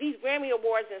the room. These Grammy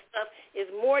Awards and stuff is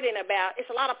more than about, it's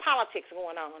a lot of politics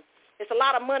going on. It's a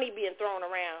lot of money being thrown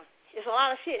around. It's a lot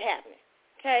of shit happening.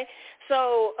 Okay,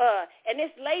 so and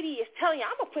this lady is telling you,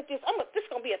 I'm gonna put this. This is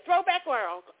gonna be a throwback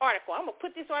article. I'm gonna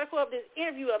put this article up, this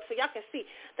interview up, so y'all can see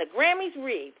the Grammys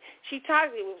rigged. She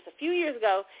talked. It was a few years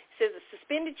ago. Says the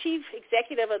suspended chief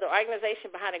executive of the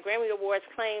organization behind the Grammy Awards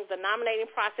claims the nominating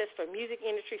process for music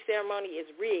industry ceremony is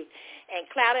rigged and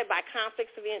clouded by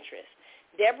conflicts of interest.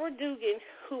 Deborah Dugan,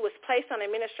 who was placed on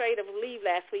administrative leave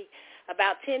last week,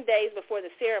 about 10 days before the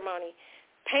ceremony,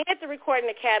 painted the Recording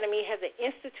Academy as an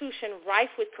institution rife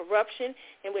with corruption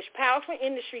in which powerful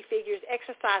industry figures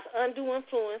exercise undue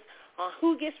influence on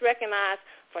who gets recognized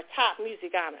for top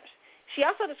music honors. She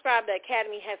also described the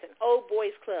Academy as an old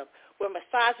boys club where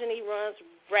misogyny runs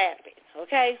rampant,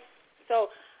 okay? So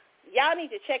y'all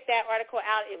need to check that article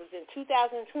out. It was in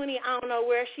 2020. I don't know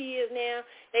where she is now.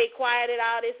 They quieted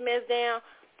all this mess down,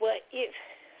 but it's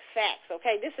facts,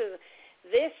 okay?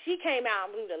 She came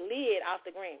out and blew the lid off the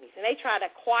Grammys, and they tried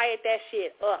to quiet that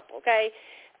shit up, okay?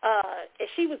 And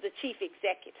she was the chief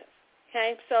executive,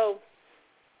 okay? So,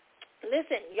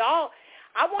 listen, y'all,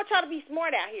 I want y'all to be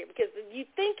smart out here because you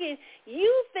thinking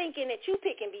that you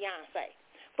picking Beyonce,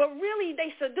 but really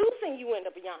they seducing you into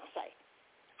Beyonce.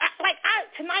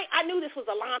 Tonight I knew this was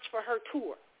a launch for her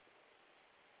tour.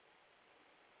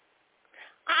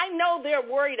 I know they're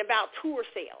worried about tour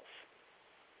sales.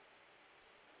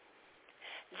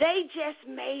 They just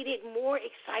made it more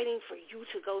exciting for you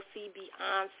to go see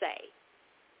Beyonce.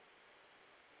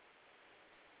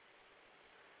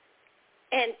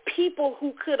 And people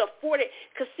who could afford it,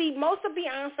 because see, most of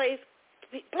Beyonce's,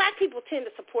 black people tend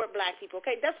to support black people,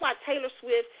 okay? That's why Taylor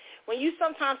Swift, when you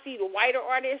sometimes see the white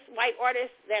artists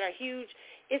that are huge,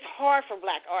 it's hard for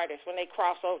black artists when they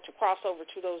cross over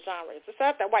to those genres. It's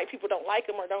not that white people don't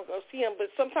like them or don't go see them, but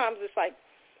sometimes it's like,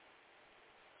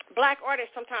 black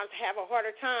artists sometimes have a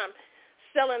harder time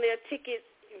selling their tickets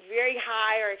very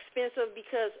high or expensive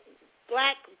because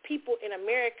black people in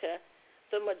America,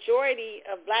 the majority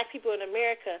of black people in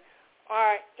America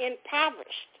are in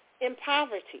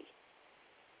poverty.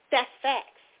 That's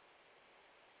facts.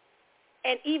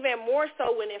 And even more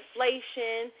so with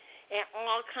inflation and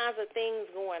all kinds of things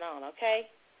going on, okay?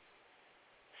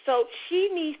 So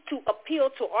she needs to appeal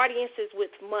to audiences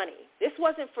with money. This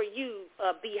wasn't for you,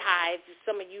 Beehive,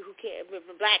 some of you who can't,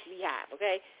 black Beehive,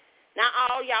 okay? Not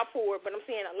all y'all poor, but I'm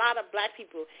saying a lot of black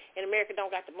people in America don't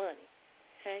got the money,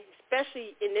 okay?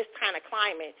 Especially in this kind of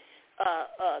climate,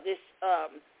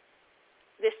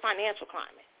 this financial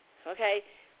climate, okay?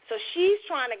 So she's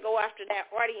trying to go after that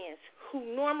audience who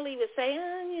normally would say,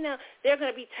 they're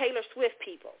going to be Taylor Swift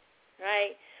people,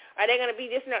 right? Are they going to be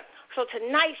this and that? So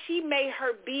tonight she made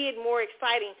her bid more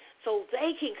exciting so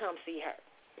they can come see her.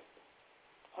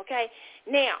 Okay?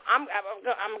 Now, I'm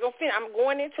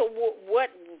going into what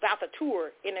about the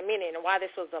tour in a minute and why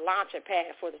this was the launching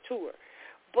pad for the tour.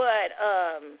 But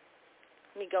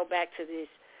let me go back to this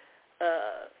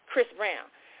Chris Brown.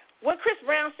 What Chris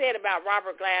Brown said about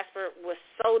Robert Glasper was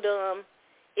so dumb.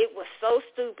 It was so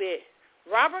stupid.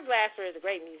 Robert Glasper is a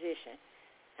great musician.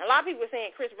 A lot of people are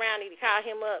saying Chris Brown need to call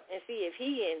him up and see if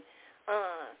he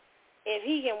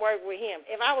can work with him.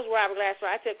 If I was Robert Glasper,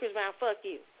 I'd tell Chris Brown, fuck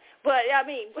you. But I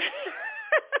mean,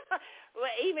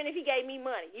 but even if he gave me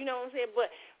money, you know what I'm saying.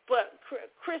 But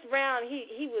Chris Brown,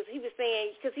 he was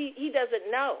saying because he doesn't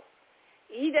know.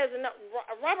 He doesn't know.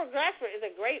 Robert Glasper is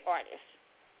a great artist.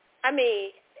 I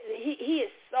mean, he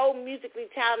is so musically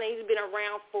talented. He's been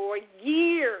around for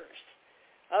years.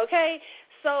 Okay,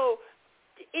 so.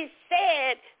 It's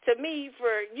sad to me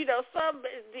for, some,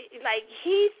 like,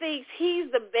 he thinks he's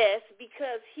the best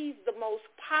because he's the most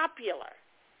popular.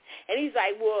 And he's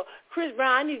like, well, Chris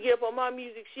Brown, I need to get up on my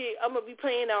music shit. I'm going to be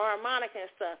playing the harmonica and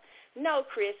stuff. No,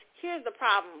 Chris, here's the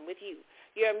problem with you.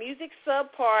 Your music's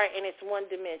subpar and it's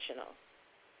one-dimensional.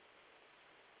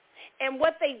 And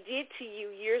what they did to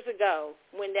you years ago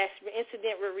when that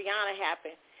incident with Rihanna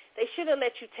happened, they should have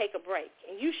let you take a break,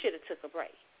 and you should have took a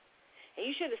break. And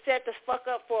you should have set the fuck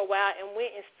up for a while and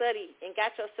went and studied and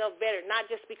got yourself better, not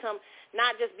just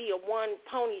be a one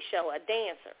pony show, a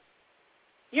dancer.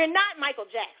 You're not Michael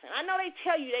Jackson. I know they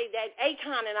tell you that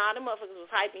Akon and all them motherfuckers was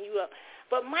hyping you up,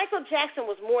 but Michael Jackson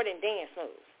was more than dance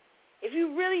moves. If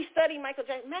you really study Michael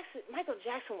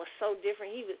Jackson was so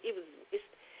different.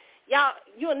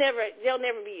 There'll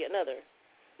never be another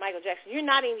Michael Jackson. You're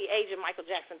not in the age of Michael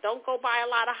Jackson. Don't go buy a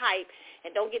lot of hype and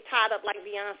don't get tied up like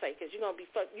Beyonce because you're going to be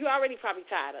fucked. You're already probably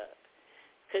tied up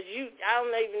because I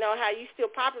don't even know how you still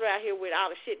popular out here with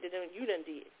all the shit that you done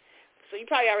did. So you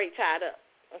probably already tied up,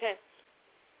 okay?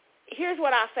 Here's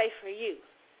what I'll say for you.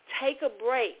 Take a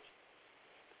break.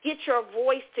 Get your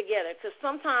voice together because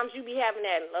sometimes you be having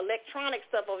that electronic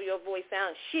stuff over your voice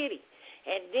sound shitty.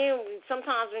 And then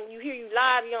sometimes when you hear you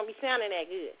live, you don't be sounding that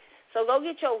good. So go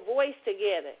get your voice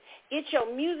together. Get your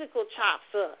musical chops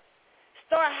up.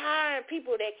 Start hiring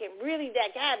people that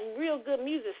got real good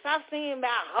music. Stop singing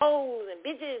about hoes and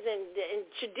bitches and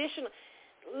traditional.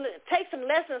 Take some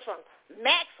lessons from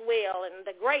Maxwell and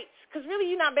the greats, because really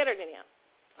you're not better than them.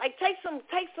 Like take some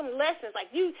lessons.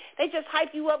 Like they just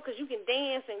hype you up because you can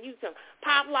dance and you can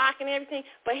pop lock and everything.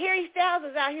 But Harry Styles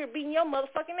is out here beating your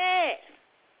motherfucking ass.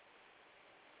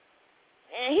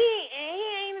 And he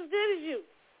ain't as good as you.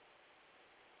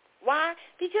 Why?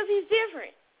 Because he's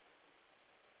different.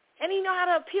 And he know how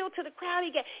to appeal to the crowd.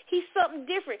 He's something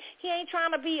different. He ain't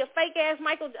trying to be a fake ass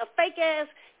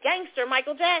gangster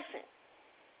Michael Jackson.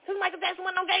 Because Michael Jackson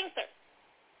wasn't no gangster.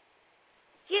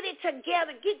 Get it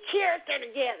together. Get character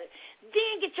together.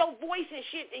 Then get your voice and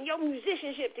shit and your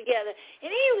musicianship together. And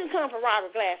then you can come for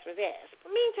Robert Glasper's ass.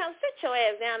 But meantime, sit your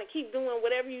ass down and keep doing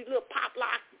whatever you little pop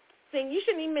lock thing. You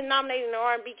shouldn't even been nominated in the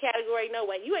R&B category no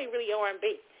way. You ain't really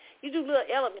R&B. You do little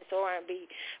elements of R&B.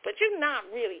 But you're not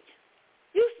really.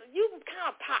 You kind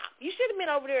of pop. You should have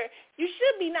been over there. You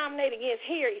should be nominated against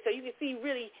Harry so you can see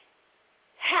really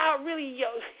how you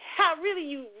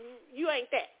ain't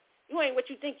that. You ain't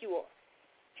what you think you are.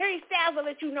 Harry Styles will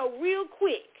let you know real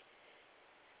quick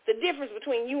the difference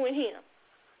between you and him.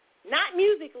 Not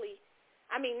musically,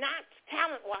 not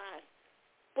talent-wise,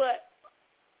 but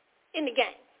in the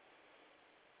game.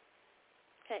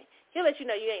 Okay? He'll let you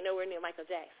know you ain't nowhere near Michael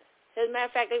Jackson. As a matter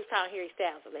of fact, they was calling Harry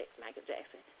Styles Michael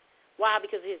Jackson. Why?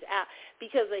 Because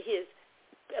of his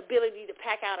ability to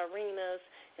pack out arenas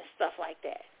and stuff like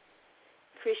that.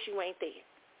 Chris, you ain't there.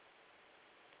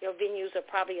 Your venues are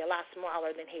probably a lot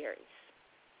smaller than Harry's.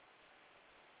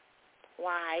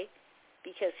 Why?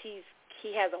 Because he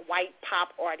has a white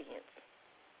pop audience.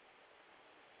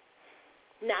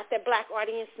 Not that black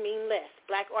audience mean less.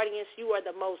 Black audience, you are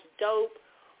the most dope,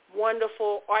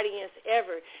 wonderful audience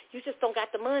ever. You just don't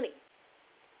got the money.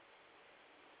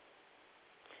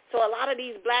 So a lot of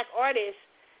these black artists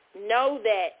know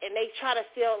that, and they try to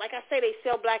sell, like I say, they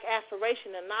sell black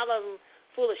aspiration, and a lot of them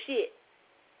full of shit.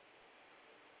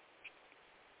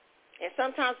 And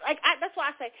sometimes, that's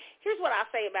why I say, here's what I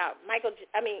say about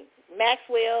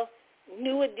Maxwell,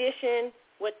 New Edition,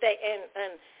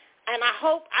 and I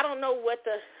hope, I don't know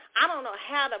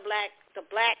how the black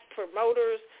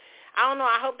promoters,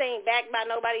 I hope they ain't backed by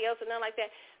nobody else or nothing like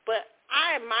that, but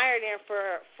I admire them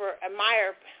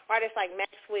admire artists like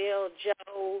Maxwell,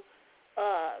 Joe,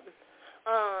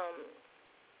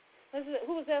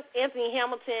 who was else? Anthony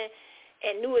Hamilton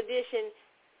and New Edition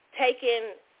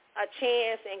taking a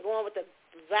chance and going with the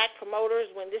black promoters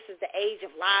when this is the age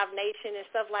of Live Nation and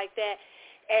stuff like that.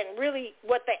 And really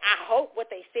I hope what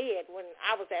they said when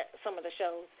I was at some of the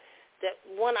shows,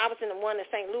 I was in the one in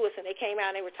St. Louis, and they came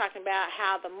out and they were talking about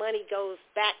how the money goes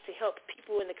back to help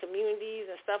people in the communities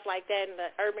and stuff like that, in the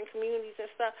urban communities and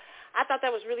stuff. I thought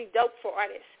that was really dope for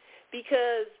artists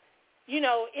because,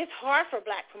 it's hard for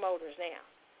black promoters now.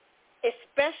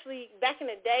 Especially back in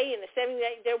the day, in the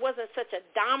 70s, there wasn't such a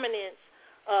dominance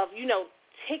of,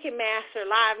 Ticketmaster,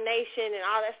 Live Nation, and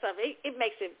all that stuff. It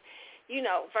makes it,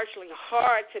 virtually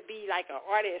hard to be like an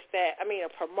artist a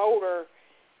promoter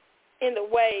in the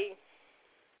way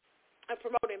of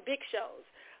promoting big shows.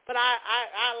 But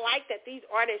I like that these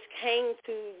artists came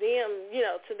to them,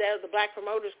 to the Black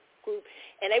Promoters Group,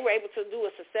 and they were able to do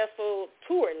a successful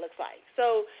tour, it looks like.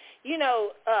 So,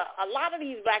 a lot of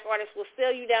these black artists will sell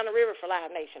you down the river for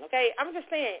Live Nation, okay? I'm just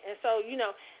saying. And so,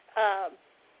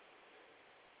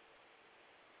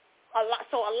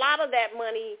 a lot of that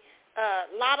money,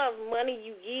 a lot of money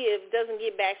you give doesn't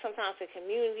get back sometimes to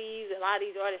communities. A lot of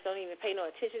these artists don't even pay no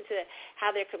attention to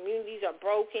how their communities are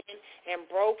broken and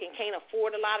can't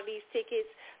afford a lot of these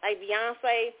tickets. Like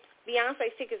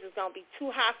Beyonce's tickets is going to be too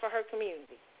high for her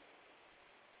community.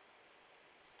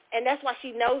 And that's why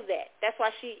she knows that.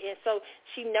 So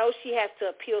she knows she has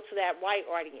to appeal to that white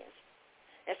audience.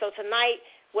 And so tonight,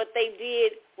 what they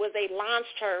did was they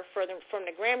launched her from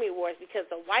the Grammy Awards because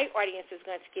the white audience is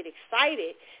going to get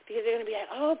excited because they're going to be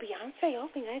like, oh, Beyonce,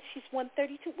 she's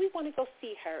 132. We want to go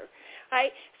see her,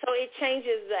 right? So it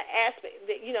changes the aspect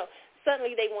that,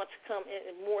 suddenly they want to come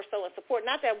in more so and support.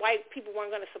 Not that white people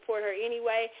weren't going to support her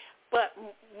anyway, but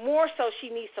more so she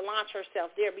needs to launch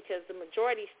herself there because the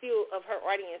majority still of her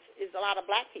audience is a lot of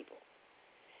black people.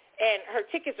 And her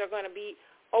tickets are going to be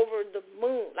over the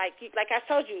moon. Like I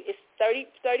told you, it's 30%.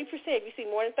 If you see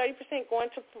more than 30%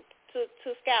 going to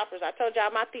scalpers, I told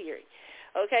y'all my theory.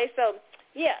 Okay, so,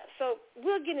 yeah, so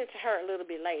we'll get into her a little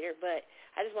bit later, but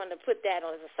I just wanted to put that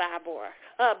on as a sidebar.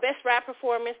 Best rap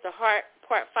performance, The Heart,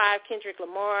 Part 5, Kendrick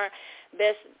Lamar.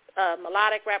 Best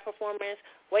melodic rap performance,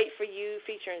 Wait For You,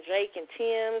 featuring Drake and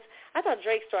Tim's. I thought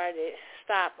Drake started to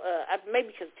stop, maybe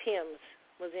because Tim's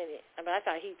was in it. I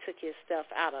thought he took his stuff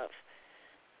out of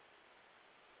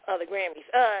the Grammys.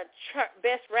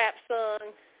 Best Rap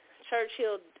Song,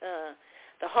 Churchill,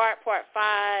 The Heart Part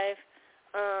 5.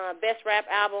 Best Rap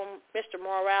Album, Mr.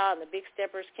 Morale and the Big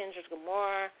Steppers, Kendrick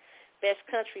Lamar. Best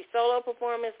Country Solo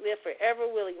Performance, Live Forever,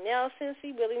 Willie Nelson.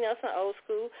 See, Willie Nelson, old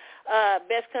school.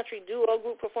 Best Country Duo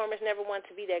Group Performance, Never Want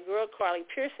to Be That Girl, Carly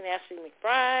Pearce and Ashley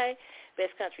McBride.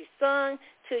 Best Country Song,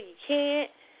 Till You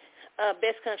Can't.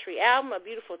 Best Country Album, A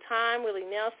Beautiful Time, Willie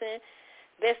Nelson.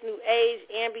 Best New Age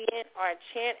Ambient Art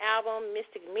Chant Album,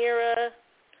 Mystic Mirror.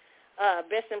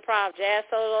 Best Improv Jazz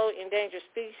Solo, Endangered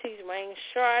Species, Rain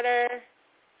Charter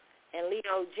and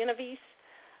Leo Genovese.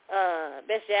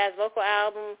 Best Jazz Vocal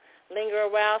Album, Linger a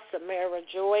While, Samara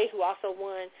Joy, who also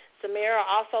won. Samara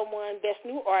also won Best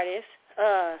New Artist.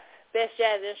 Best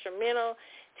Jazz Instrumental,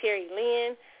 Terry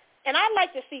Lynn. And I'd like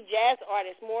to see jazz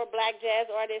artists, more black jazz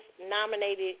artists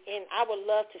nominated, and I would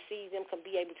love to see them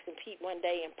be able to compete one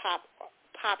day in pop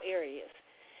areas.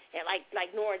 And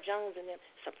like Nora Jones and them,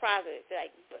 surprising,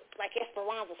 like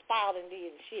Esperanza Spalding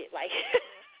did and shit. Like,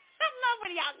 I love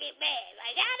when y'all get mad.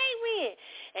 Like, how they win?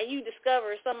 And you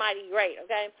discover somebody great,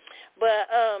 okay? But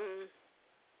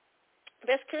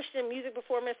Best Christian Music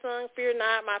Performance Song, Fear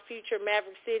Not, My Future,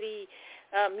 Maverick City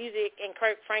Music, and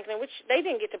Kirk Franklin, which they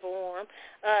didn't get to perform.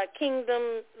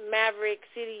 Kingdom, Maverick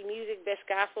City Music, Best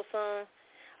Gospel Song.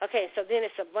 Okay, so then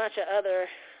it's a bunch of other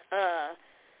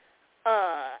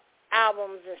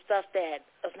albums and stuff that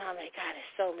was nominated. God,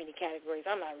 there's so many categories.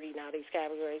 I'm not reading all these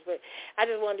categories, but I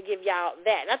just wanted to give y'all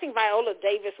that. And I think Viola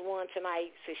Davis won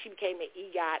tonight, so she became an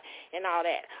EGOT and all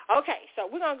that. Okay, so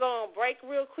we're going to go on break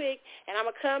real quick, and I'm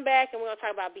going to come back, and we're going to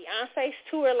talk about Beyonce's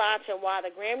tour launch and why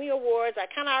the Grammy Awards, I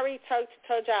kind of already told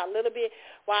y'all a little bit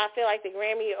why I feel like the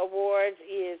Grammy Awards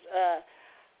is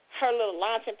her little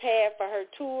launching pad for her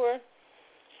tour.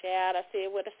 Shout, I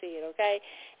said what I said, okay?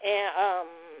 And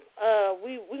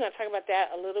we're going to talk about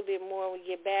that a little bit more when we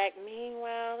get back.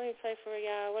 Meanwhile, let me play for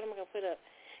y'all. What am I going to put up?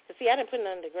 Because, see, I didn't put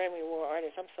none of the Grammy Award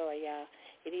artists. I'm sorry, y'all.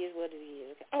 It is what it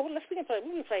is. Okay? Oh, well, we can play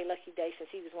Lucky Day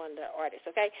since he was one of the artists,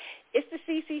 okay? It's the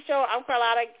CC Show. I'm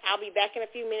Carlotta. I'll be back in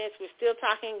a few minutes. We're still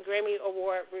talking Grammy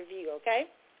Award review, okay?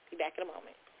 Be back in a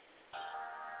moment.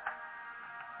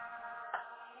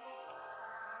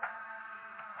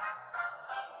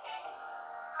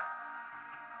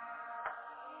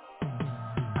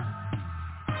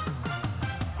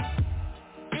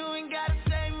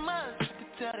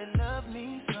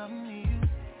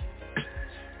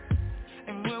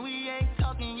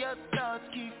 Thoughts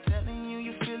keep telling you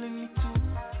you're feeling me too.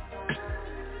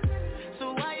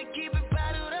 So why you keep it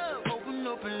bottled up? Open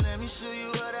up and let me show you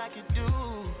what I can do.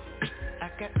 I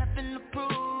got nothing to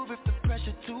prove if the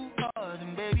pressure too hard,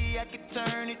 and baby I can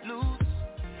turn it loose.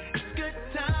 It's good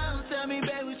times, tell me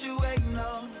babe what you waiting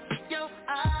on. Your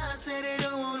eyes say they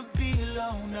don't wanna be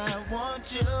alone. I want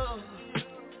you,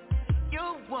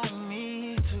 you want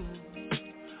me too.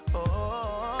 Oh.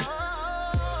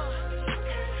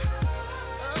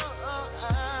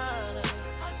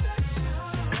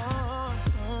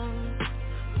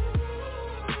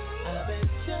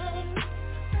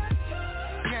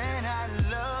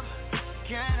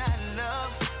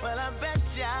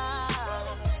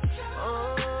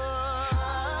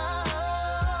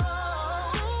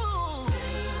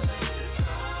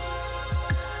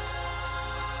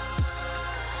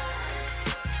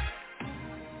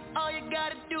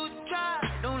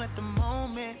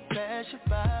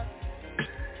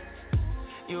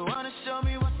 You wanna show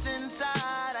me what's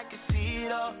inside, I can see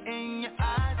it all in your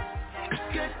eyes.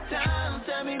 Good time,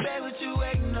 tell me babe what you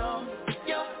waiting on.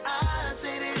 Your eyes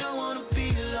say they don't wanna be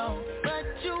alone, but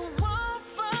you won't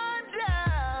find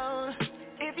out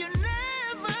if you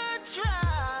never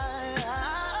try.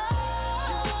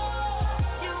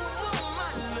 You want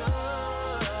my love.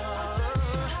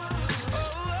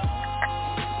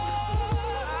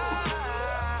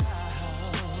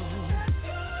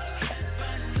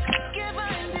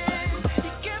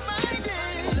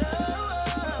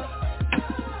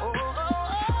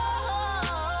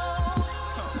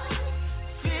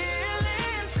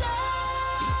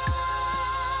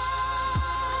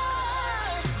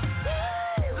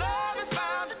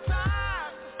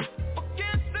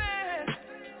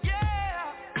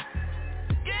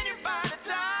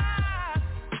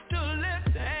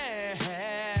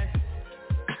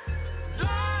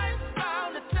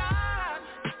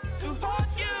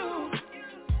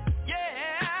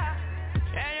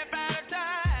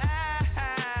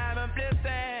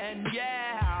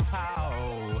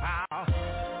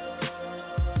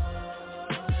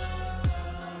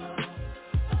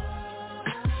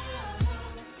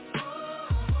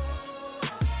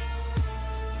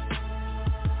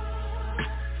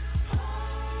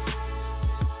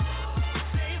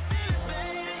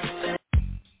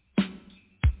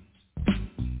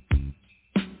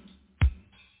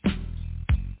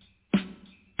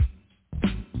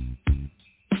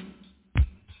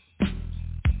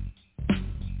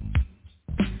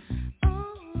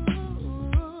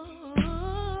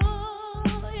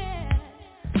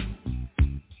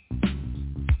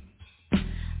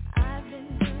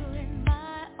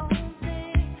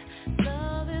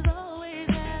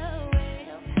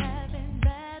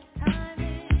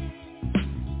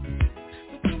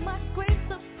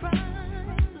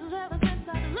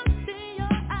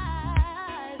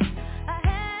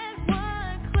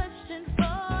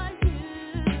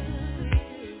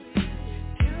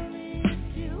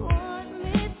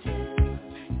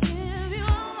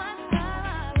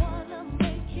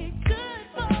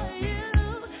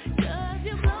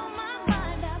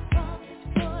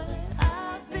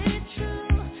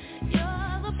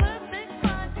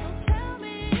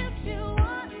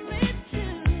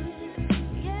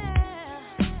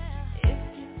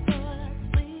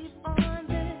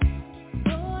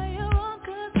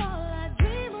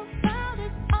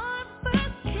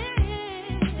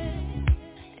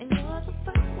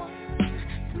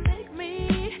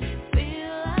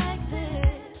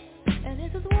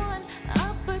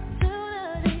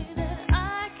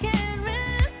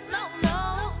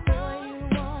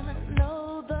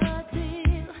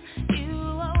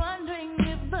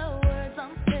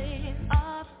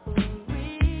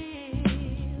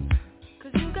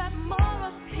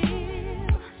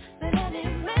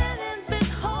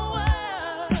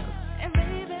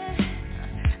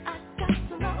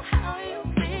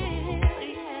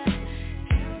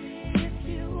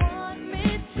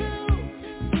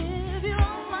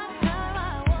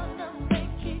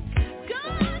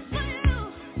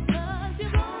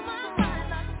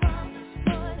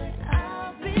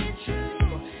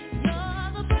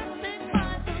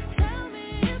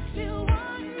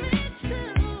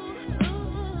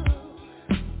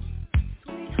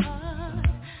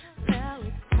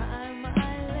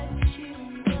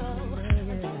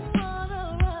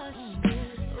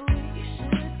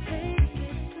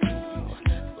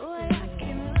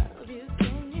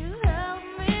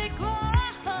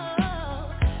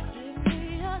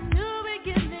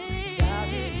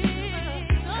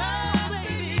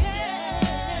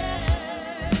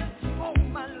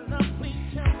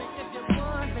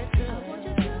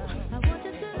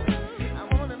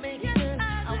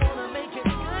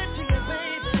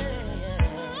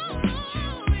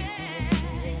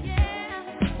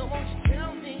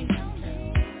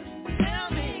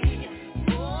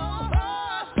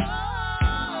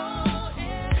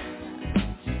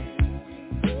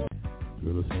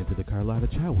 listening to the Carlotta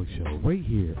Chadwick Show right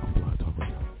here on Blog Talk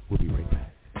Radio. We'll be right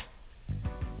back.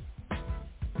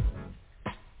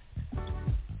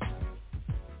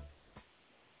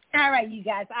 All right, you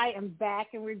guys, I am back,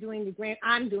 and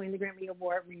I'm doing the Grammy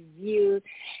Award review,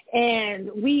 and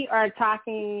we are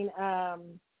talking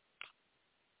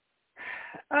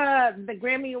the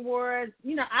Grammy Awards.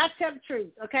 You know, I tell the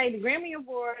truth, okay? The Grammy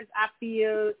Awards, I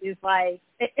feel, is like,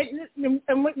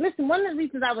 listen, one of the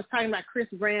reasons I was talking about Chris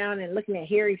Brown and looking at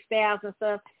Harry Styles and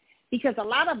stuff, because a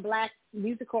lot of black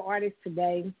musical artists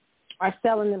today are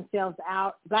selling themselves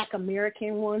out, black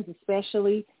American ones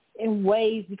especially, in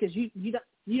ways because you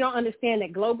don't understand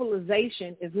that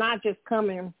globalization is not just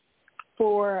coming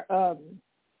for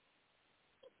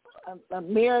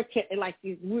America. Like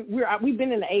we've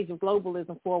been in the age of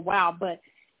globalism for a while, but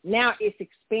now it's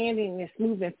expanding. It's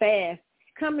moving fast,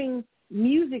 coming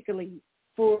musically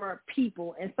for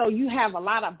people. And so you have a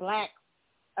lot of black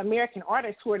American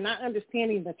artists who are not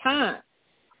understanding the time,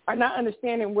 are not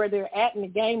understanding where they're at in the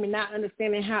game, and not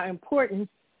understanding how important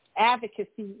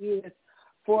advocacy is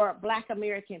for black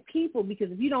American people,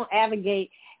 because if you don't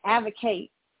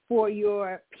advocate for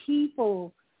your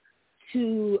people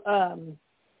to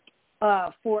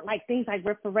for like things like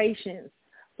reparations,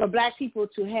 for black people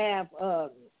to have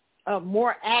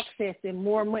more access and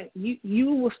more money,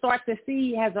 you will start to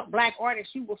see, as a black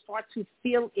artist, you will start to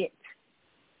feel it,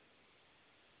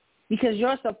 because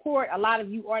your support, a lot of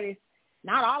you artists,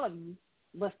 not all of you,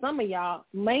 but some of y'all,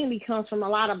 mainly comes from a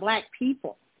lot of black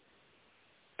people.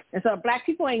 And so if black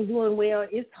people ain't doing well,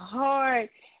 it's hard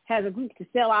as a group to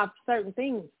sell out certain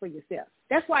things for yourself.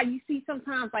 That's why you see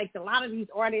sometimes, like, a lot of these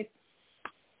artists,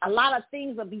 a lot of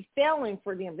things will be failing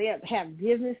for them. They have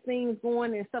business things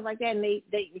going and stuff like that, and they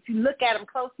if you look at them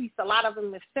closely, a lot of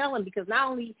them is failing, because not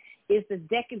only is the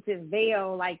decadent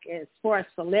veil, like as far as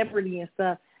celebrity and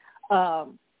stuff,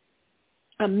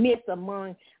 a myth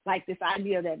among, like, this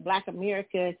idea that black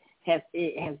America has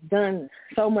done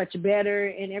so much better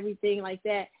and everything like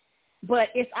that. But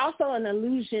it's also an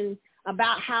illusion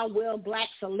about how well black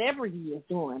celebrity is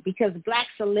doing, because black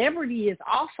celebrity is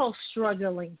also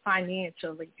struggling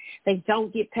financially. They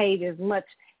don't get paid as much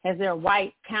as their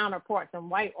white counterparts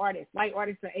and white artists. White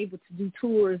artists are able to do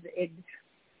tours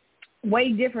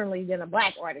way differently than a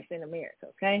black artist in America,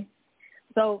 okay?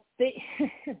 So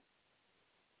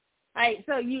right,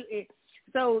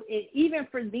 even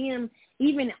for them,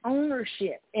 even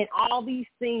ownership and all these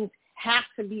things have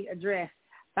to be addressed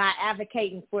by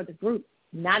advocating for the group,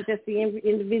 not just the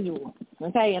individual,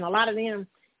 okay? And a lot of them,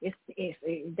 they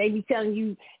be telling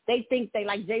you, they think they,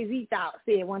 like Jay-Z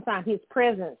said one time, his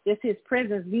presence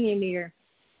being there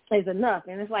is enough.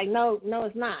 And it's like, no,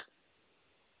 it's not.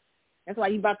 That's why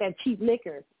you bought that cheap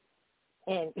liquor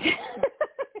and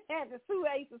had the 2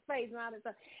 aces of spades and all that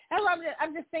stuff. That's why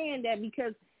I'm just saying that,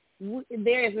 because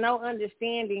there is no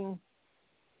understanding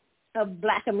of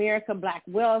black America, black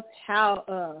wealth,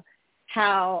 how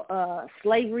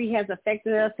slavery has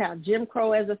affected us, how Jim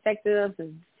Crow has affected us,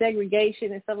 and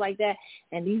segregation and stuff like that.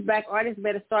 And these black artists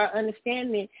better start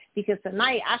understanding it, because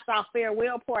tonight I saw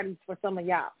farewell parties for some of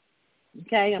y'all.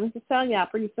 Okay, I'm just telling y'all,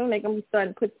 pretty soon they're going to be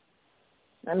starting to put,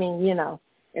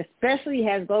 especially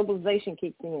as globalization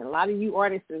kicks in. A lot of you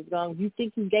artists is going, you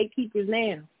think you gatekeepers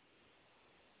now.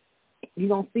 You're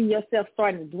going to see yourself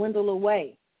starting to dwindle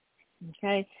away.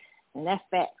 Okay, and that's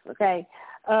facts, okay?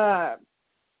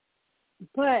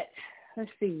 But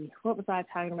let's see, what was I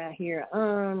talking about here?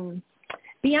 Beyonce.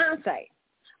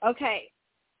 Okay,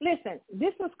 listen,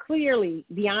 this was clearly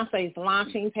Beyonce's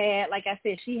launching pad. Like I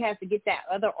said, she has to get that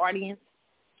other audience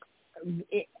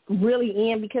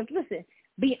really in, because, listen,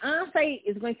 Beyonce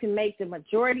is going to make the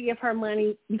majority of her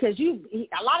money, because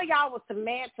a lot of y'all was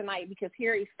mad tonight because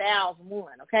Harry Styles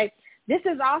won, okay? This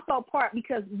is also part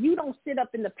because you don't sit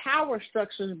up in the power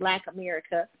structures of black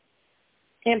America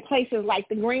in places like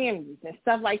the Grammys and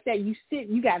stuff like that. You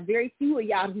got very few of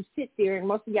y'all who sit there, and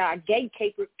most of y'all are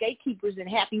gatekeepers and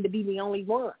happy to be the only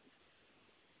ones.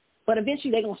 But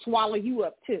eventually they're going to swallow you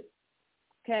up too,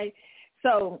 okay?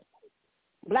 So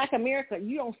black America,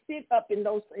 you don't sit up in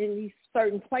these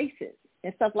certain places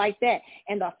and stuff like that.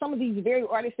 And some of these very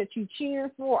artists that you cheer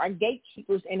for are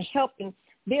gatekeepers and helping.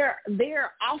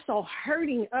 They're also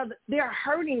hurting other. They're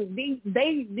hurting.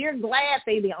 They're glad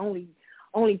they're the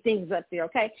only things up there,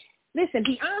 okay? Listen,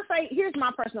 Beyonce, here's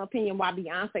my personal opinion why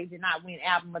Beyonce did not win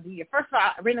Album of the Year. First of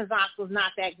all, Renaissance was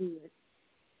not that good.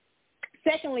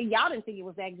 Secondly, y'all didn't think it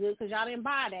was that good because y'all didn't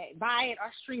buy it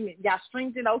or stream it. Y'all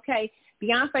streamed it, okay.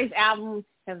 Beyonce's album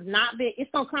has not been,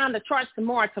 it's going to climb the charts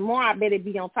tomorrow. Tomorrow, I bet it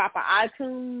be on top of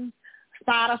iTunes,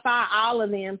 Spotify, all of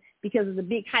them, because of the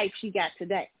big hype she got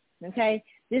today. Okay?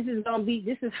 This is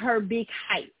her big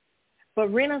hype. But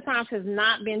Renaissance has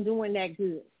not been doing that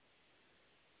good.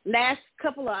 Last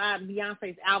couple of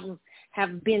Beyonce's albums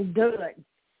have been dud.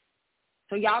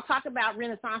 So y'all talk about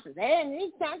Renaissances.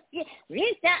 Renaissance,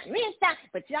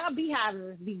 but y'all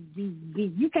beehives,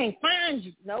 you can't find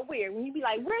you nowhere. When you be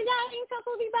like, where y'all ain't supposed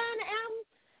to be buying the album?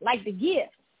 Like The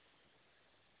Gift.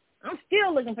 I'm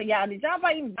still looking for y'all. Did y'all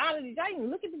even bother? Did y'all even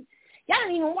look at y'all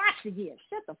didn't even watch The Gift.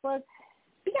 Shut the fuck.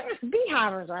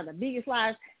 Beehivers are the biggest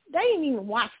liars. They didn't even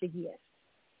watch The Gift.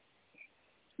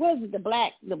 What was it? The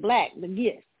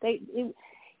Gift. It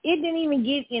didn't even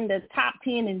get in the top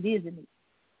 10 in Disney.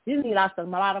 Disney lost a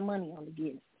lot of money on The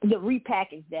Gift. The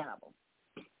repackaged album.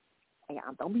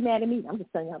 Don't be mad at me. I'm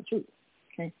just telling y'all the truth.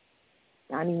 Okay?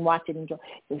 I didn't even watch it. Enjoy.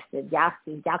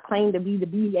 Y'all claim to be the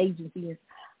B agency.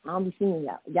 I don't be seeing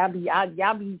y'all.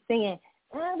 Y'all be saying,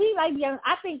 we like Beyonce.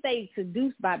 I think they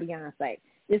seduced by Beyonce.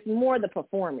 It's more the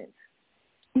performance.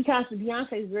 Because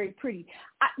Beyonce is very pretty.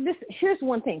 Here's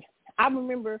one thing. I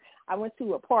remember I went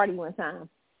to a party one time.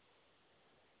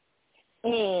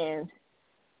 And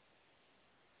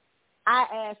I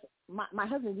asked, my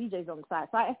husband DJ's on the side,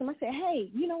 so I asked him, I said, hey,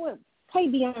 you know what, play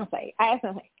Beyonce. I asked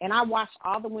him, and I watched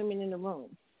all the women in the room.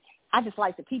 I just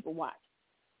like the people watch.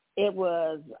 It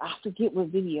was, I forget what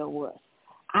video it was.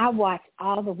 I watched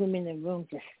all the women in the room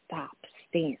just stop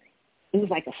staring. It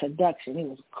was like a seduction. It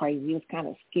was crazy. It was kind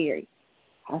of scary.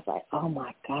 I was like, oh,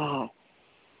 my God.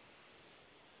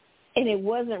 And it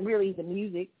wasn't really the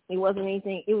music. It wasn't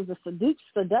anything. It was a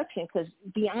seduction because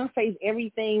Beyonce's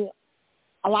everything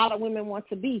a lot of women want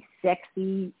to be: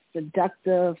 sexy,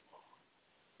 seductive,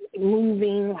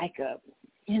 moving like a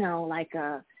kind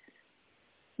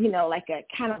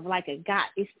of like a god.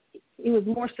 It was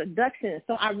more seduction.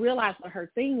 So I realized what her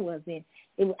thing was in.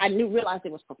 I realized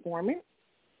it was performance.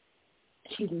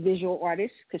 She's a visual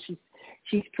artist because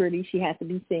she's pretty. She has to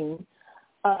be seen.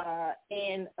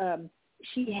 And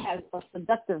she has a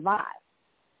seductive vibe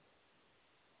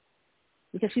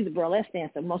because she's a burlesque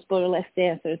dancer. Most burlesque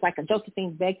dancers, like a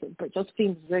Josephine Baker, but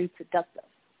Josephine is very seductive.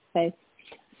 Okay,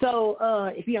 so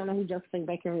if you don't know who Josephine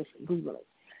Baker is, Google it.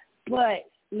 But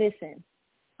listen,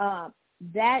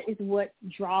 that is what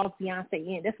draws Beyonce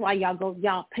in. That's why y'all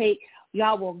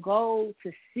will go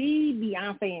to see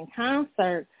Beyonce in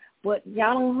concert, but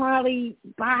y'all don't hardly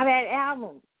buy that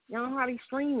album. Y'all don't hardly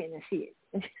stream it and shit.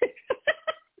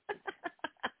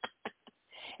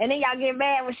 And then y'all get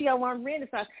mad when she don't want to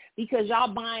Renaissance because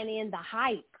y'all buying in the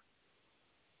hype.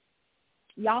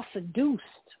 Y'all seduced.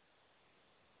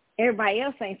 Everybody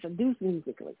else ain't seduced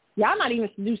musically. Y'all not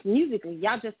even seduced musically.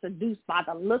 Y'all just seduced by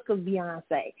the look of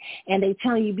Beyonce. And they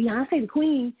telling you, Beyonce the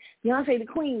queen, Beyonce the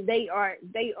queen. They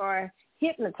are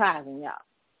hypnotizing y'all.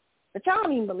 But y'all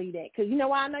don't even believe that. Because you know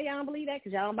why I know y'all don't believe that?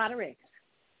 Because y'all don't buy the records.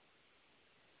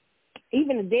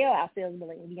 Even Adele out there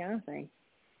believe Beyonce.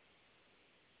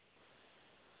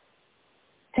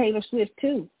 Taylor Swift,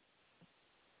 too.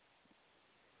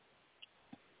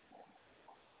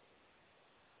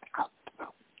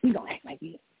 You don't act like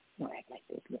you. Don't act like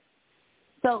this.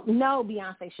 So, no,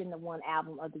 Beyonce shouldn't have won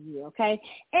Album of the Year, okay?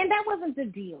 And that wasn't the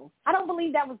deal. I don't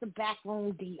believe that was the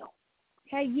backroom deal.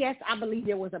 Okay, yes, I believe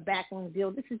there was a backroom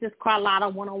deal. This is just Carlotta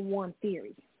 101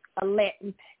 theory.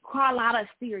 Carlotta's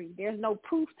theory. There's no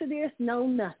proof to this, no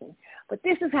nothing. But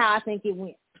this is how I think it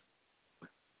went.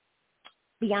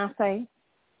 Beyonce.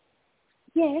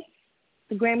 Yes,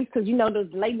 the Grammys, because you know the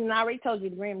lady I already told you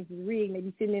the Grammys is rigged. They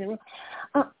be sitting in the room.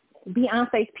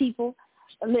 Beyonce's people,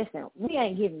 listen, we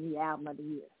ain't giving you Album of the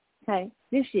Year, okay?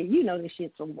 This shit, you know this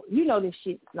shit's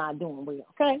not doing well,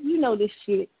 okay? You know this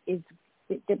shit is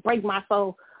to break my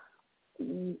soul.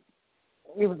 It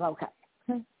was okay.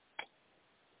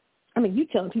 I mean, you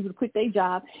telling people to quit their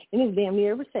job, and it's damn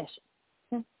near a recession.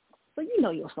 Okay? So you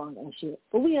know your song ain't shit,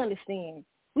 but we understand.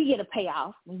 We get a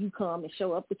payoff when you come and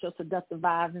show up with your seductive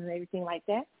vibes and everything like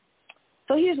that.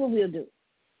 So here's what we'll do.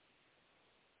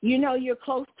 You know you're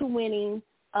close to winning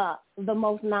the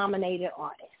most nominated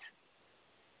artist.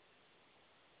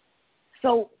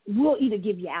 So we'll either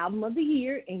give you Album of the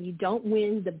Year and you don't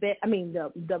win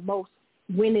the most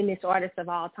winningest artist of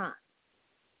all time.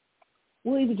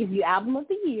 We'll either give you Album of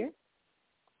the Year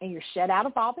and you're shut out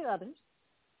of all the others,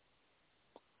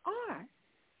 or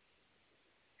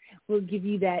we'll give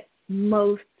you that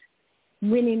most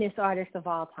winningest artist of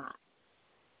all time.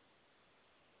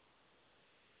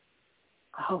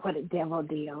 Oh, what a devil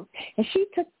deal. And she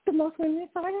took the most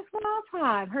winningest artist of all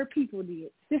time. Her people did.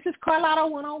 This is Carlotta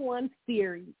 101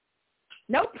 theory.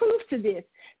 No proof to this.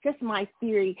 Just my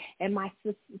theory and my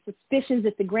suspicions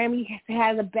that the Grammy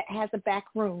has a back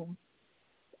room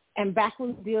and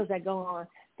backroom deals that go on.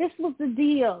 This was the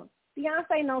deal.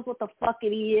 Beyonce knows what the fuck it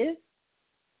is.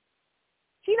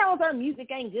 She knows her music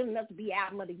ain't good enough to be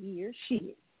album of the year.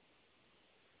 Shit.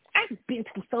 I've been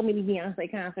to so many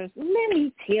Beyonce concerts. Let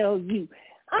me tell you,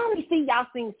 I only see y'all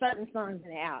sing certain songs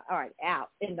out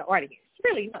in the audience.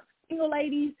 Really, not Single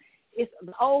Ladies. It's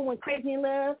the old one, Crazy in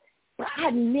Love. But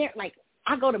I never, like,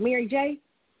 I go to Mary J.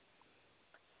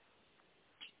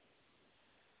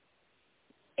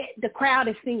 The crowd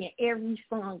is singing every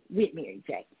song with Mary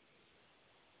J.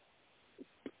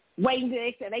 Waiting to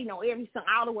exit, they know every song,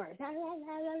 all the words.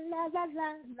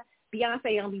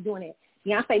 Beyonce don't be doing it.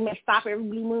 Beyonce may stop every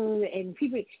blue moon and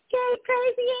people get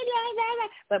crazy,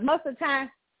 but most of the time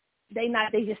they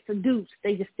not. They just seduced.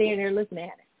 They just stand there looking at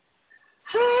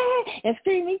it, and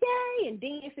screaming yay and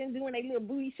dancing, doing their little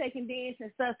booty shaking dance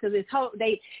and stuff because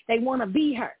it's they want to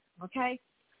be her, okay?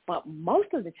 But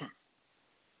most of the time,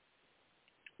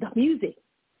 the music.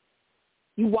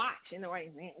 You watch, you know, right?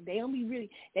 They don't be really.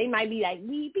 They might be like,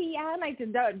 we be all night to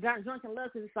Drunken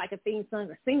Love because it's like a theme song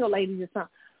or Single Ladies or something.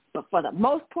 But for the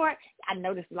most part, I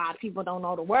notice a lot of people don't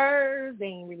know the words. They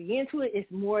ain't really into it.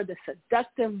 It's more the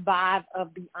seductive vibe of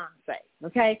Beyonce,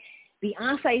 okay?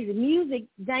 Beyonce's music,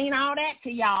 they ain't all that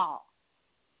to y'all.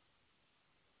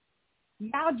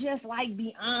 Y'all just like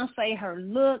Beyonce, her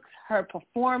looks, her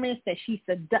performance, that she's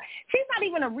not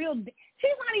even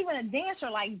a dancer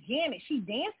like Janet. She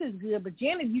dances good, but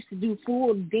Janet used to do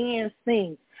full dance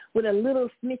things with a little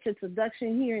smidge of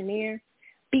seduction here and there.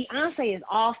 Beyonce is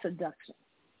all seduction.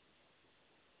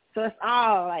 So it's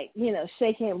all like, you know,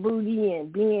 shaking booty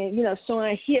and being, you know,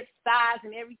 showing hips, thighs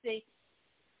and everything.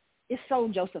 It's so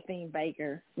Josephine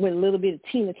Baker with a little bit of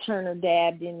Tina Turner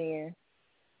dabbed in there.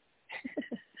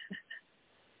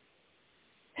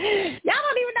 Y'all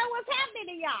don't even know what's happening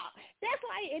to y'all. That's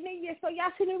why, and then so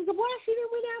y'all sit there and go, boy, she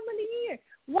didn't win album of the year.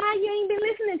 Why you ain't been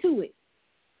listening to it?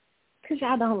 Because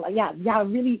y'all don't like,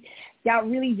 y'all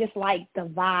really just like the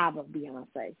vibe of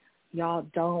Beyonce. Y'all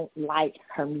don't like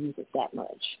her music that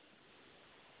much.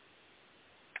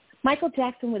 Michael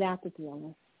Jackson without the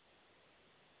Thriller.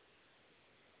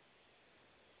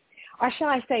 Or shall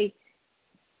I say,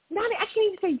 I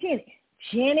can't even say Janet.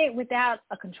 Janet without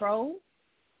a Control.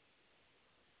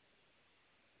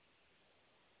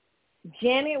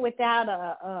 Janet without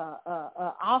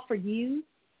a All For You.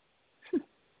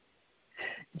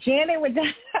 Janet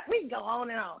without, we can go on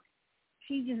and on.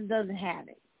 She just doesn't have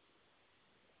it.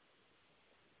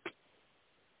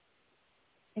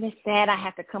 And it's sad I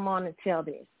have to come on and tell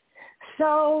this.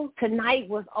 So tonight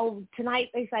was over. Tonight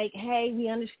it's like, hey, we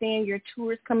understand your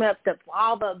tour's coming up.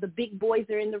 All the big boys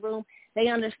are in the room. They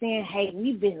understand, hey,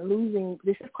 we've been losing.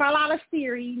 This is Carlotta's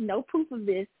theory. No proof of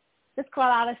this. This is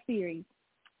Carlotta's theory.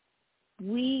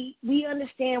 We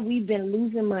understand we've been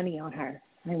losing money on her.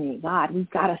 I mean, God, we've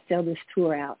got to sell this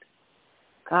tour out.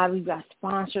 God, we've got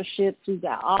sponsorships. We've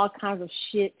got all kinds of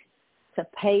shit to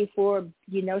pay for.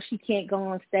 You know, she can't go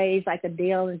on stage like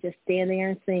Adele and just stand there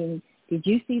and sing. Did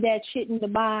you see that shit in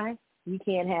Dubai? You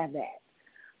can't have that.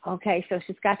 Okay, so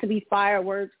she's got to be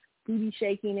fireworks, booty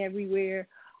shaking everywhere,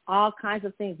 all kinds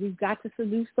of things. We've got to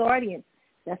seduce the audience.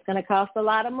 That's going to cost a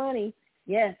lot of money.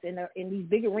 Yes, in these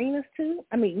big arenas too.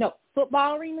 I mean, no,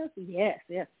 football arenas. Yes.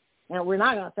 And we're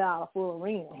not going to sell a full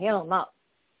arena. Hell no.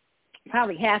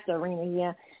 Probably half the arena.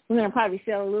 Yeah, we're going to probably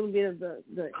sell a little bit of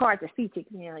the card to see tickets.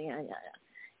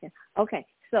 Yeah. Okay,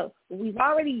 so we've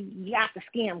already got the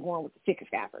scam going with the ticket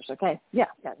scalpers. Okay, yeah.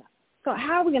 So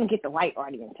how are we going to get the right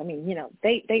audience? I mean, you know,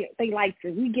 they like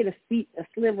to, we get a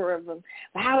sliver of them.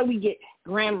 But how do we get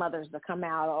grandmothers to come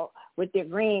out with their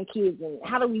grandkids, and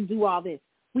how do we do all this?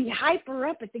 We hype her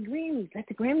up at the Grammys. Let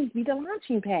the Grammys be the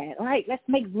launching pad. All right, let's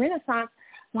make Renaissance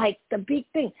like the big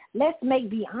thing. Let's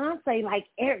make Beyonce like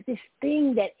this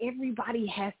thing that everybody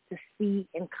has to see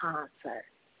in concert.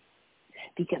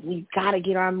 Because we've got to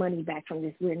get our money back from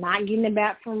this. We're not getting it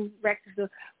back from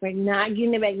records. We're not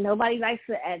getting it back. Nobody likes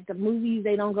it at the movies.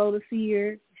 They don't go to see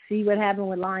her. See what happened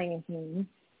with Lion King.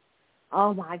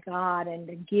 Oh, my God. And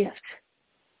The Gift.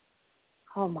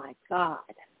 Oh, my God.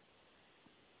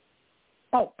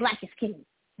 Oh, Black is King.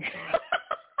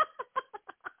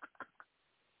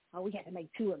 Oh, we had to make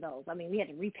 2 of those. I mean, we had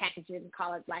to repackage it and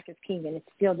call it Black is King, and it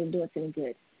still didn't do us any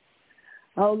good.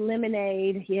 Oh,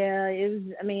 Lemonade. Yeah,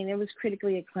 it was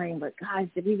critically acclaimed. But, guys,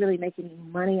 did we really make any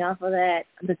money off of that?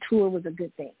 The tour was a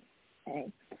good thing.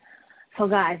 Okay. So,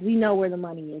 guys, we know where the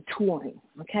money is, touring.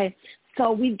 Okay.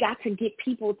 So we've got to get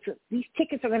people to. These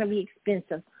tickets are going to be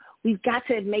expensive. We've got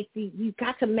to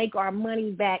make our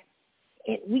money back.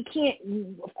 And we can't.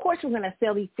 Of course, we're going to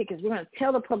sell these tickets. We're going to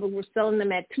tell the public we're selling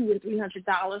them at $200 and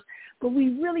 $300, but we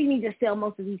really need to sell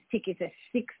most of these tickets at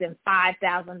 $6,000 and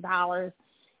 $5,000.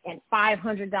 and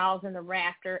 $500 in the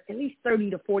rafter, at least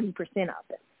 30 to 40% of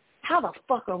it. How the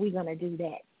fuck are we going to do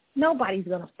that? Nobody's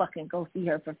going to fucking go see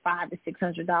her for $500 to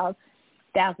 $600,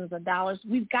 thousands of dollars.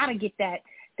 We've got to get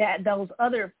those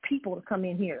other people to come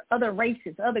in here, other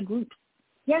races, other groups.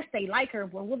 Yes, they like her,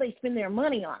 but will they spend their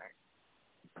money on her?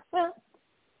 Well,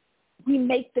 we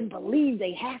make them believe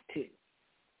they have to.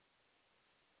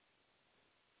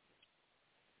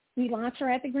 We launch her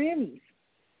at the Grammys.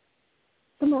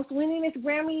 The most winningest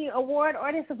Grammy Award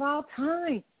artist of all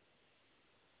time.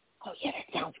 Oh, yeah,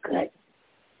 that sounds good.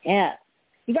 Yeah.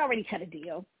 You've already cut a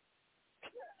deal.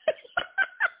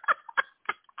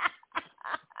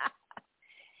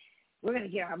 We're going to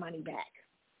get our money back.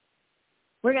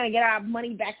 We're going to get our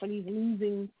money back for these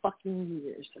losing fucking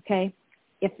years, okay?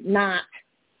 If not,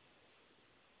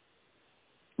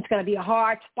 it's going to be a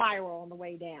hard spiral on the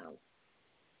way down.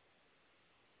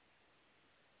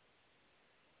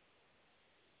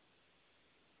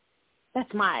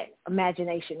 That's my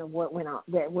imagination of what went on,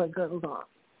 what goes on,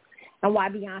 and why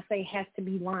Beyonce has to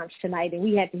be launched tonight. And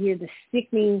we had to hear the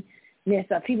sickeningness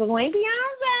of people going, Beyonce,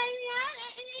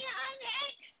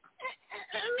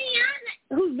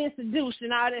 who's been seduced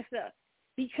and all that stuff,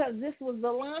 because this was the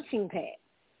launching pad,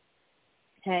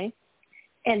 okay?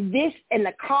 And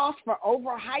the cost for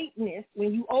overhypeness,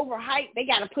 when you overhype, they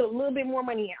got to put a little bit more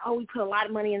money in. Oh, we put a lot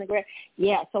of money in the Grammy.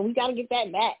 Yeah, so we got to get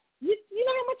that back. You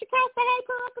know how much it costs to have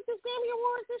her up at this Grammy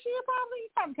Awards this year? It probably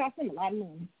cost them a lot of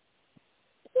money.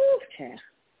 Ooh,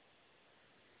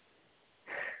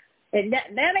 and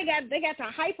now they got to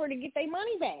hype her to get their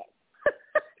money back.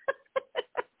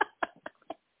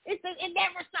 It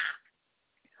never stops.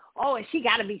 Oh, and she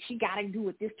got to do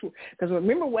it this tour. Because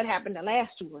remember what happened the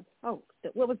last tour. Oh,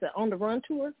 what was the On the Run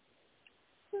tour?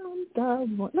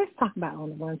 Let's talk about On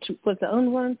the Run tour. Was the On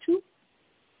the Run tour?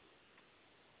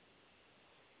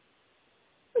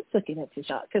 Let's look it up to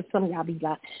y'all, because some of y'all be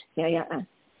like, yeah.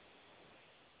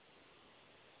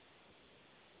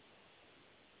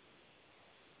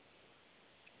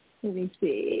 Let me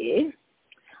see.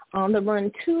 On the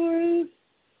Run tour.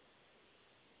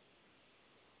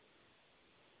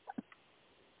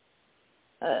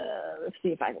 Let's see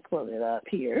if I can pull it up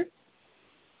here.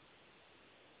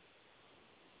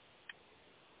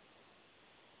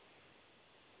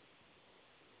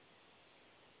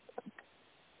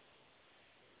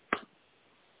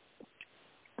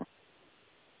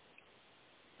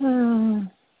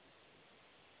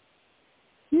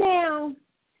 Now,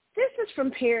 this is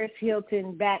from Perez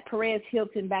Hilton back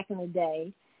in the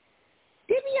day.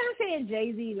 Did Beyonce and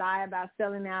Jay-Z lie about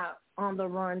selling out On the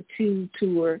Run 2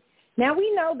 tour? Now,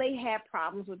 we know they had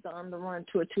problems with the On the Run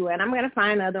tour, and I'm going to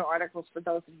find other articles for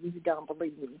those of you who don't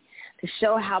believe me to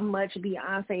show how much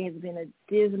Beyonce has been a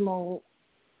dismal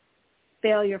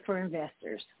failure for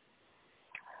investors.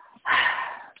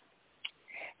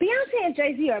 Beyonce and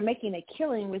Jay-Z are making a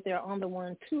killing with their On the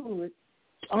Run 2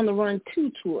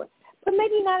 tour, but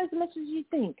maybe not as much as you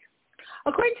think.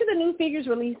 According to the new figures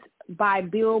released by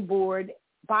Billboard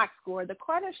Box Score, the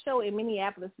Carter show in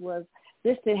Minneapolis was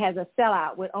listed as a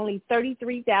sellout with only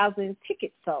 33,000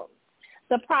 tickets sold.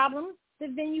 The problem, the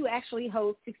venue actually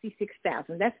holds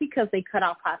 66,000. That's because they cut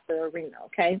off half the arena,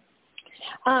 okay?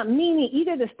 Meaning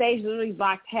either the stage literally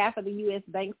blocked half of the U.S.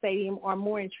 Bank Stadium, or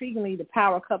more intriguingly, the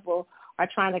power couple are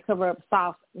trying to cover up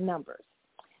soft numbers.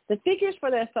 The figures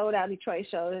for their sold-out Detroit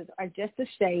shows are just as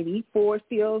shady. Ford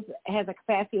Field has a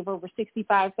capacity of over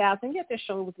 65,000, yet their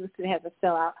show was listed as a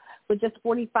sellout with just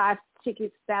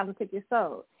 45,000 tickets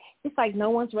sold. It's like no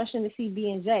one's rushing to see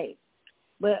B&J.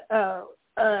 But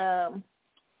and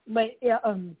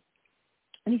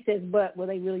he says, but will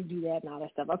they really do that and all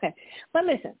that stuff? Okay. But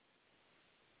listen,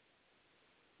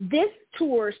 this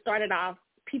tour started off,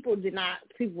 people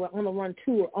were on the Run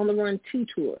 2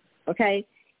 tour, okay?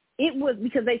 It was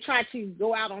because they tried to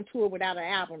go out on tour without an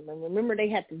album. And remember, they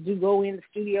had to go in the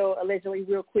studio allegedly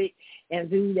real quick and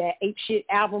do that Ape Shit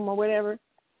album or whatever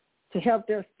to help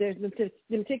them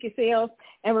ticket sales.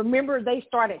 And remember, they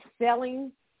started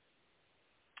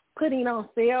putting on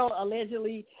sale,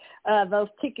 allegedly, those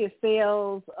ticket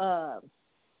sales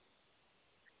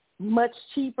much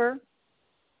cheaper.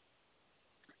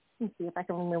 Let me see if I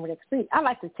can remember that. I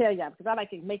like to tell y'all because I like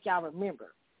to make y'all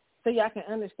remember so y'all can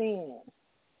understand.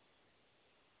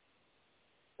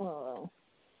 So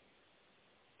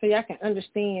y'all can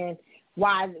understand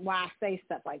why I say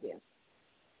stuff like this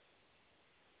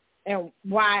and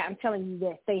why I'm telling you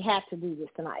that they have to do this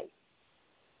tonight.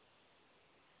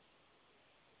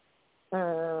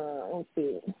 Let's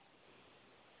see.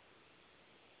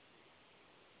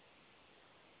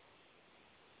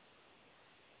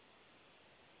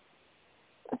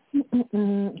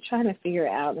 I'm trying to figure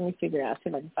it out. Let me figure it out, see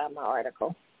if I can find my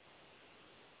article.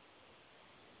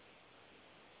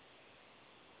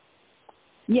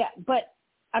 Yeah, but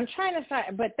I'm trying to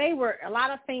find, but they were, a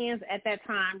lot of fans at that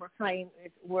time were claiming,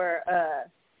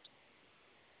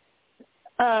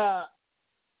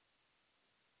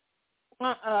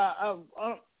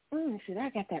 let me see, I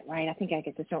got that right. I think I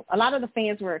get this wrong. A lot of the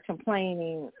fans were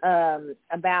complaining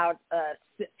about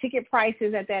ticket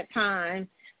prices at that time.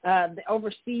 The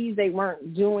overseas, they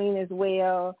weren't doing as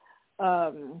well.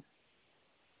 And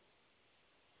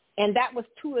that was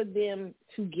two of them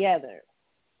together.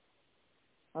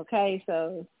 Okay,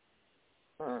 so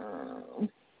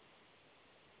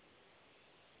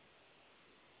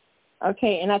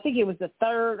okay, and I think it was the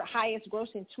third highest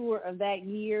grossing tour of that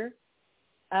year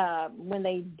when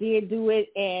they did do it,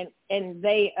 and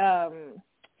they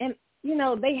and you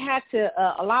know they had to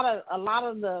a lot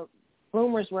of the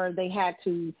rumors were they had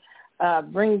to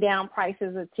bring down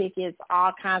prices of tickets,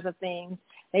 all kinds of things.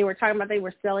 They were talking about they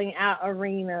were selling out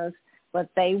arenas, but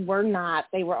they were not.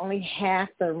 They were only half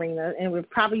the arena, and it would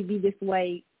probably be this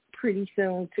way pretty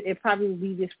soon. It probably will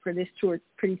be this for this tour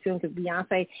pretty soon because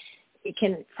Beyonce, it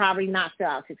can probably not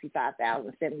sell out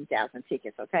 65,000, 70,000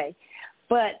 tickets, okay?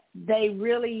 But they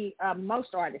really,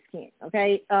 most artists can't,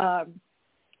 okay?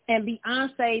 And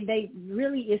Beyonce, they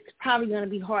really, it's probably going to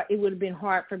be hard. It would have been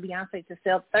hard for Beyonce to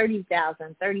sell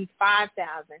 30,000,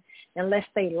 35,000 unless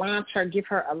they launch her, give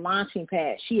her a launching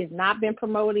pad. She has not been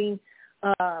promoting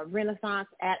Renaissance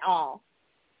at all.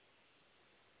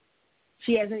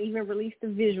 She hasn't even released a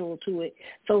visual to it.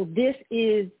 So this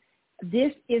is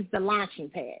the launching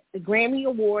pad. The Grammy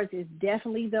Awards is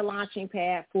definitely the launching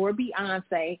pad for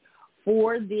Beyonce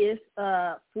for this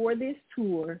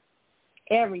tour,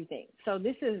 everything. So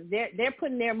this is they're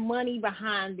putting their money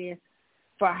behind this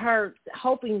for her,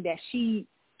 hoping that she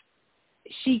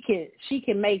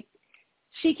can make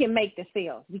the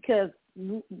sales, because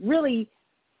really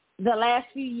the last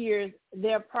few years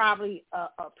they're probably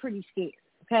pretty scared.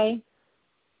 Okay.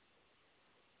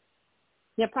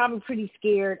 They're probably pretty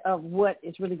scared of what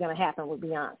is really going to happen with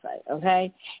Beyonce,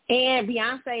 okay? And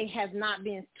Beyonce has not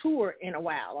been toured in a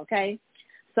while, okay?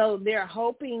 So they're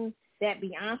hoping that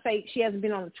Beyonce, she hasn't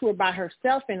been on the tour by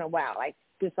herself in a while,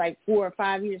 it's like 4 or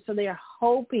 5 years. So they're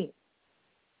hoping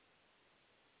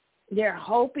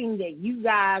that you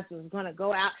guys are going to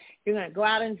go out, you're going to go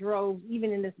out in droves,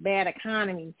 even in this bad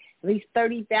economy, at least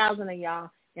 30,000 of y'all,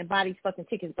 and buy these fucking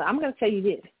tickets. But I'm going to tell you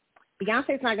this.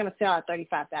 Beyonce's not going to sell out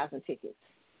 35,000 tickets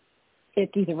at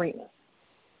these arenas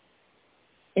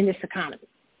in this economy.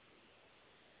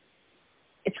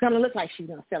 It's going to look like she's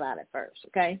going to sell out at first,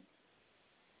 okay?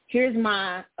 Here's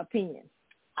my opinion.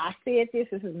 I said this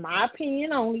is my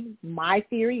opinion only, my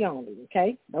theory only,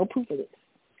 okay? No proof of this.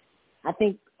 I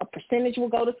think a percentage will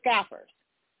go to scalpers.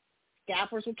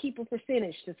 Scalpers will keep a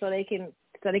percentage so they can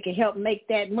help make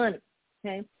that money,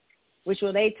 okay? Which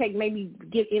will they take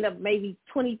end up maybe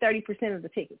 20, 30% of the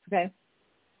tickets, okay?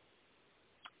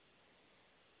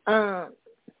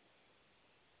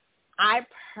 I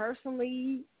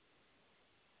personally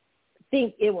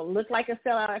think it will look like a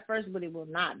sellout at first, but it will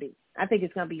not be. I think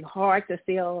it's going to be hard to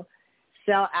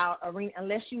sell out arena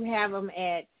unless you have them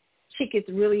at tickets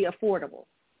really affordable.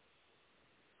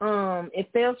 If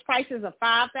sales prices are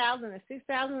 5,000 or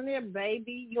 6,000 in there,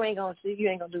 baby, you ain't gonna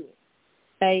do it.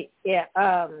 Okay, yeah.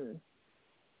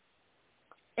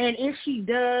 And if she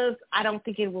does, I don't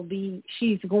think it will be,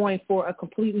 she's going for a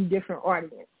completely different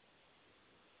audience.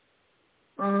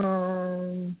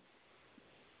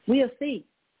 We'll see.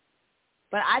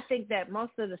 But I think that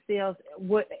most of the sales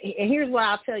would, and here's what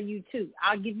I'll tell you too.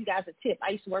 I'll give you guys a tip.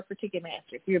 I used to work for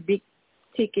Ticketmaster. If you're a big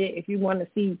ticket, if you want to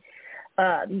see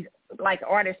these like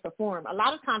artists perform, a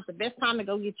lot of times the best time to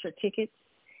go get your tickets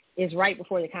is right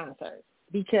before the concert,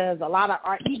 because a lot of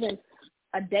art, even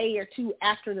a day or two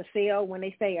after the sale, when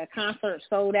they say a concert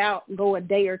sold out, go a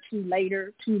day or two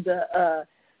later to the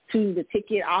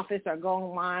ticket office or go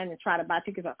online and try to buy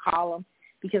tickets or call them,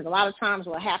 because a lot of times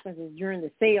what happens is during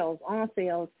the sales,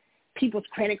 people's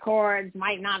credit cards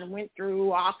might not have went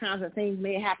through, all kinds of things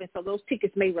may happen, so those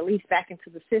tickets may release back into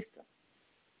the system.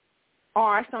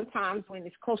 Or sometimes when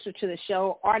it's closer to the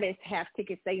show, artists have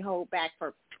tickets they hold back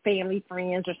for family,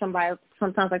 friends, or somebody,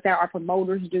 sometimes like that, or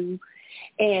promoters do.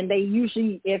 And they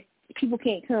usually, if people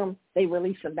can't come, they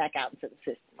release them back out into the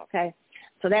system, okay?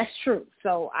 So that's true.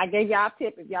 So I gave y'all a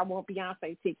tip if y'all want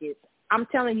Beyonce tickets. I'm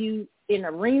telling you, in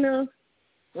arenas,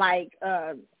 like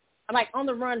on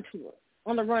the Run tour,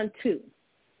 on the Run 2,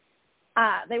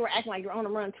 they were acting like you're on the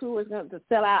Run tour was going to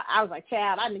sell out. I was like,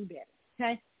 child, I knew better,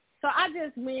 okay? So I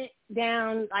just went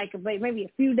down like maybe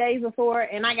a few days before,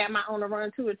 and I got my On the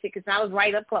Run tour tickets, and I was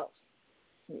right up close.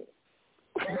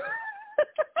 So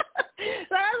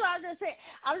that's what I was just saying.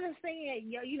 I was just saying,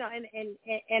 you know,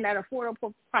 and at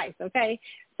affordable price. Okay,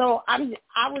 so I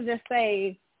would just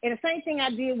say, and the same thing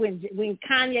I did when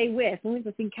Kanye West. We went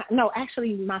to see. No,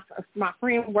 actually, my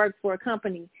friend worked for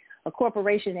a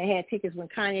corporation that had tickets when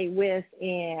Kanye West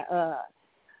and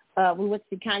we went to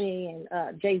see Kanye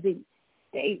and Jay-Z.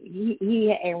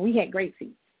 We had great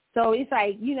seats. So it's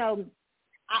like, you know,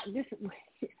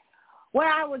 what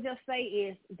I would just say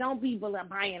is don't be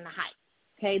buying the hype.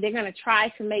 Okay, they're going to try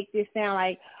to make this sound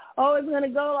like, oh, it's going to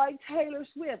go like Taylor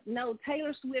Swift. No,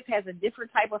 Taylor Swift has a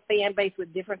different type of fan base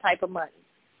with different type of money.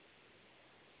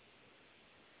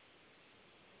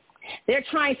 They're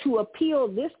trying to appeal.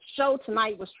 This show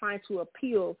tonight was trying to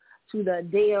appeal to the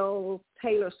Adele,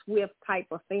 Taylor Swift type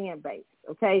of fan base.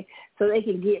 Okay, so they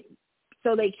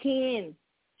can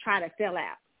try to sell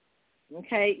out.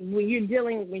 Okay, when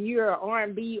you're an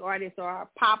R&B artist or a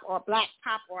pop or black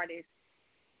pop artist,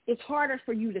 it's harder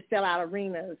for you to sell out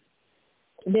arenas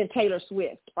than Taylor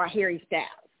Swift or Harry Styles.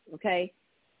 Okay,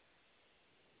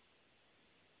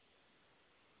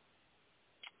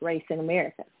 race in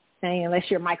America. Okay? Unless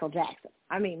you're Michael Jackson.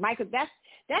 I mean,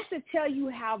 that's to tell you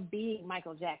how big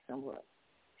Michael Jackson was,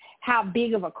 how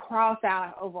big of a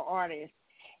crossover artist,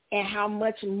 and how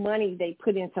much money they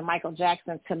put into Michael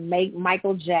Jackson to make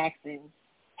Michael Jackson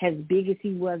as big as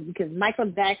he was, because Michael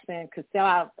Jackson could sell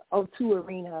out the O2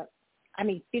 Arena,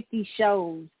 50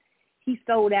 shows. He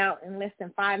sold out in less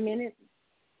than 5 minutes.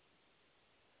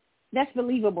 That's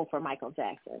believable for Michael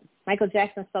Jackson. Michael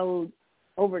Jackson sold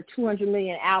over 200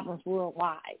 million albums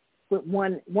worldwide with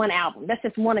one album. That's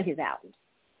just one of his albums.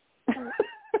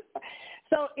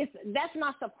 So that's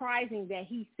not surprising that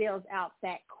he sells out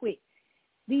that quick.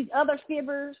 These other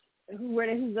fibbers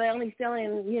who's only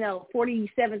selling,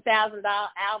 47,000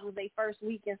 albums their first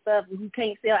week and stuff, who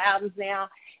can't sell albums now,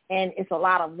 and it's a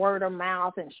lot of word of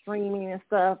mouth and streaming and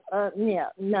stuff.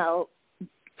 No.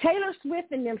 Taylor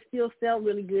Swift and them still sell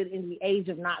really good in the age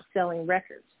of not selling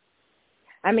records.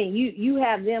 I mean, you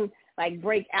have them like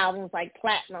break albums like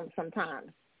platinum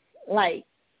sometimes, like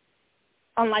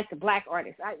unlike the black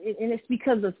artists, and it's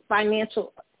because of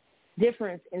financial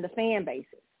difference in the fan bases.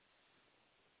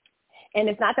 And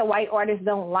it's not that white artists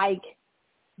don't like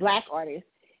black artists.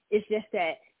 It's just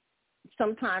that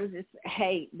sometimes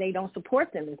they don't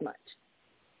support them as much.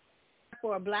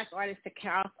 For a black artist to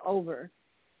cross over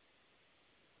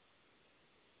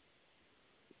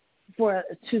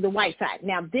to the white side.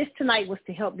 Now, this tonight was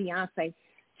to help Beyonce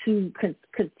to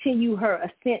continue her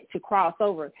ascent to cross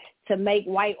over, to make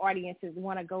white audiences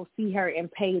want to go see her and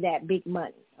pay that big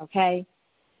money, okay?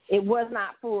 It was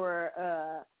not for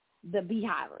the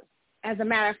Beehivers. As a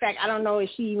matter of fact, I don't know if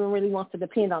she even really wants to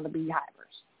depend on the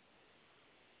Beehivers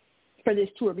for this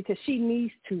tour, because she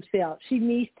needs to sell. She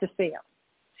needs to sell.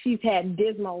 She's had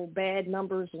dismal, bad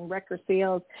numbers in record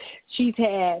sales. She's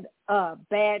had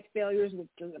bad failures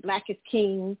with Black is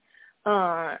King,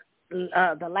 the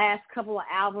last couple of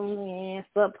albums, and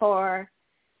subpar.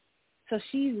 So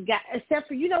she's got, except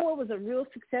for, what was a real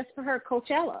success for her?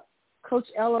 Coachella.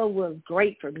 Coachella was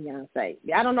great for Beyonce.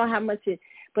 I don't know how much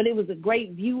but it was a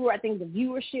great viewer. I think the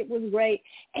viewership was great.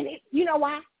 And you know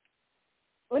why?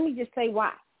 Let me just say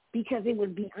why. Because it was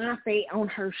Beyonce on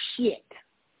her shit.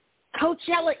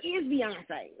 Coachella is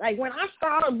Beyonce. Like, when I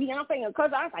saw Beyonce on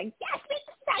Coachella, I was like, yes, this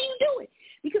is how you do it.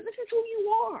 Because this is who you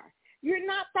are. You're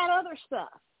not that other stuff.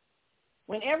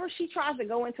 Whenever she tries to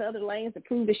go into other lanes to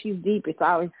prove that she's deep, it's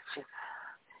always just,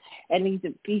 and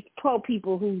these poor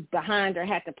people who's behind her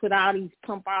have to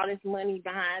pump all this money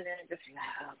behind her, and just,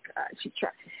 oh God,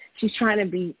 she's trying to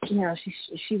be,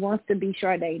 she wants to be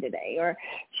Sade today, or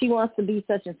she wants to be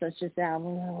such and such this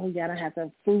album. We gotta have to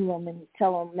fool them and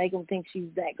tell them, make them think she's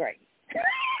that great.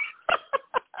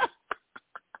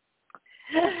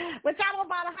 But y'all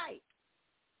about the hype.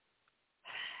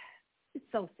 It's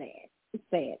so sad. It's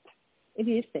sad. It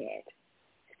is sad.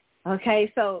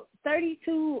 Okay, so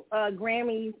 32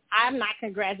 Grammys. I'm not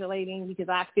congratulating because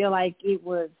I feel like it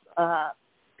was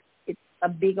it's a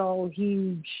big old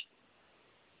huge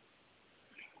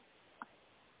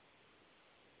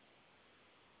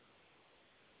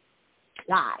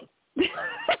lie.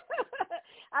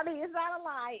 I mean, it's not a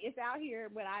lie. It's out here,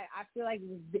 but I feel like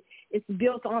it's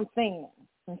built on fans.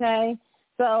 Okay,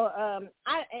 so and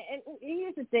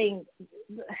here's the thing.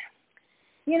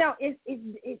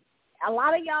 It's a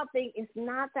lot of y'all think it's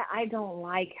not that I don't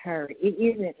like her. It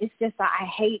isn't. It's just that I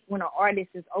hate when an artist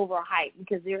is overhyped,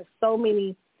 because there's so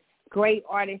many great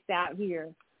artists out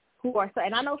here who are,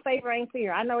 and I know Favor ain't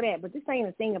fair. I know that, but this ain't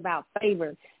a thing about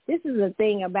Favor. This is a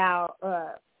thing about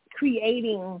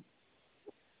creating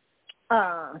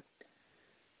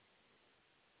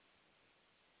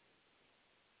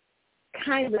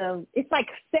it's like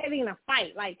setting a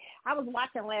fight. Like I was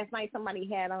watching last night, somebody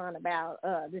had on about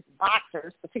this boxer,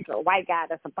 this particular white guy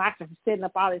that's a boxer who's setting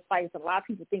up all his fights. A lot of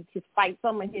people think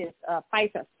some of his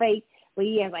fights are fake, but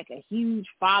he has like a huge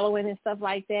following and stuff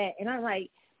like that. And I'm like,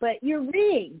 but you're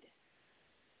rigged.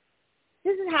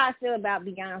 This is how I feel about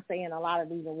Beyonce and a lot of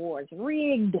these awards.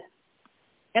 Rigged.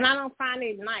 And I don't find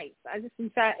it nice. I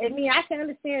can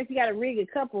understand if you got to rig a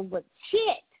couple, but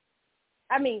shit.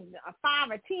 I mean, a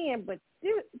 5 or 10, but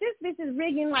this bitch is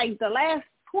rigging like the last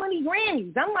 20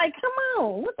 Grammys. I'm like, come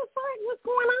on. What the fuck? What's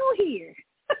going on here?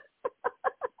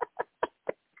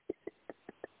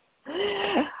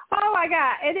 Oh, my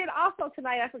God. And then also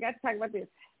tonight, I forgot to talk about this.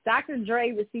 Dr.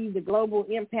 Dre received the Global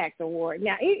Impact Award.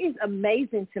 Now, it is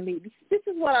amazing to me. This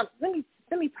is what let me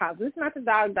pause. This is not the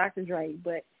dog Dr. Dre,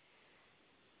 but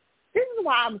this is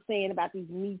why I'm saying about these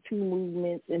Me Too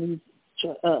movements and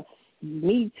these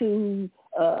Me Too,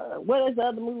 what is the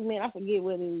other movement? I forget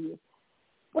what it is.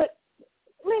 But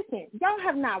listen, y'all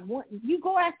have not you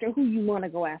go after who you want to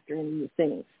go after in these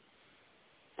things.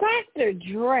 Dr.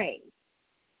 Dre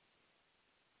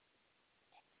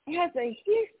has a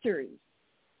history.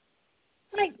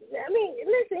 Like,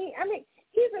 listen,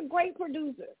 he's a great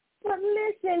producer. But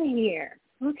listen here,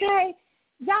 okay?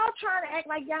 Y'all trying to act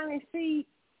like y'all didn't see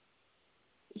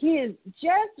he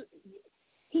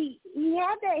beat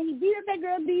up that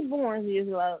girl D. Barnes years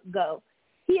ago.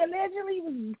 He allegedly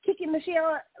was kicking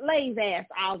Michelle Lay's ass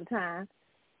all the time.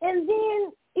 And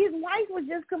then his wife was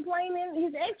just complaining,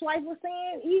 his ex-wife was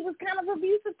saying he was kind of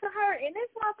abusive to her. And this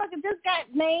motherfucker just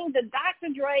got named the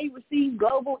Dr. Dre Received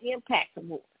Global Impact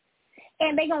Award.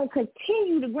 And they're going to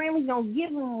continue, the Grammys going to give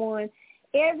him one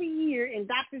every year in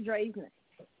Dr. Dre's name.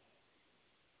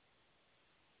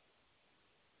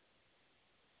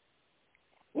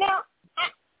 Now, I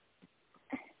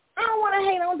don't want to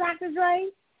hate on Dr. Dre,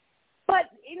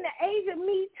 but in the age of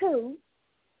Me Too,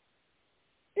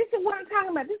 this is what I'm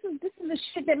talking about. This is the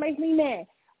shit that makes me mad.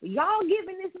 Y'all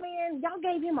giving this man, y'all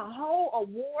gave him a whole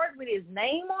award with his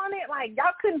name on it. Like,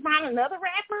 y'all couldn't find another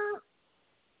rapper?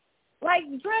 Like,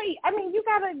 Dre, you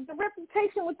got the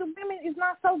reputation with the women is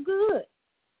not so good.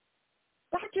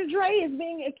 Dr. Dre is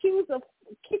being accused of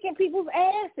kicking people's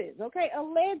asses, okay,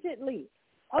 allegedly.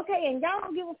 Okay, and y'all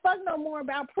don't give a fuck no more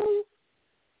about proof.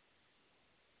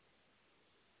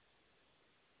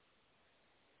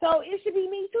 So it should be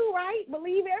Me Too, right?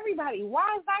 Believe everybody. Why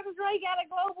has Dr. Dre got a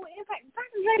global impact?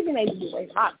 Dr. Dre's been able to do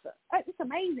a lot of stuff. It's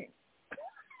amazing.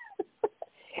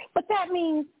 But that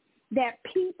means that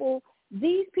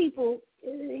these people,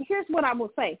 here's what I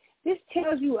will say. This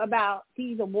tells you about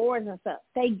these awards and stuff.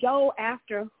 They go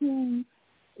after who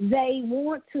they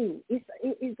want to.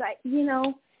 It's like,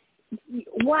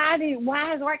 why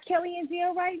is R. Kelly in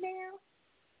jail right now?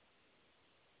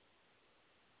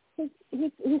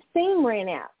 His theme ran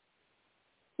out.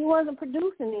 He wasn't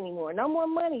producing anymore. No more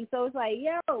money. So it's like,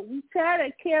 yo, we tired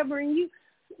of covering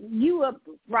you up,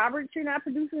 Robert. You're not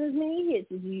producing as many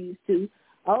hits as you used to.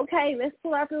 Okay, let's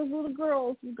pull out those little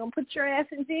girls. We're going to put your ass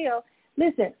in jail.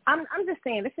 Listen, I'm just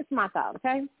saying, this is my thought,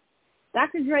 okay?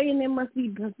 Dr. Dre and them must be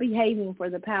behaving for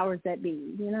the powers that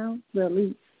be, the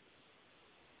elites.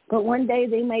 But one day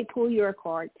they may pull your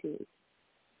card, too.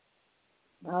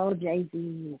 Oh,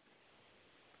 Jay-Z.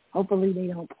 Hopefully they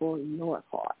don't pull your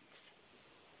cards.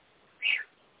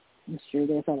 I'm sure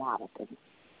there's a lot of them.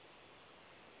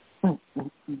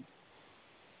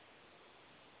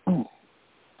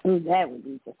 Ooh, that would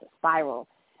be just a spiral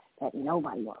that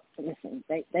nobody wants. Listen,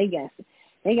 they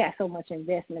got so much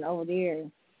investment over there.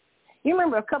 You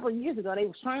remember a couple of years ago they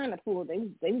was trying to pull. They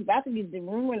was about to get the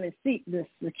rumor the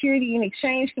Security and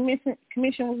Exchange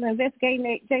Commission was investigating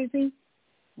that Jay-Z.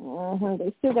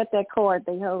 They still got that card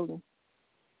they holding.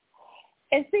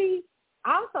 And see,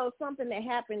 also something that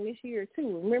happened this year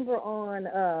too. Remember on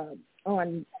and I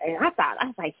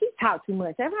was like, he talked too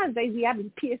much. Every time Jay-Z, I'd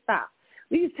be pissed off.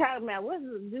 We was talking about what's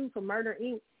the dude for Murder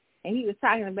Inc. And he was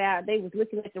talking about they was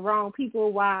looking at the wrong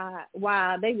people while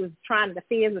they was the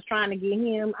feds was trying to get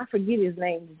him. I forget his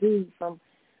name, the dude from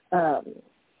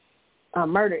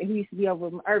Murder. He used to be over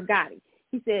with Irv Gotti.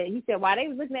 He said while they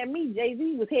was looking at me,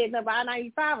 Jay-Z was heading up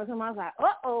I-95 or something. I was like,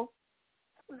 uh-oh.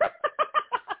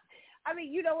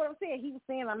 You know what I'm saying? He was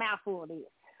saying a mouthful there.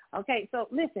 Okay, so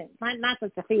listen, not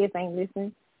that the feds ain't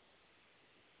listening.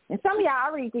 And some of y'all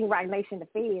already think Rock Nation the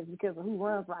feds because of who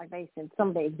runs Rock Nation, some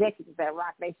of the executives at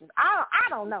Rock Nation. I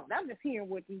don't know. I'm just hearing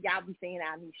what y'all be saying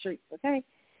out in these streets, okay?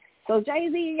 So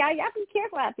Jay-Z, y'all be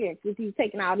careful out there because he's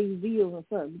taking all these deals and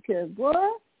stuff because, boy,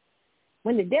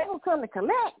 when the devil come to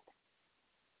collect,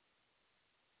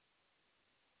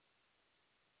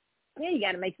 yeah, you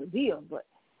got to make some deals. But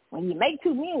when you make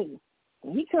too many,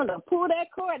 And he could have pulled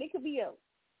that cord. It could be a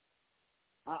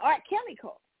Art Kelly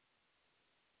cord.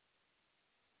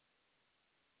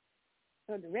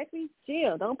 So directly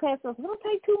jail. Don't pass us. Don't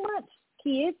take too much,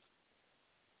 kids.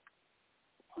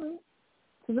 Because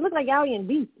it look like y'all in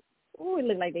deep. Ooh, it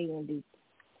look like they in deep.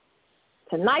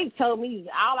 Tonight told me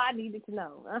all I needed to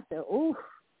know. I said, ooh,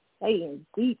 they in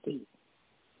deep. Deep.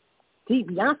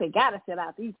 Beyonce got to sell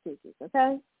out these tickets,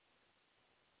 okay?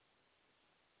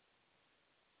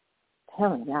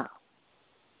 Telling y'all.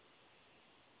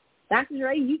 Dr.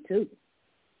 Dre, you too.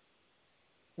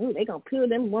 Ooh, they going to peel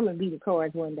them women beater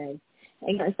cards one day.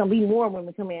 It's going to be more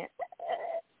women come in.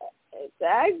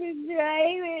 Dr.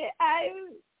 Dre,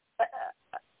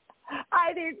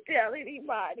 I didn't tell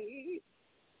anybody.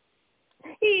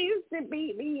 He used to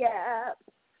beat me up.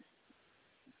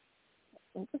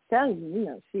 I'm just telling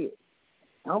you, shit.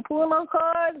 Don't pull no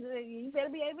cards. You better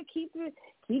be able to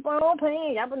keep on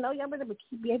paying. Y'all better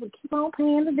be able to keep on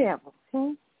paying the devil.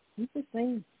 Okay? I'm just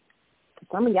saying.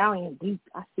 Some of y'all in deep.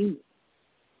 I see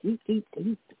it. Deep.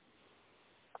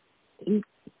 Deep.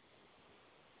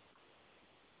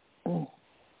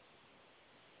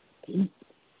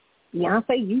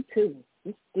 Beyonce, you too.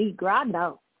 It's deep. Girl, I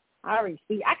know. I already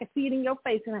see. I can see it in your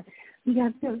face, and you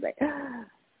got to say,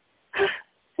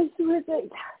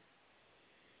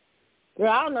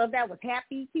 girl, I don't know if that was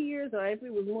happy tears or if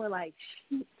it was more like,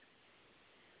 shit.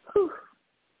 Whew.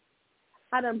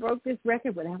 I done broke this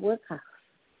record, but at what cost?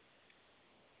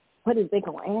 What is they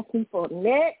going to ask me for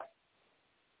next?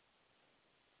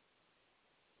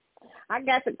 I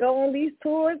got to go on these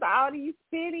tours, all these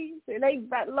cities, and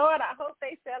Lord, I hope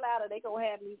they sell out or they going to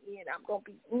have me in. I'm going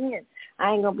to be in.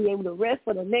 I ain't going to be able to rest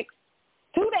for the next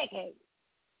 2 decades.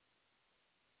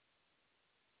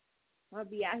 I'll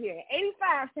be out here at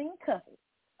 85 singing covers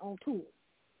on tour.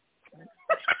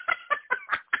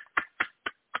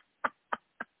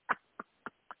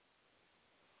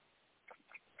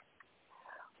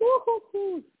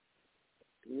 Woo-hoo-hoo.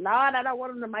 Lord, I don't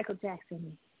want them to Michael Jackson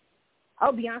me.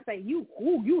 Oh, Beyonce, you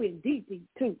in deep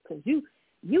too, because you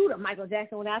the Michael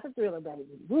Jackson without the Thriller, baby.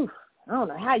 Woo. I don't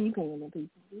know how you can win them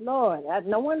people. Lord,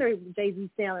 no wonder Jay-Z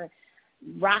selling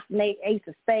Rock Nate Ace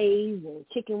of Spades and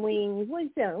chicken wings. What is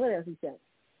he selling? What else is he selling?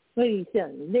 What is he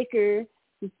selling? Liquor.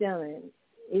 He's selling.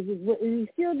 Is he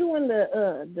still doing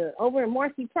the over in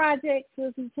Marcy project?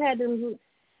 Since he's had them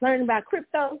learning about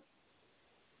crypto.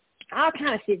 All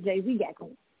kind of shit Jay-Z got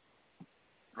going.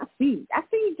 I see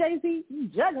Jay-Z. You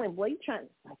juggling, boy. You trying to,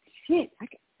 like, shit.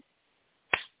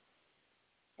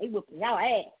 They whooping y'all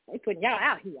ass. They putting y'all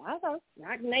out here. I know.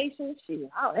 Rock Nation, shit,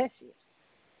 all that shit.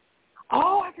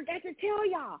 Oh, I forgot to tell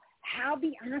y'all how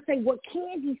Beyonce, what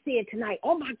Candy said tonight.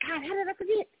 Oh, my God, how did I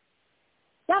forget?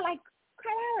 Y'all like,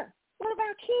 Carla, what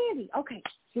about Candy? Okay,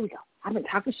 here we go. I've been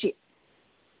talking shit.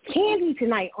 Candy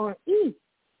tonight on E.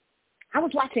 I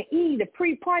was watching E, the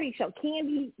pre-party show.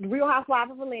 Candy, the Real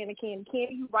Housewives of Atlanta, Candy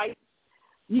who writes,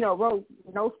 wrote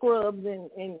No Scrubs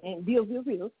and Deals.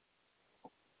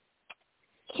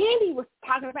 Candy was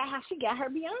talking about how she got her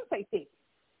Beyonce ticket.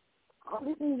 Oh,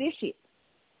 listen to this shit.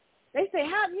 They say,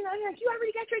 how, you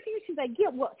already got your ticket? She's like,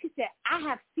 get what? She said, I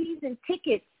have season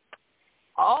tickets.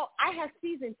 Oh, I have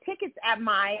season tickets at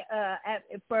my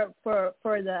for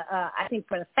the I think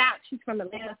for the she's from the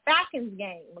Atlanta Falcons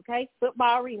game, okay,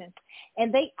 football arena,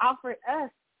 and they offered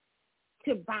us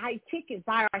to buy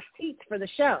our seats for the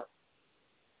show.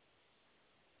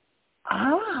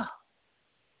 Oh,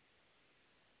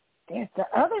 there's the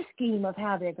other scheme of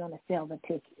how they're going to sell the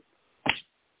tickets.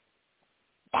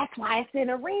 That's why it's in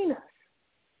arenas,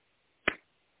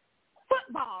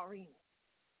 football arenas.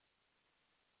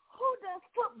 Who does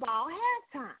football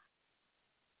halftime?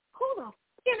 Who the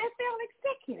NFL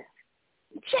executive?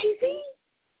 Jay-Z?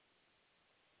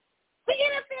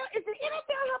 Is the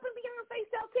NFL helping Beyonce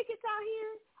sell tickets out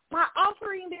here by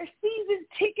offering their season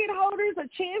ticket holders a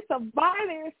chance to buy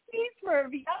their seats for a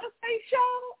Beyonce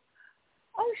show?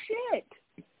 Oh, shit.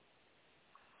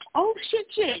 Oh,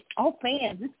 shit. Oh,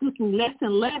 fans, it's looking less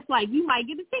and less like you might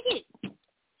get a ticket. Oh,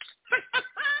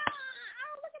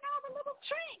 look at all the little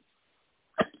tricks.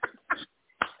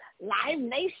 Live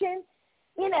Nation,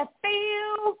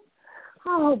 NFL.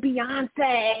 Oh,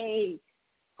 Beyonce.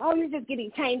 Oh, you're just getting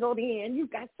tangled in.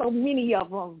 You've got so many of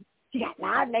them. You got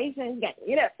Live Nation, you got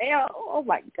the NFL. Oh,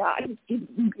 my God, it's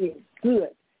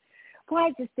good. Boy,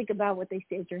 I just think about what they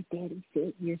said your daddy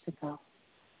said years ago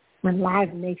when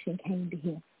Live Nation came to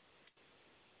him,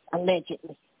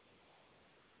 allegedly.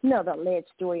 The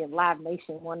alleged story of Live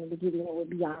Nation wanting to get in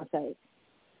with Beyonce.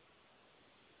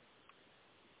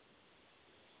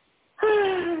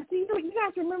 Do you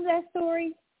guys remember that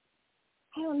story?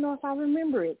 I don't know if I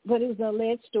remember it, but it was an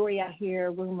alleged story out here,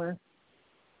 a rumor.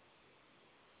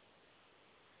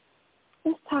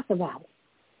 Let's talk about it.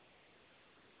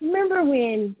 Remember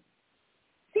when,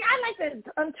 I like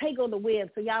to untangle the web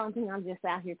so y'all don't think I'm just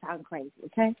out here talking crazy,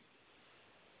 okay?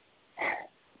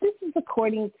 This is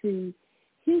according to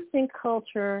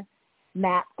HoustonCultureMap.com.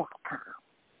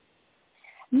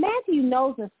 Matthew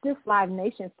Knowles and Stiff Live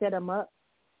Nation set him up,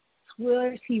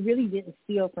 swears he really didn't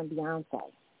steal from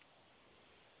Beyonce.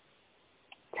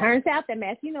 Turns out that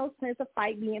Matthew Knowles plans a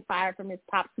fight being fired from his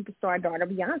pop superstar daughter,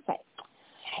 Beyonce.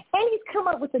 And he's come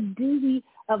up with a doozy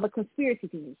of a conspiracy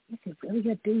theory. Is it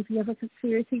really a doozy of a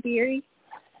conspiracy theory?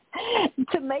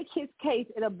 To make his case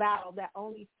in a battle that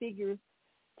only figures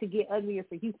to get uglier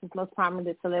for Houston's most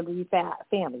prominent celebrity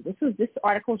family. This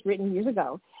article was written years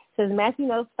ago. It says Matthew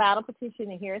Knowles filed a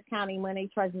petition in Harris County Monday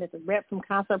charging that the rep from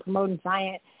concert promoting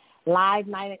giant Live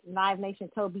Nation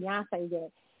told Beyonce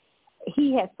that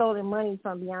he had stolen money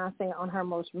from Beyonce on her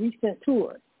most recent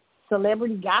tour.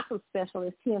 Celebrity gossip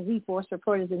specialist TMZ Force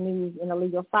reported the news in a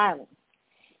legal filing.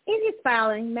 In his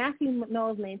filing, Matthew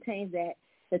Knowles maintains that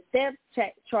the theft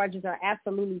charges are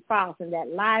absolutely false and that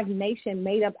Live Nation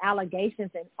made up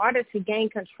allegations in order to gain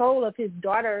control of his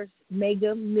daughter's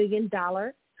mega $1 million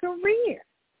career.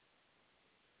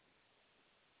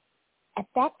 At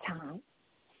that time,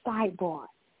 sidebar,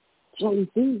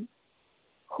 Jay-Z,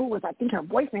 who was, I think, her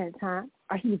boyfriend at the time,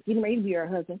 or he was getting ready to be her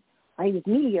husband, or he was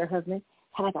meeting her husband,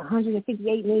 had like a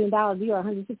 $158 million deal or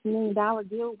 $160 million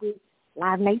deal with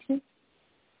Live Nation.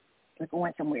 We're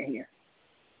going somewhere here.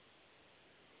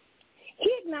 He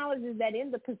acknowledges that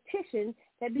in the petition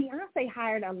that Beyonce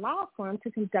hired a law firm to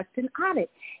conduct an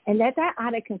audit, and that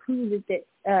audit concluded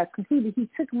he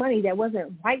took money that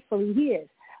wasn't rightfully his.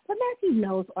 But Matthew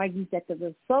Knowles argues that the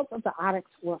results of the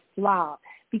audits were flawed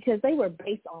because they were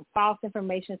based on false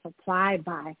information supplied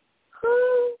by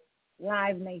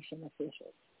Live Nation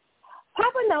officials.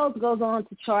 Papa Knowles goes on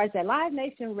to charge that Live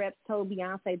Nation reps told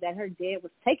Beyonce that her dad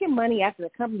was taking money after the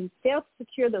company failed to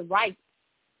secure the rights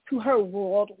to her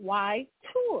worldwide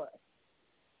tour.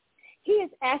 He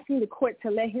is asking the court to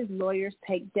let his lawyers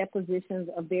take depositions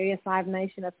of various Live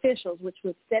Nation officials, which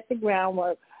would set the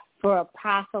groundwork for a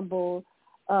possible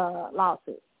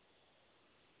lawsuit.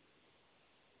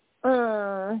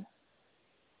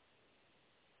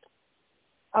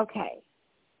 Okay.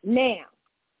 Now,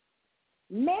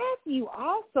 Matthew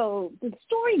also, the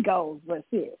story goes with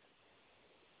this.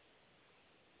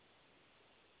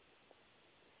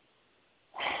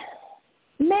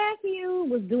 Matthew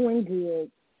was doing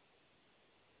good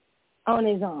on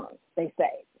his own, they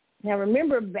say. Now,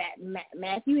 remember,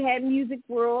 Matthew had Music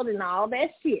World and all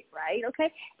that shit, right?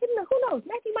 Okay? Who knows?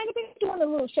 Matthew might have been doing a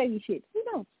little shady shit. Who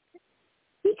knows?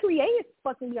 He created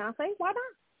fucking Beyonce. Why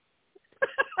not?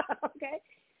 Okay?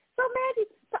 So Matthew,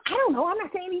 I don't know. I'm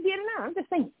not saying he did or not. I'm just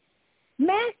saying.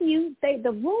 Matthew,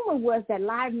 the rumor was that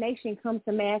Live Nation comes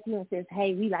to Matthew and says,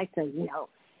 hey, we like to,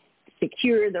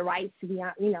 secure the rights to,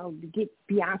 to get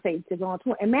Beyonce to go on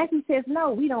tour. And Matthew says,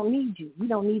 no, we don't need you. We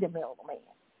don't need a middleman.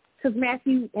 Because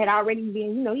Matthew had already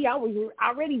been, he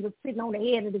already was sitting on the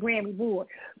head of the Grammy board,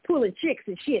 pulling chicks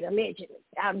and shit, allegedly,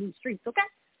 out in these streets, okay?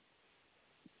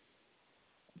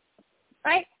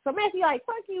 Right? So Matthew like,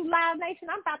 fuck you, Live Nation.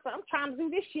 I'm trying to do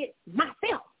this shit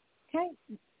myself, okay?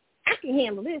 I can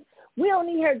handle this. We don't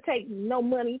need her to take no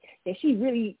money that she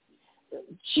really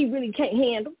can't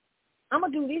handle. I'm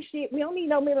going to do this shit. We don't need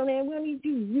no middleman. We don't need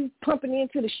you pumping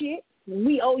into the shit.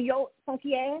 We owe your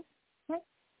funky ass. Okay?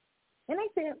 And they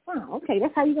said, oh, okay,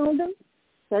 that's how you going to do?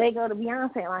 So they go to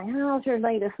Beyonce like, how's your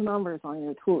latest numbers on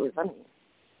your tours? I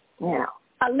mean,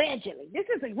 allegedly. This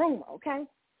is a rumor, okay?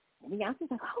 And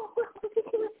Beyonce's like, oh, what's he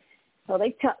doing? So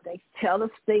they tell the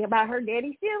thing about her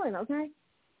daddy stealing, okay?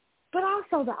 But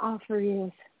also the offer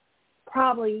is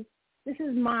probably, this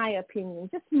is my opinion,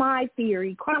 just my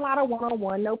theory, Carlotta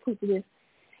 101, no proof of this.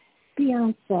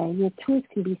 Beyonce, your twins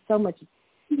can be so much,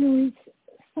 reach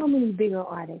so many bigger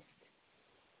artists.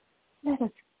 Let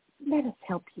us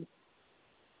help you.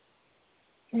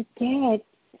 Your dad,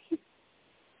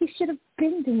 he should have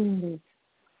been doing this.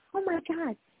 Oh my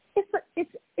God,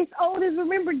 it's old as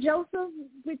remember Joseph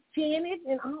with Janet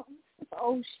and all. It's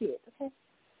old shit. Okay,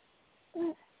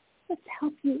 let's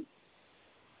help you.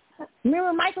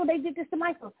 Remember Michael? They did this to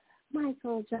Michael.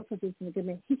 Michael, Joseph isn't a good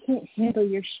man. He can't handle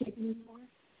your shit anymore.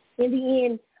 In the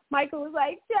end, Michael was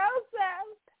like, Joseph,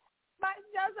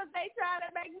 they trying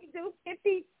to make me do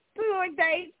 50 tour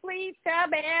dates. Please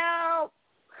come out.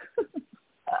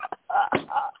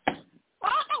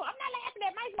 Oh, no, I'm not laughing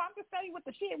at Michael. I'm just telling you what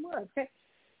the shit was. Okay?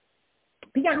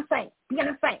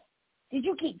 Beyonce, did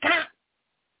you get caught?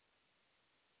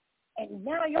 And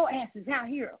now your ass is out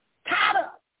here tied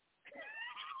up.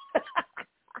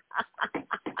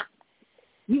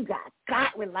 You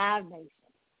got with Live Nation.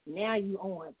 Now you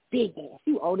on big ass.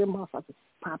 You owe them motherfuckers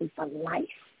probably for life.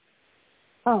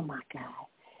 Oh, my God.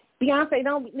 Beyonce,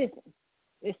 don't listen.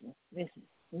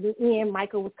 In the end,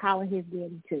 Michael was calling his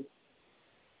daddy, too.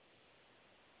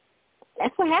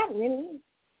 That's what happened, isn't it?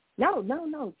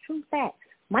 No. True facts.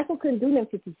 Michael couldn't do them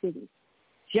 50 cities.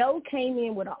 Joe came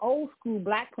in with an old school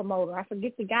black promoter. I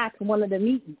forget the guy to one of the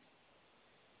meetings,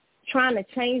 trying to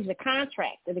change the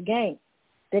contract of the game.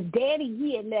 The daddy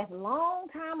he had left a long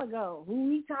time ago, who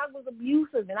he thought was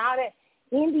abusive and all that,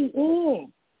 in the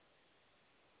end.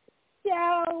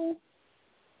 Joe.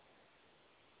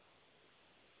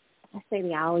 I say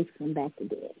they always come back to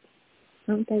daddy.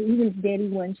 Don't they? Even if daddy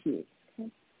wasn't shit. Okay?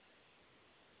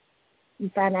 You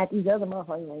find out these other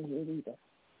motherfuckers ain't shit either.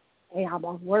 They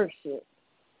almost worse shit.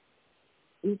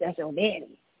 That's your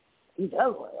daddy. These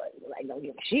other ones like don't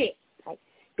give a shit. Like,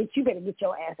 bitch, you better get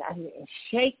your ass out here and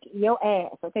shake your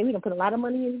ass. Okay, we done put a lot of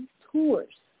money in these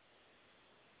tours.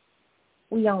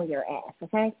 We own your ass.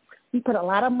 Okay, we put a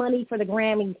lot of money for the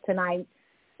Grammys tonight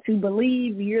to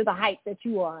believe you're the hype that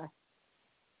you are.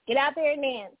 Get out there and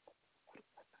dance.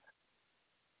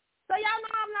 So y'all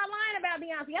know I'm not lying about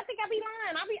Beyonce. I think I be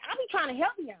lying. I be trying to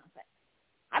help Beyonce.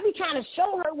 I be trying to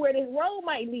show her where this road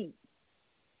might lead.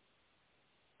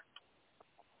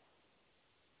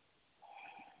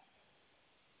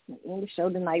 I'm end the show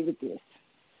tonight with this.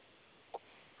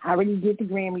 I already did the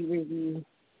Grammy review.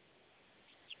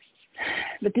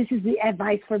 But this is the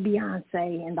advice for Beyonce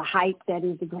and the hype that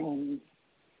is the Grammy.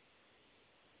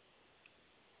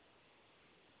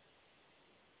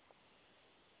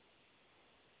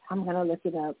 I'm going to look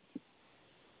it up.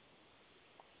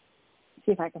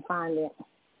 See if I can find it.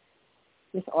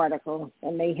 This article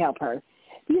that may help her.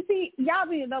 You see, y'all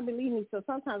really don't believe me, so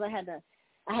sometimes I had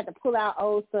to pull out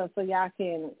old stuff so y'all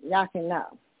can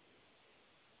know.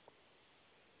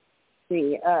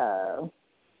 See,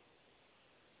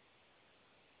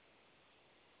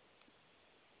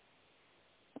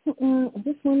 is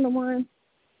this one the one?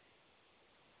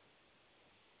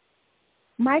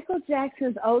 Michael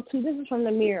Jackson's O2, this is from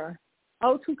the Mirror.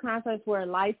 O2 concerts were a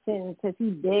life sentence because he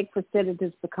begged for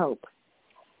sedatives to cope.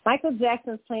 Michael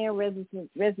Jackson's planned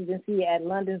residency at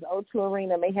London's O2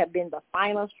 Arena may have been the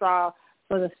final straw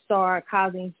for the star,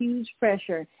 causing huge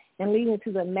pressure and leading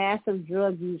to the massive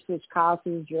drug use which caused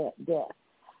his death.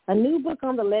 A new book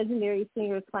on the legendary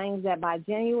singer claims that by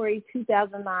January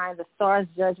 2009, the star's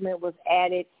judgment was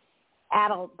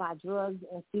addled by drugs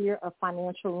and fear of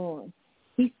financial ruin.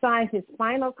 He signed his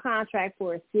final contract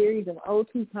for a series of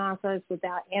O2 concerts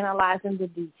without analyzing the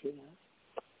details.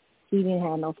 He didn't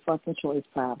have no fucking choice,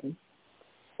 probably.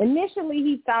 Initially,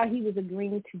 he thought he was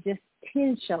agreeing to just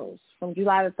 10 shows from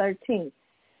July the 13th,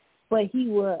 but he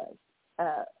was.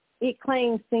 It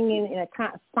claims signing a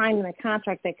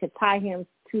contract that could tie him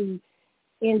to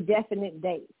indefinite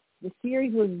dates. The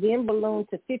series was then ballooned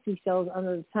to 50 shows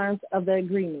under the terms of the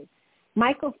agreement.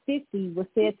 Michael 50 was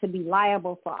said to be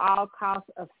liable for all costs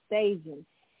of staging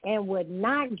and would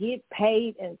not get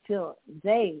paid until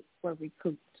they were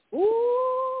recouped.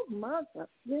 Ooh, mother.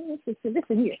 Listen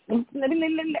here.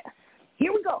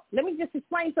 Here we go. Let me just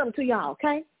explain something to y'all,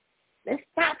 okay? Let's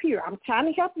stop here. I'm trying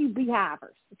to help you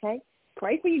beehives, okay?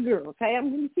 Pray for your girl, okay?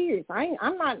 I'm really serious.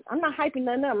 I'm not hyping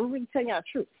nothing up. I'm really telling y'all the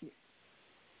truth here.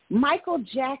 Michael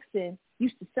Jackson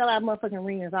used to sell out motherfucking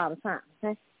arenas all the time,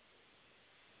 okay?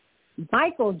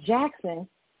 Michael Jackson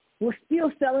was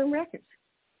still selling records.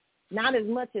 Not as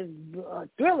much as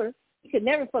Thriller. He could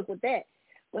never fuck with that.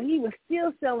 But he was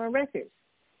still selling records.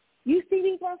 You see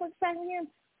these motherfuckers talking to him?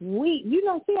 You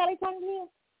don't see how they talking to him?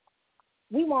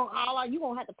 We want you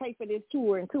won't have to pay for this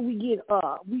tour until we get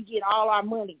all our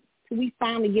money. Till we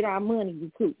finally get our money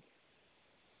recouped.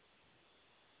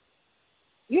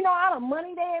 You know all the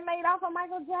money they had made off of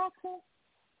Michael Jackson?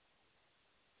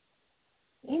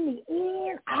 In the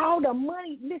end, all the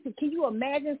money. Listen, can you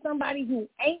imagine somebody who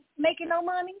ain't making no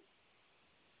money?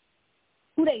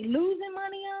 Who they losing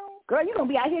money on? Girl, you're going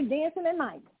to be out here dancing at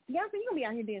night. Beyonce, you're going to be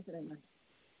out here dancing at night.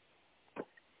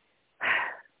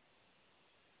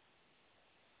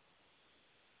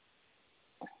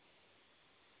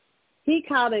 He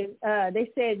called it, they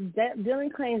said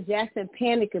Dylan claims Jackson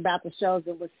panicked about the shows.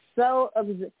 It was so,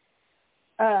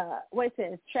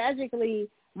 tragically,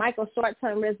 Michael's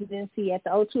short-term residency at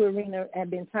the O2 Arena had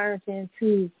been turned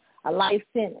into a life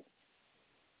sentence.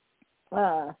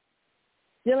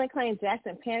 Dylan claimed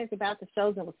Jackson panicked about the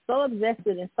shows and was so obsessed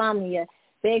with insomnia,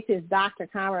 begged his doctor,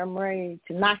 Conrad Murray,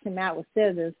 to knock him out with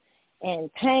sedatives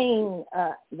and pain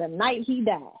the night he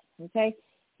died, okay?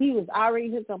 He was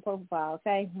already hooked on propofol,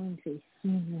 okay? Let me see.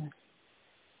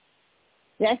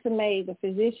 Jackson made the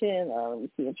physician, let me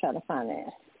see, I'm trying to find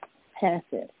that. Past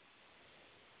it.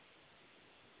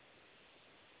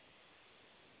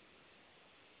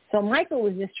 So Michael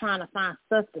was just trying to find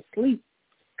stuff to sleep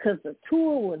because the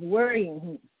tour was worrying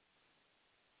him.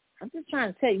 I'm just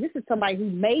trying to tell you, this is somebody who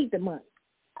made the money.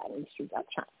 I'm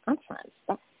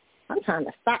trying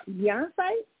to stop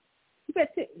Beyonce.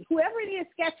 Whoever it is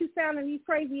got you sounding these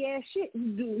crazy ass shit,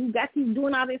 who got you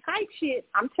doing all this hype shit.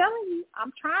 I'm telling you,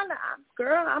 I'm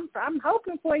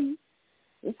hoping for you.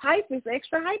 It's hype. It's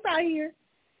extra hype out here.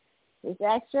 It's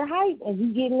extra hype, and you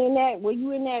getting in that. Where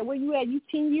you at? You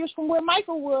 10 years from where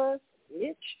Michael was,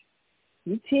 bitch.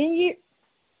 You 10 years.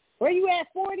 Where you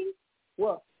at? 40?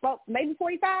 Well, maybe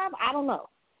 45. I don't know.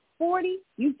 40.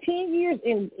 You 10 years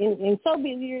in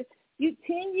showbiz years. You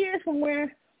 10 years from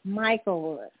where Michael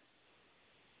was.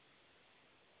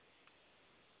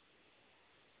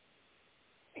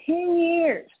 10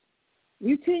 years.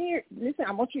 You 10 years. Listen,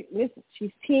 I want you. Listen.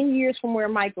 She's 10 years from where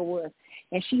Michael was,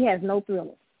 and she has no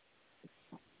thriller.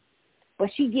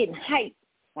 But she getting hyped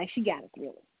like she got a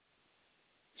thriller.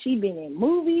 She been in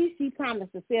movies. She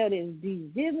promised to sell these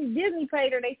Disney. Disney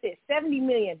paid her, they said, $70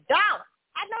 million.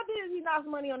 I know Disney lost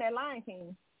money on that Lion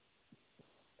King.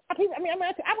 I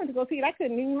went to go see it. I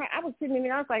couldn't even. I was sitting in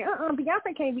there. I was like,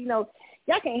 Beyonce can't be no.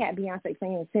 Y'all can't have Beyonce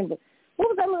playing Simba. What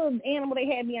was that little animal they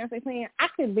had Beyonce playing? I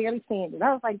could barely stand it.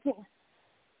 I was like, Simba.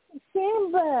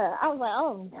 I was like,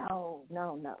 oh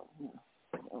no.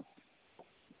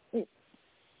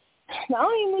 The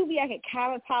only movie I could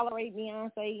kind of tolerate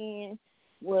Beyonce in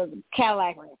was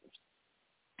Cadillac Records.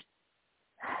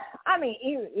 I mean,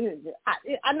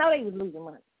 I know they was losing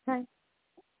money. Okay?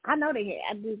 I know they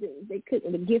had. They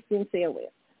couldn't. The gift didn't sell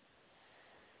well.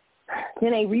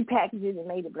 Then they repackaged it and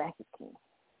made it Black is King.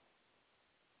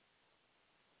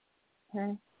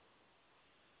 Okay?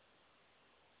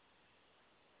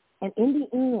 And in the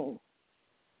end,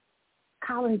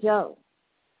 calling Joe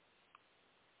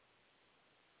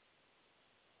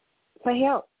for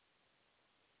help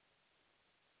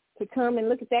to come and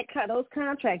look at those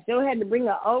contracts. Joe had to bring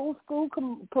an old school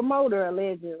promoter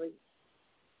allegedly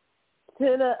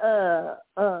to the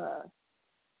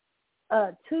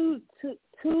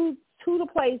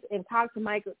place and talk to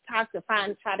Michael, try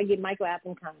to get Michael out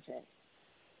in contract.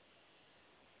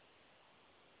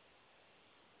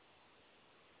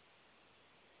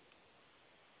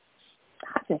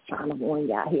 I'm just trying to warn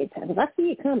y'all ahead of time because I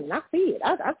see it coming. I see it.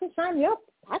 I'm just trying to help.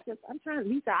 I'm trying to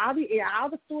read all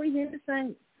the stories in the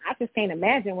same. I just can't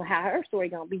imagine how her story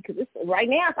gonna be because right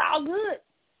now it's all good.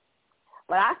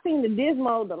 But I've seen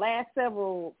the last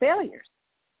several failures,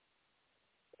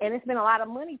 and it's been a lot of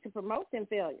money to promote them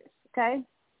failures. Okay,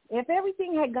 if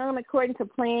everything had gone according to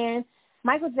plan,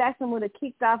 Michael Jackson would have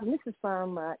kicked off. And this is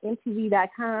from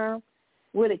MTV.com.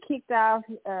 Would have kicked off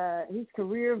his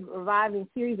career reviving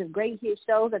series of great hit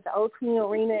shows at the O2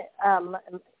 Arena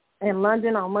in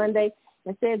London on Monday.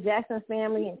 Instead, Jackson's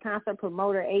family and concert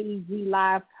promoter AEG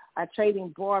Live are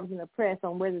trading barbs in the press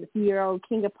on whether the 3-year-old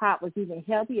King of Pop was even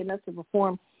healthy enough to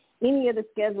perform any of the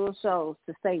scheduled shows,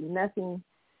 to say nothing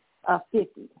of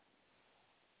 50.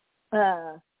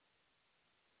 I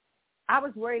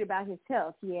was worried about his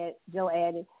health, Joe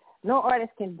added. No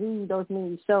artist can do those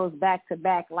many shows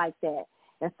back-to-back like that.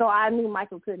 And so I knew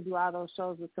Michael couldn't do all those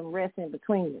shows with some rest in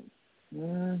between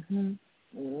them.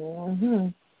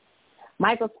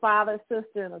 Michael's father,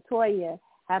 sister, and LaToya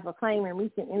have proclaimed in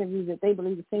recent interviews that they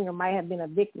believe the singer might have been a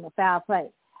victim of foul play.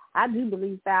 I do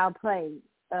believe foul play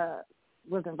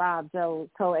was involved, Joe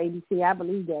told ABC. I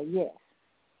believe that, yes.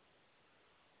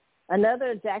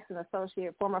 Another Jackson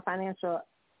associate, former financial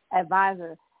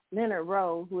advisor Leonard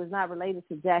Rowe, who is not related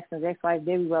to Jackson's ex-wife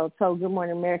Debbie Rowe, told Good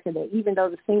Morning America that even though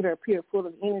the singer appeared full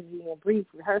of energy in a brief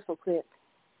rehearsal clip,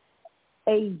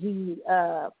 AG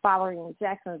following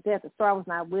Jackson's death, the star was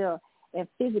not well and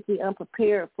physically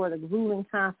unprepared for the grueling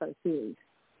concert series.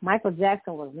 Michael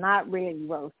Jackson was not ready,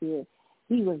 Rowe said.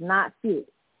 He was not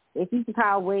fit. If you could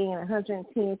call weighing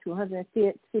 110 to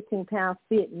 115 pounds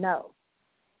fit, no.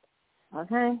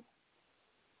 Okay?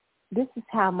 This is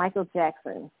how Michael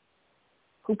Jackson,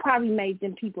 who probably made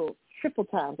them people triple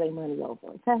times their money over,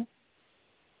 okay?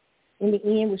 In the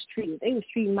end was treated. They was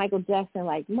treating Michael Jackson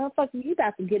like, motherfucker, you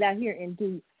got to get out here and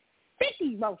do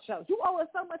 50 more shows. You owe us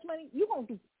so much money, you're going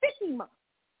to do 50 more.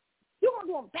 You're going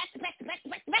to do them back to back to back to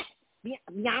back to back.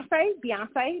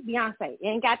 Beyonce. It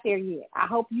ain't got there yet. I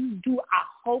hope you do. I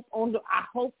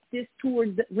hope this tour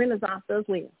Renaissance does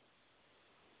well.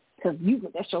 Because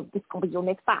this going to be your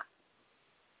next spot.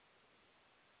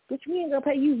 Bitch, we ain't going to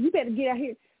pay you. You better get out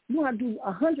here. You want to do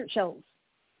 100 shows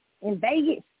in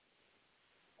Vegas.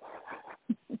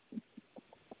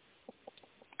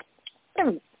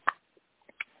 know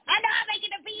I'm making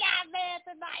a Beyonce man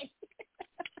tonight.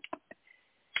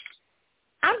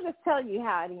 I'm just telling you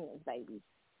how it is, baby.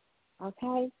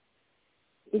 Okay?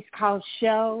 It's called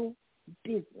show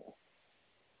business.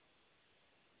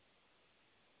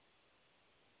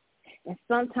 And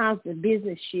sometimes the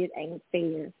business shit ain't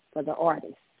fair for the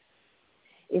artist.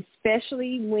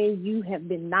 Especially when you have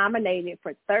been nominated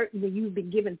for when you've been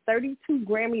given 32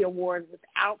 Grammy Awards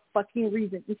without fucking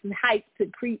reason. This is hype to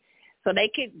create so they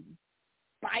can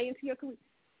buy into your career.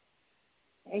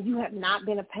 And you have not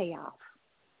been a payoff.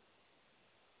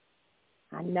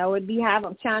 I know it'd be hype.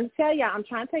 I'm trying to tell y'all.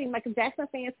 Michael Jackson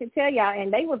fans can tell y'all,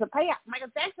 and they was a payoff. Michael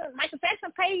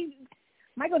Jackson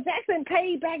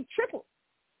paid back triple.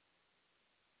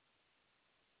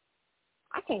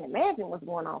 I can't imagine what's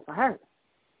going on for her.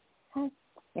 Huh?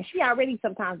 And she already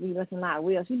sometimes be looking like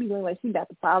Will. She be looking like she about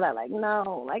to fall out. Like,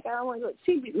 no, like I don't want to go.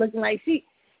 She be looking like she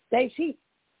been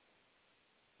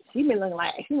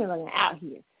looking out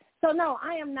here. So no,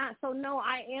 I am not. So no,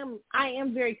 I am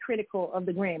very critical of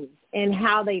the Grammys and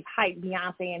how they've hyped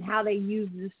Beyonce and how they use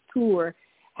this tour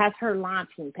as her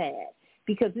launching pad.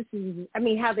 Because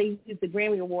how they use the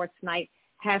Grammy Awards tonight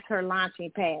has her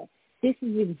launching pad. This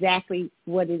is exactly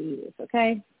what it is,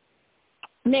 okay?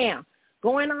 Now,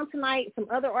 going on tonight, some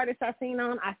other artists I've seen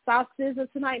on. I saw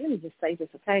SZA tonight. Let me just say this,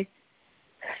 okay?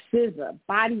 SZA,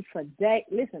 Body for Day.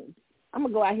 Listen, I'm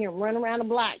going to go out here and run around the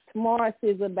block tomorrow,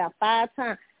 SZA, about 5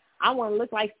 times. I want to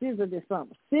look like SZA this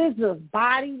summer. SZA's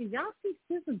Body. Did y'all see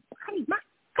SZA's Body? My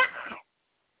God.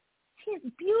 She's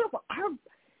beautiful.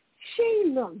 She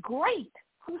looked great.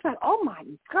 I was like, oh, my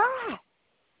God.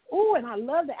 Oh, and I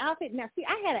love the outfit. Now, see,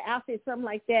 I had an outfit something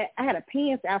like that. I had a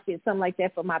pants outfit something like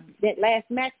that for that last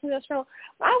Maxwell show.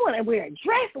 I want to wear a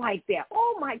dress like that.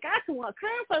 Oh, my God, to a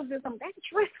concert or something. That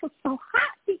dress was so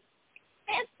hot.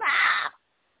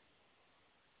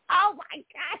 Oh, my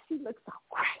God, she looks so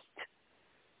great.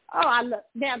 Oh, I love.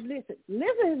 Now, listen,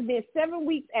 Lizzo has been 7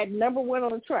 weeks at number 1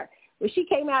 on the chart. When she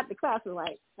came out the class, was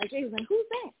like they was like, who's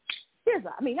that?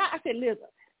 SZA. I said Lizzo.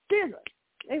 SZA.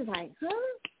 They was like, huh?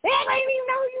 They didn't even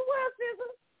know who you was, SZA.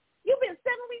 You've been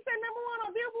 7 weeks at number 1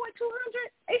 on Billboard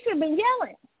 200. They should have been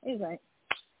yelling. They was like,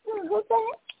 who's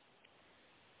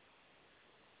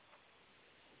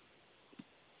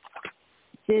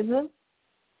that? SZA,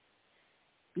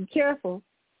 be careful.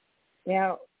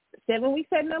 Now, 7 weeks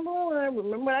at number 1,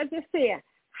 remember what I just said.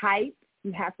 Hype,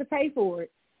 you have to pay for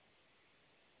it.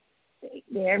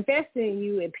 They're investing in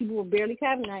you, and people will barely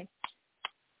come tonight.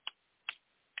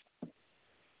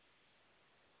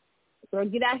 So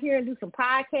get out here and do some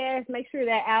podcasts. Make sure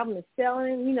that album is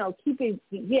selling. Keep it.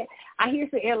 Yeah, I hear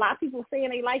a lot of people saying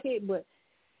they like it, but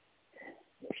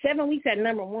 7 weeks at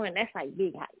number 1, that's like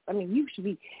big hype. You should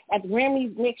be at the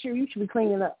Grammys next year. You should be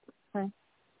cleaning up. Okay?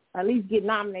 At least get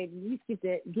nominated. At least get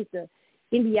the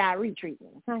NDI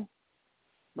treatment. Okay?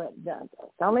 But don't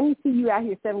let me see you out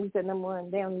here 7 weeks at number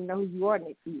 1. They don't even know who you are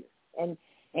next year, and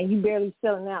you barely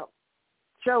selling out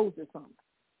shows or something.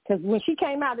 Because when she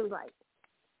came out, it was like.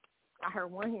 I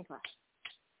heard one hand clap.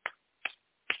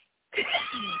 No, it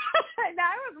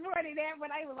was more than that, but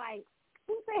I was like,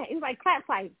 who's that? It was like clap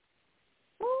fight.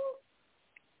 Oh.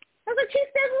 I was like, she's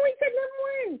 7 weeks at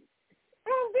number 1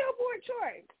 on Billboard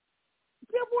chart.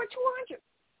 Billboard 200.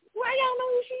 Why y'all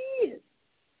know who she is?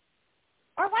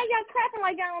 Or why y'all clapping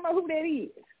like y'all don't know who that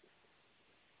is?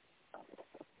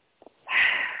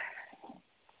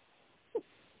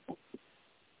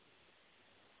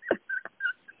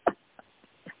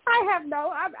 I'm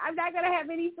not going to have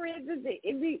any friends.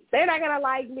 They're not going to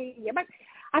like me.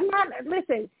 I'm not,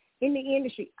 listen, in the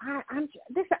industry, I'm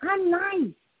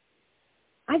nice.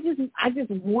 I just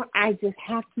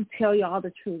have to tell y'all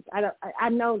the truth. I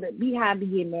know that Beehive be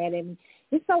getting mad at me.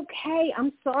 It's okay.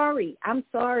 I'm sorry. I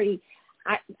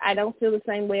don't feel the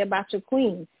same way about your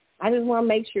queen. I just want to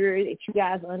make sure that you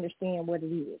guys understand what it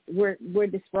is, where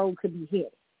this road could be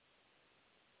hit.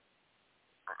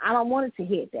 I don't want it to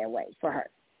hit that way for her.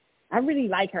 I really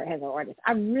like her as an artist.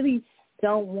 I really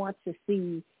don't want to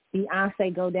see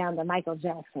Beyonce go down the Michael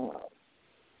Jackson road.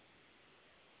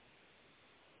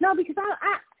 No, because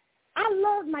I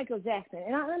love Michael Jackson,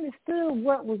 and I understood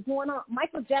what was going on.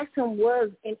 Michael Jackson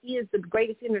was and is the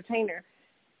greatest entertainer,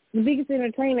 the biggest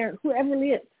entertainer who ever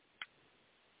lived.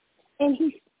 And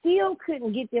he still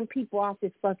couldn't get them people off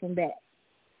his fucking back.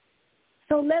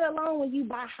 So let alone when you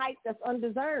buy hype that's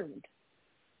undeserved.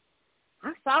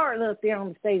 I saw her up there on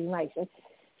the stage tonight.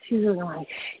 She's looking like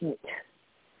shit.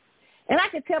 And I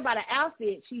could tell by the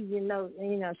outfit she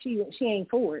ain't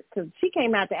for it, because she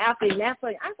came out the outfit and that's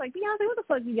like, I was like, Beyonce, what the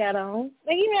fuck you got on?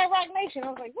 Like, even at Rock Nation, I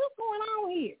was like, what's going on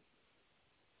here?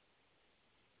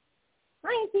 I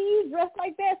ain't seen you dressed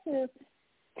like that since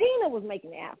Tina was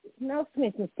making the outfits. No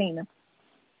Smith, Miss Tina.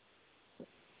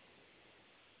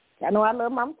 I know I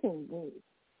love Mama Tina,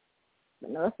 but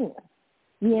no Tina.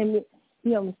 Miss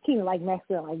Tina like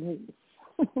Maxwell like me.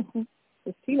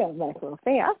 Miss Tina was Maxwell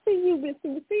fan. I see you, Miss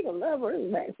Tina, love her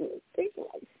Maxwell.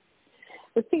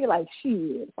 Miss Tina like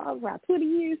shit. If I was about 20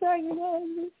 years old, you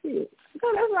know, shit.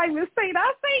 So that's like Miss Tina.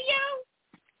 I see you.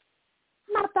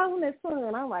 I'm not throwing that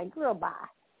son. I'm like, girl, bye.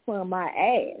 On my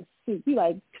ass. She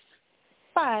like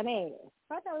fine ass.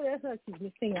 I know that's her.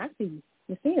 Miss Tina. I see you.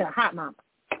 Miss Tina, a hot mama.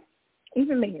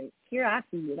 Even married. Here, I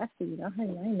see you. I ain't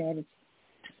mad at you.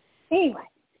 Anyway,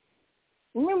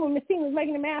 remember when Miss Tina was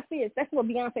making the outfits? That's what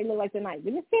Beyonce looked like tonight.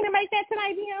 Did Miss Tina make that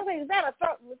tonight, Beyonce? Was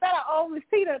that an old Miss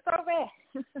Tina throwback?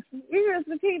 You heard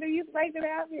Miss Tina used to make that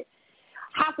outfit?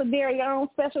 House of Dairy, your own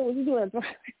special. What you doing?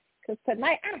 Because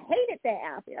tonight, I hated that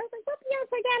outfit. I was like, what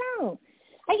Beyonce got on?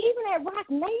 Like, even at Rock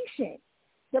Nation,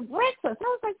 the breakfast, I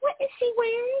was like, what is she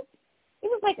wearing? It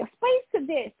was like a space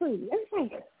cadet suit. I was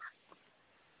like,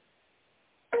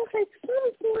 something's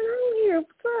going on here.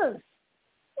 Plus,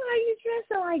 why are you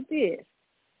dressing like this?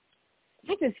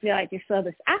 I just feel like it's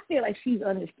other. I feel like she's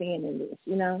understanding this,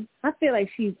 you know? I feel like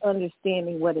she's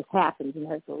understanding what has happened in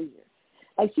her career.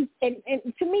 Like and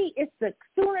to me, it's the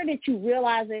sooner that you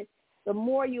realize it, the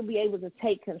more you'll be able to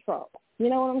take control. You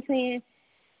know what I'm saying?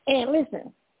 And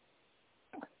listen,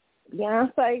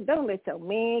 Beyonce, don't let your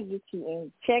man get you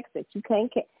in checks that you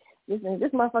can't catch. Listen,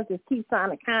 this motherfucker keeps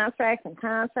signing contracts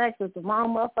with the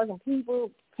wrong motherfucking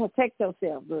people. Protect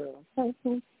yourself, girl.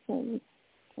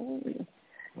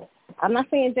 I'm not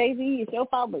saying Jay-Z is your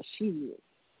fault, but she is.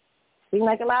 Seems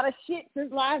like a lot of shit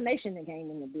since Live Nation that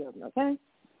came in the building, okay?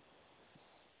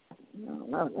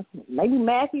 No. Maybe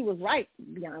Matthew was right,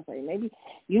 Beyonce. Maybe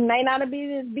you may not have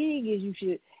been as big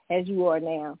as you are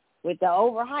now with the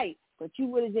overhype, but you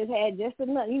would have just had just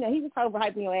enough. You know, he was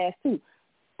overhyping your ass too,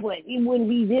 but it wouldn't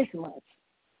be this much.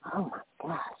 Oh my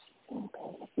gosh,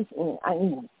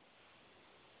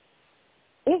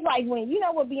 it's like when you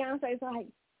know what Beyonce's like.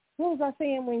 What was I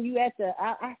saying when you at the?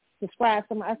 I described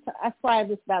some. I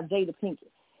described this about Jada Pinkett.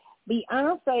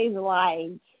 Beyonce's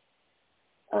like,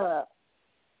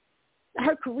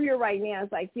 her career right now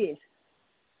is like this.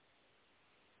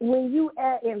 When you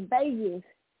in Vegas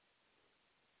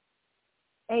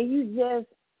and you just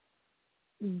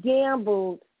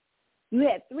gambled, you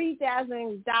had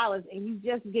 $3,000 and you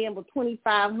just gambled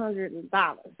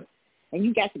 $2,500, and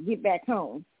you got to get back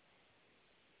home,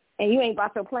 and you ain't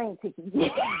bought your plane ticket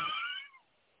yet.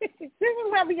 This is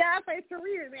where Beyonce's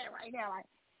career is at right now. Like,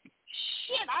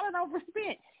 shit, I don't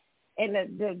overspent. And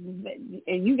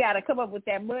you got to come up with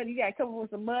that money. You got to come up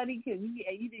with some money because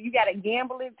you got to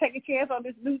gamble and take a chance on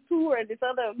this new tour and this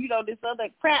other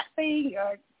crap thing.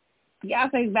 Or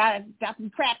Beyonce's about to be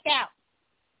crapped out.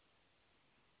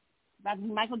 About to be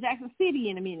Michael Jackson City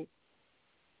in a minute.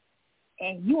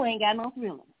 And you ain't got no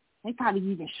thriller. They probably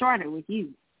even shorter with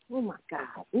you. Oh, my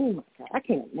God. I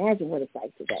can't imagine what it's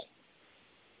like today.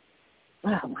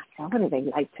 Oh, my God. What are they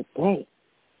like today?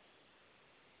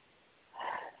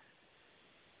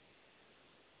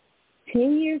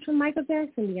 10 years from Michael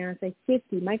Jackson, Beyonce,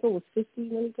 50. Michael was 50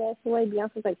 when he passed away.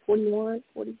 Beyonce's like 41.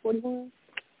 Don't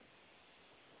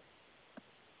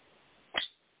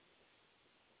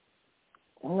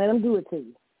let them do it to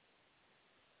you.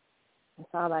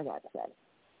 That's all I got to say.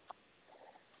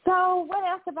 So, what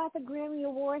else about the Grammy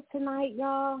Awards tonight,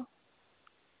 y'all?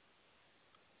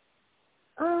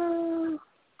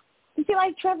 Did you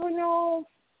like Trevor Noah?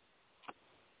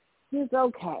 He was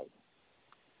okay.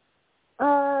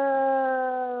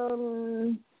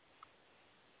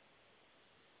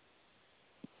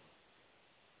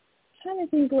 Trying to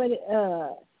think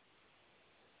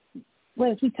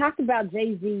when he talked about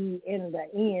Jay-Z in the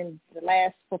end, the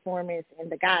last performance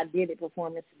and the God Did It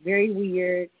performance, very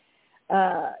weird.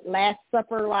 Last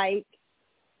Supper-like,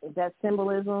 is that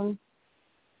symbolism?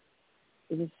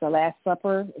 Is this the Last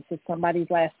Supper? Is this somebody's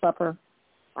Last Supper?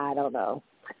 I don't know.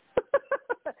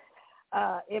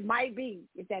 It might be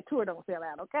if that tour don't sell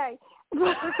out, okay?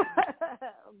 But,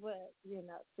 you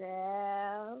know,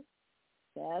 child.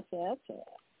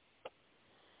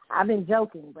 I've been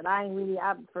joking, but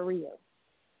I'm for real.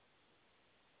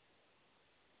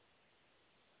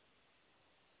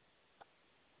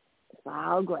 It's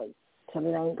all great till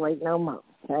it ain't great no more,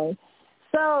 okay?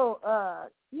 So,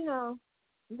 you know,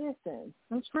 listen,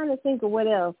 I'm trying to think of what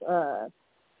else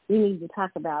we need to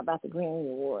talk about the Grammy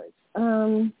Awards.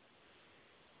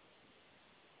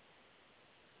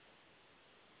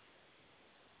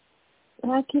 Did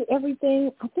I get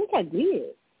everything? I think I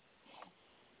did.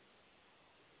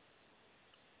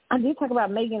 I did talk about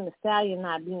Megan Thee Stallion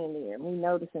not being there. Me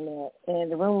noticing that.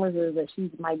 And the rumors is that she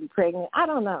might be pregnant. I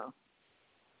don't know.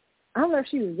 I don't know if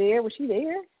she was there. Was she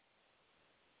there?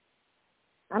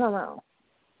 I don't know.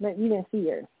 But you didn't see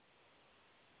her.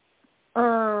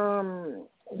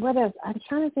 What else? I'm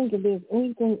trying to think if there's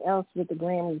anything else with the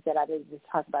Grammys that I didn't just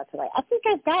talk about today. I think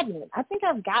I've gotten it. I think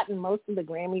I've gotten most of the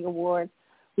Grammy awards.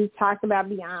 We talked about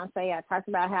Beyonce. I talked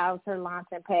about how it's her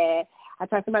launching pad. I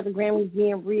talked about the Grammys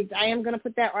being rigged. I am going to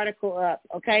put that article up,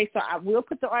 okay? So I will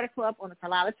put the article up on the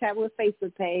Carlotta Chatwood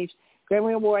Facebook page.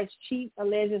 Grammy Awards chief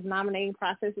alleges nominating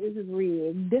process is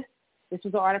rigged. This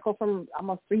was an article from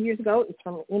almost 3 years ago. It's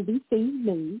from NBC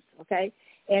News, okay?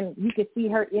 And you can see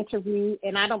her interview,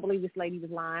 and I don't believe this lady was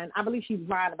lying. I believe she was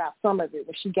lying about some of it.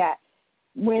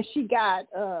 When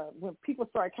people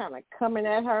started kind of coming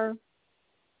at her,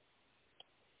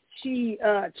 she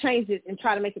changed it and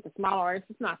tried to make it the smaller artist.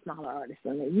 It's not smaller artists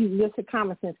than that. Just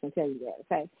common sense can tell you that,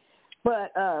 okay?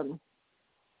 But,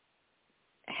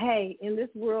 hey, in this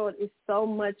world, it's so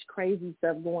much crazy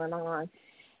stuff going on,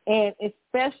 and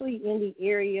especially in the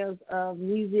areas of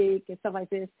music and stuff like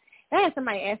this. I had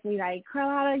somebody ask me, like,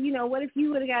 Carlotta, what if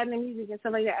you would have gotten into music and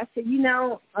stuff like that? I said,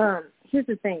 here's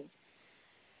the thing.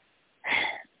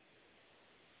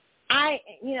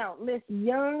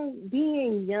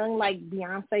 Being young like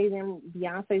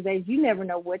Beyonce's age, you never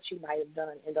know what you might have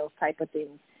done in those type of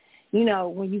things.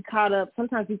 When you caught up,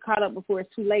 sometimes you caught up before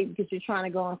it's too late because you're trying to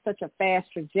go on such a fast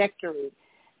trajectory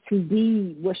to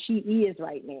be what she is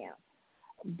right now.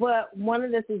 But one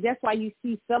of the things, that's why you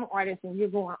see some artists and you're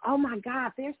going, oh, my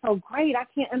God, they're so great. I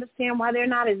can't understand why they're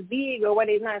not as big or why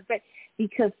they're not as great,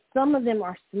 because some of them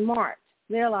are smart.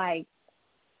 They're like,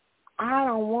 I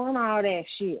don't want all that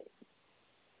shit.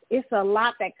 It's a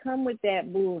lot that come with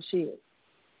that bullshit.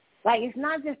 Like, it's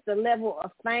not just the level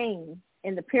of fame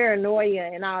and the paranoia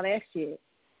and all that shit,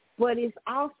 but it's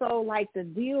also like the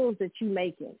deals that you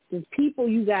making, the people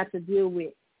you got to deal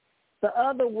with, the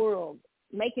other world,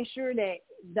 making sure that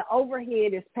the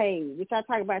overhead is paid, which I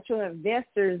talk about your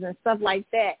investors and stuff like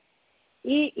that.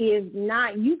 It is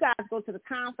not, you guys go to the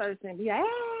concerts and be like,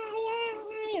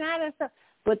 and all that stuff.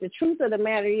 But the truth of the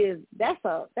matter is that's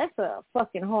a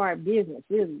fucking hard business,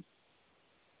 really.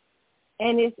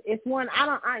 And it's one,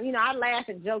 I laugh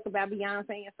and joke about Beyonce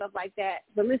and stuff like that.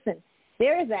 But listen,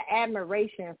 there is an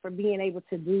admiration for being able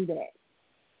to do that.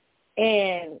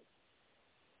 And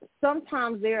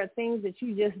sometimes there are things that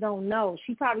you just don't know.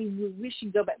 She probably would wish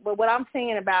she'd go back. But what I'm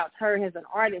saying about her as an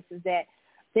artist is that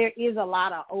there is a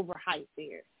lot of overhype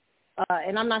there.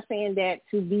 And I'm not saying that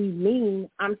to be mean.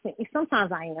 I'm saying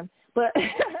sometimes I am, but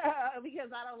because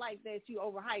I don't like that you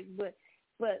overhype.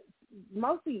 But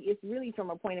mostly it's really from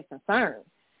a point of concern,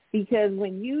 because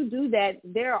when you do that,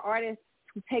 there are artists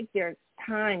who take their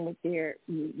time with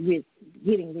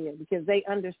getting there because they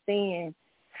understand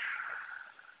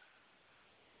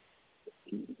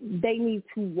they need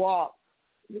to walk.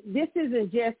 This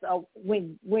isn't just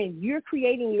when you're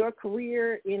creating your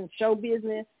career in show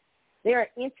business, there are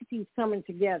entities coming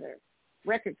together,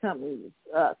 record companies,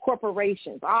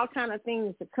 corporations, all kind of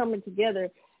things that coming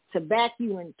together to back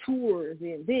you in tours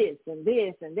and this and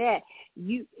this and that.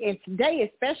 And today,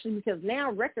 especially because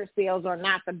now record sales are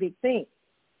not the big thing.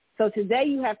 So today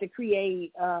you have to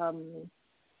create a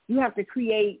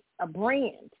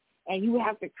brand, and you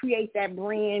have to create that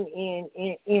brand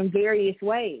in various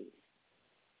ways.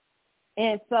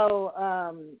 And so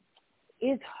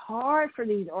it's hard for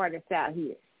these artists out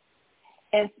here.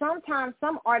 And sometimes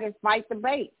some artists bite the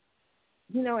bait,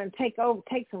 and take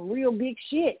some real big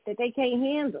shit that they can't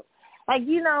handle. Like,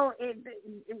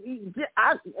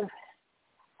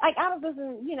 I was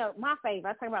listening, my fave.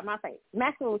 I talk about my fave.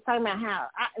 Maxwell was talking about how,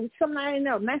 something I didn't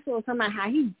know. Maxwell was talking about how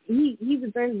he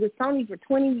was with Sony for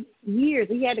 20 years.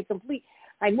 He had to complete,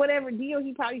 like, whatever deal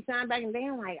he probably signed back in the day.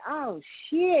 I'm like, oh,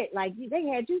 shit. Like, they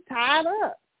had you tied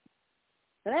up.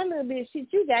 So that little bit of shit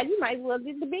you got, you might as well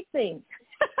get the big thing.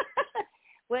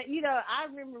 But, I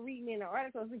remember reading in the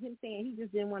articles of him saying he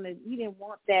didn't want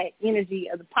that energy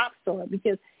of the pop star,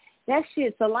 because that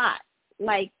shit's a lot.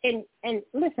 Like, and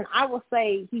listen, I will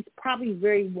say he's probably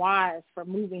very wise for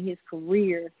moving his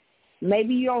career.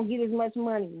 Maybe you don't get as much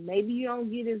money. Maybe you don't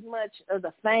get as much of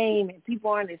the fame, and people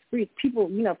aren't as free.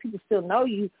 People still know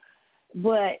you,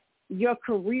 but your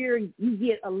career, you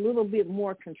get a little bit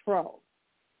more control.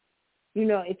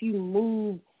 If you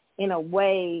move in a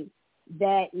way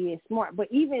that is smart. But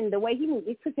even the way he moved,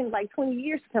 it took him like 20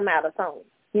 years to come out of Sony.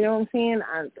 You know what I'm saying?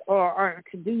 Or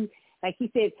to do, like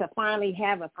he said, to finally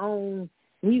have his own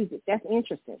music. That's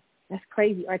interesting. That's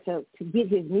crazy. Or to get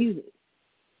his music.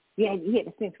 Yeah, he had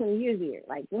to spend 20 years there.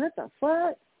 Like, what the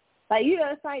fuck? Like,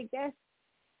 it's like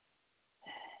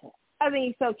I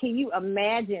mean, so can you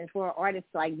imagine for an artist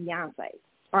like Beyonce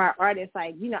or artists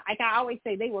like, you know, like I always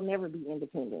say, they will never be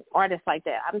independent. Artists like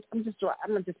that. I'm gonna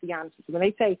just be honest with you. When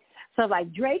they say so,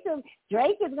 like Drake is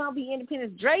gonna be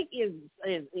independent. Drake is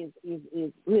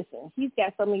listen. He's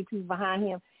got so many people behind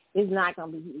him. It's not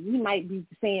gonna be. He might be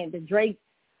saying the Drake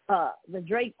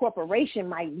Corporation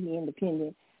might be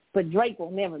independent, but Drake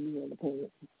will never be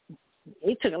independent.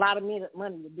 It took a lot of money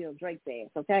to build Drake's ass.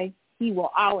 Okay, he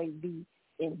will always be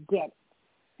in debt.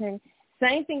 Okay.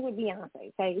 Same thing with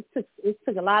Beyonce, okay? It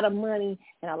took a lot of money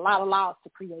and a lot of laws to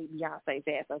create Beyonce's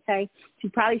ass, okay? She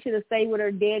probably should have stayed with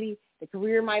her daddy. The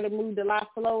career might have moved a lot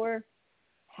slower.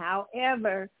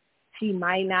 However, she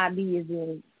might not be as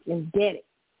indebted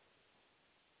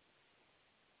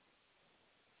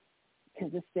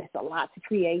because it's just a lot to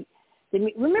create.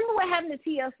 Remember what happened to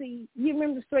TLC? You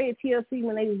remember the story of TLC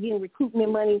when they was getting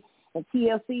recruitment money and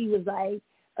TLC was like,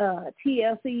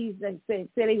 TLCs that said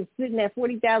they were sitting at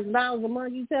 $40,000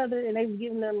 among each other, and they was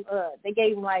giving them they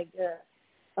gave them like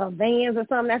vans or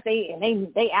something.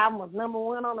 They album was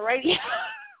 #1 on the radio.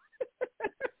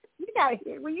 You gotta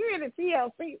hear when you're in a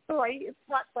TLC story, it's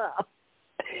fucked up.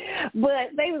 But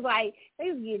they was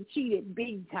getting cheated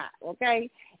big time, okay?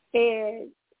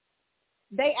 And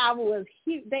their album was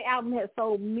huge. Their album had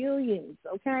sold millions,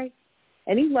 okay?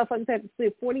 And these motherfuckers had to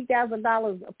split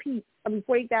 $40,000 a piece.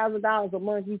 $40,000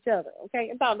 among each other.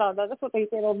 Okay, no, that's what they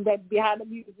said on that behind the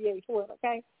music VH1.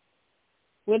 Okay,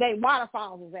 where they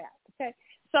waterfalls was at. Okay,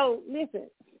 so listen,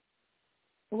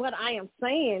 what I am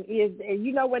saying is,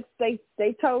 you know what they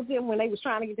told them when they was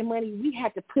trying to get the money? We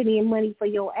had to put in money for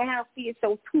your outfits,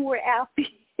 your tour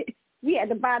outfits. We had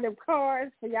to buy them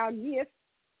cars for y'all gifts.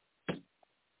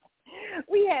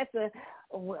 We had to.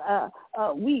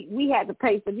 We had to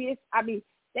pay for this. I mean,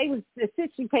 they was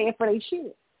essentially paying for their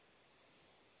shit.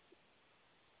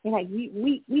 And like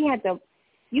we had to,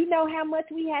 you know how much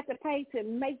we had to pay to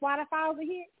make Waterfalls a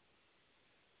hit?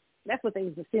 That's what they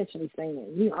was essentially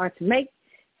saying. You are to make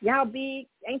y'all big,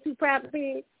 ain't too proud to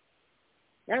big.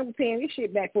 Y'all be paying this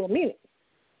shit back for a minute.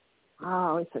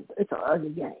 Oh, it's an ugly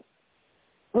game.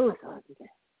 Oh, it's an ugly game.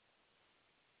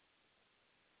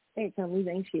 They tell me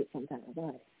they ain't shit sometimes,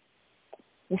 right?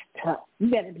 It's tough. You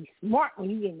better be smart when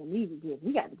you get in the music business.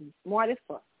 You got to be smart as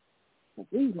fuck. Like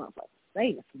these motherfuckers,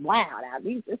 they just wild out.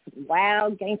 It's some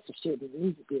wild gangster shit in the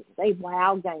music business. They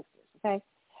wild gangsters, okay?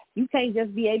 You can't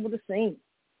just be able to sing.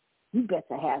 You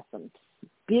better have some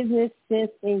business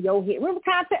sense in your head. Remember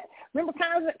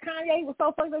Kanye was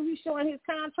so fucked up, he showing his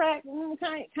contract. Remember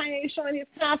Kanye showing his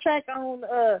contract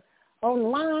online?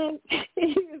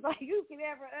 He was like, you can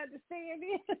never understand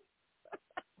this.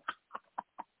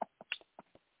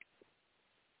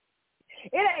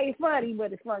 It ain't funny,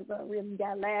 but it's fucked up. Really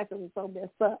got laughing. It was so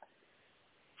messed up.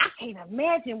 I can't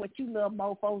imagine what you little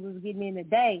mofos is getting in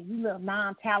today. You little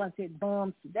non-talented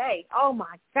bums today. Oh,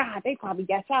 my God. They probably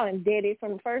got y'all indebted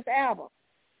from the first album.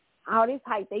 All this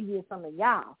hype they give some of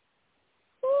y'all.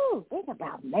 Ooh, think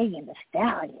about Megan Thee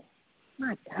Stallion.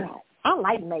 My God. I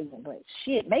like Megan, but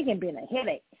shit, Megan been a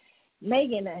headache.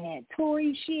 Megan had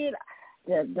Tory shit.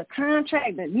 The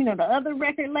contract, the other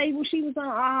record label she was on.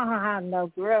 I know,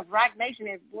 girl. Rock Nation,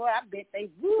 boy, I bet they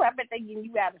getting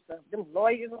you out of stuff. Them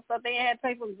lawyers and stuff they had to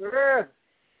pay for, girl.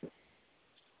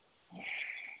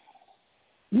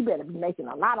 You better be making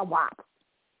a lot of wops.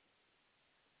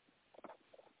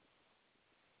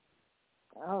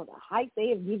 Oh, the hype they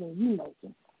have given you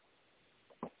making.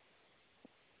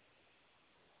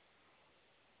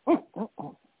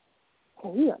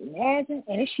 Can you imagine?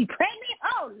 And is she pregnant?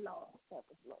 Oh, Lord.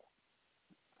 Lord.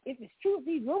 If it's true, if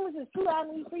these rumors is true out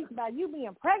in these streets about you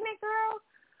being pregnant,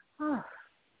 girl,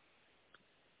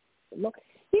 look,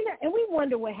 and we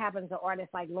wonder what happens to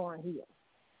artists like Lauryn Hill.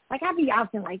 Like, I be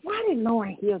often like, why did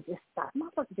Lauryn Hill just stop?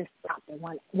 Motherfucker just stopped at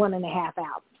one and a half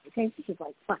albums. Okay, she's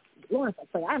like, fuck, Lauryn's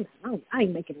like, I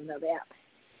ain't making another album.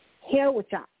 Hell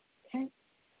with y'all. Okay,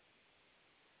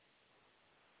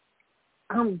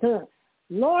 I'm done.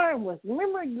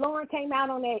 Remember Lauren came out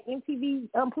on that MTV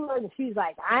Unplugged and she was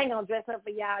like, I ain't going to dress up for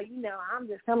y'all. I'm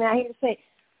just coming out here to say.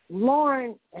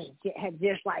 Lauren had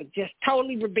just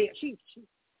totally rebelled. She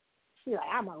like,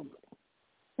 I'm over it.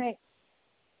 Okay?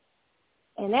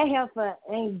 And that heifer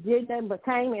ain't did nothing but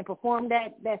came and performed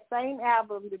that same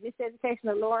album, The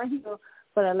Miseducation of Lauryn Hill,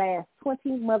 for the last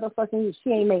 20 motherfucking years.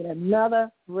 She ain't made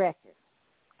another record.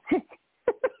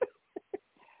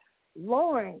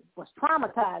 Lauren was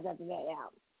traumatized after that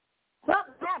album.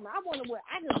 Something happened.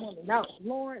 I just want to know.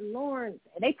 Lauren,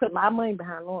 they put my money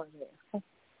behind Lauren there. Okay?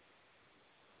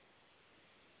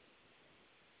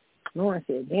 Lauren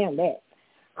said, damn that.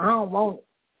 I don't want it.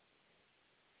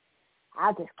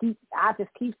 I just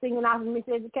keep singing off of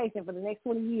Miseducation for the next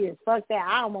 20 years. Fuck that.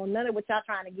 I don't want none of what y'all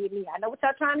trying to give me. I know what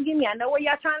y'all trying to give me. I know where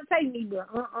y'all trying to take me, but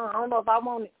I don't know if I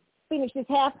want to finish this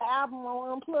half the album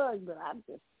on Unplugged, but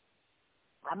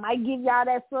I might give y'all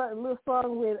that little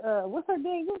song with, what's her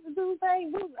name? What's the dude's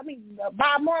name?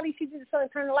 Bob Marley. She did the song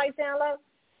Turn the Lights Down Low.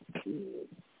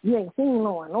 You ain't seen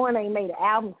Lauren. Lauren ain't made an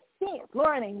album since.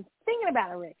 Lauren ain't thinking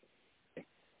about a record.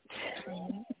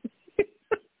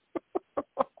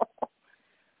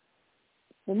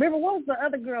 Remember, what was the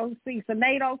other girl who sings?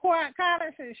 Sinead O'Connor?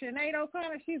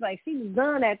 She's like, she was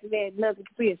done after that Nothing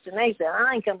Compares. Sinead said,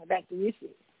 I ain't coming back to this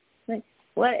shit.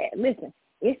 Well, listen,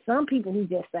 it's some people who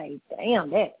just say, damn,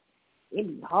 that, it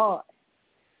be hard.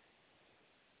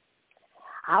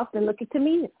 I often look at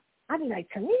Tamia. I be like,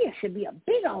 Tamia should be a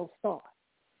big old star.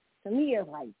 Tamia's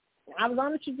like, I was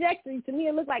on the trajectory.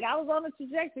 Tamia looked like I was on the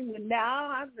trajectory, but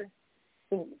now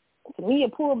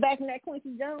Tamia pulled back from that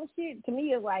Quincy Jones shit.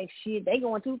 Tamia's like, shit, they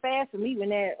going too fast for me when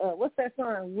that, what's that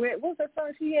song? What's that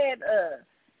song she had,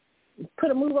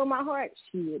 Put a Move on My Heart?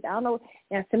 Shit, I don't know.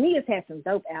 Now, Tamia's had some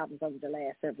dope albums over the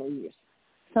last several years.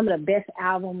 Some of the best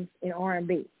albums in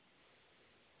R&B.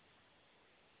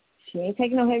 She ain't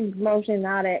taking no heavy promotion and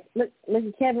all that. Look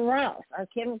at Kevin Ross.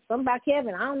 Something about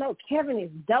Kevin. I don't know. Kevin is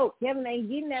dope. Kevin ain't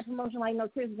getting that promotion like no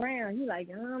Chris Brown. He like,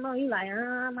 I don't know. He like,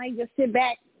 I might just sit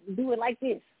back and do it like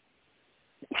this.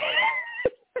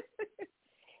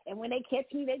 And when they catch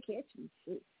me, they catch me.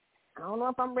 Shit. I don't know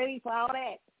if I'm ready for all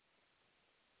that.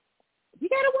 You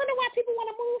gotta wonder why people want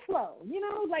to move slow. You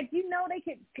know, like, you know, they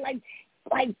could like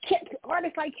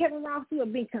artists like Kevin Ross who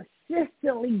have been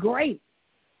consistently great.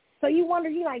 So you wonder,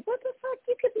 you like, what the fuck?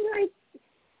 You could be like,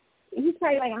 he's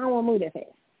probably like, I don't want to move that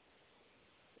fast.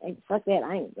 Like, fuck that,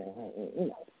 I ain't, you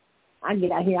know. I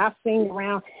get out here, I sing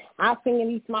around, I sing in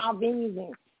these small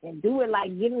venues and do it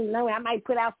like, give me, I might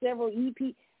put out several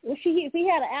EP. If he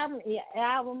had an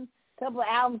album, couple of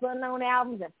albums, unknown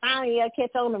albums, and finally he'll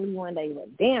catch on to me one day.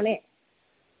 But damn it.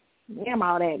 Damn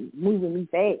all that moving me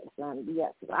fast, son.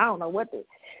 I don't know what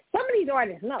some of these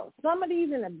artists know. Some of these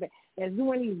that's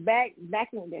doing these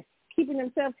backing, that's keeping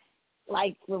themselves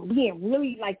like from being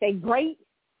really like they great,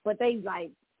 but they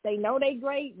know they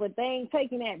great, but they ain't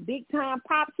taking that big time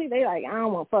pop shit. They like, I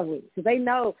don't want to fuck with it because they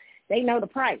know the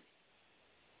price.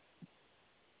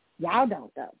 Y'all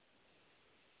don't though.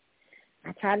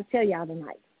 I try to tell y'all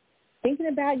tonight. Thinking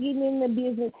about getting in the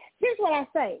business. Here's what I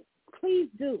say. Please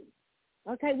do.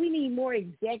 Okay, we need more we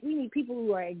need people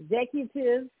who are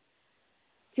executives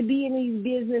to be in these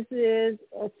businesses,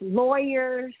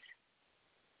 lawyers.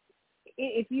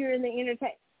 If you're in the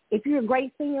if you're a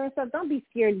great singer and stuff, don't be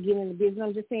scared to get in the business.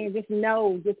 I'm just saying,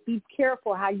 just be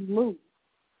careful how you move.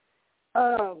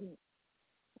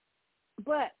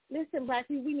 But listen, black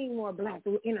people, we need more black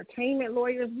entertainment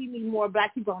lawyers. We need more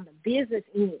black people on the business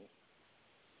end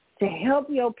to help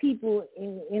your people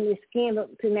in this scandalous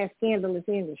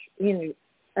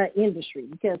industry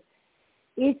because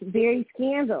it's very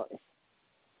scandalous.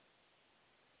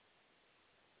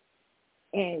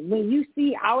 And when you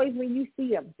see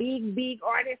a big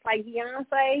artist like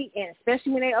Beyonce, and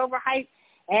especially when they overhype,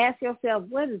 ask yourself,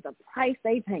 what is the price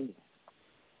they paying?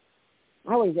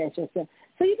 Always ask yourself.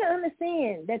 So you can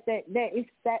understand that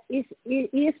it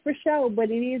is for show, but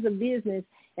it is a business,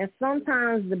 and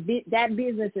sometimes that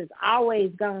business is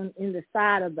always gone in the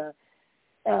side of the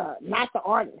not the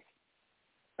artist.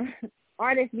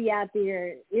 Artists be out there.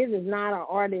 It is not an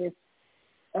artist.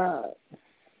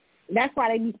 That's why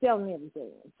they be selling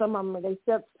everything. Some of them they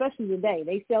sell, especially today.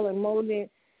 They selling more than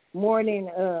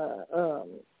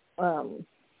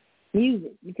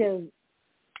music because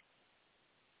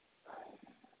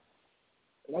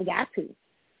they got to.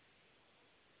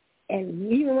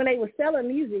 And even when they were selling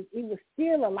music, it was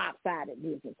still a lopsided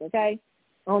business, okay?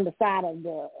 On the side of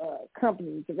the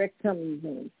companies, the record companies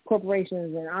and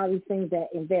corporations and all these things that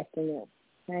invest in them,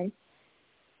 okay?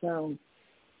 So,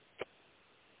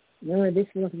 remember, this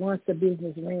was once a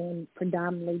business ran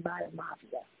predominantly by the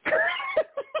mafia.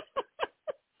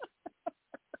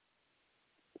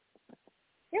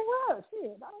 It was,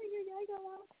 shit.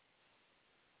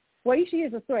 Well, you should hear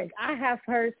some stories. I have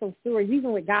heard some stories,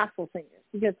 even with gospel singers,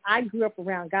 because I grew up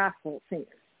around gospel singers.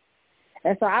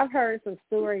 And so I've heard some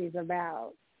stories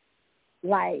about,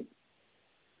 like,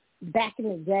 back in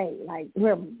the day, like,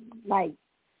 where, like,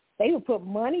 they would put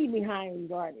money behind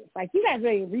these artists. Like, you guys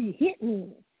really re-hit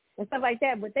me and stuff like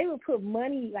that, but they would put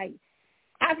money, like,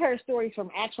 I've heard stories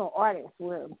from actual artists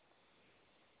where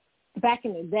back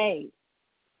in the day,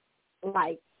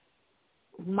 like,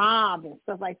 Mob and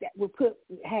stuff like that would put,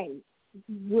 hey,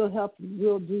 we'll help you.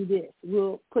 We'll do this.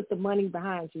 We'll put the money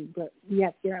behind you, but you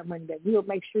have to get our money back. We'll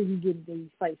make sure you get into these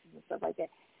places and stuff like that.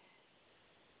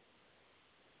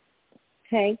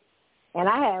 Okay? And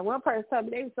I had one person tell me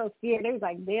they were so scared. They was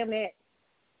like, damn that.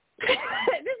 This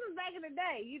was back in the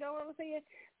day. You know what I'm saying?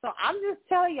 So I'm just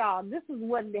telling y'all, this is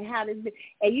how this is.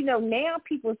 And, you know, now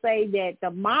people say that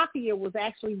the mafia was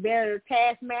actually better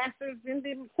taskmasters than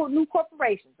the new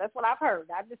corporations. That's what I've heard.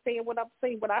 I'm just saying what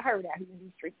I heard out here in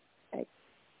these streets. Okay?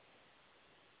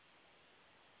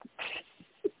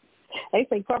 They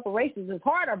say corporations is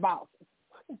harder bosses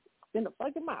than the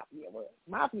fucking mafia was.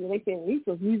 Mafia, they said, at least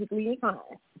was musically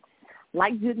inclined.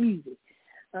 Like good music.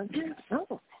 Okay? I'm going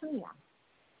to tell y'all.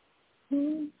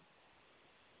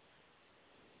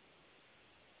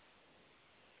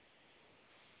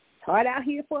 It's hard out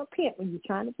here for a pimp when you're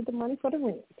trying to get the money for the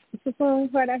rent. It's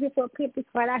hard out here for a pimp. It's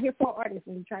hard out here for an artist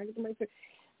when you're trying to get the money for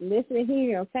the rent. Listen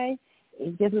here, okay?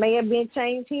 It just may have been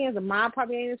changed hands. The mob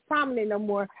probably ain't as prominent no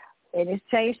more. And it's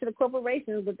changed to the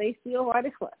corporations, but they still hard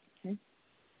as fuck. Okay?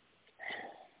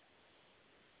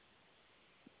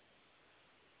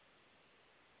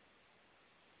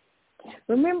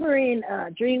 Remember in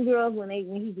Dreamgirls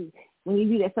when you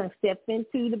do that song, Step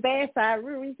Into the Bad Side,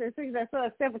 remember he said that song,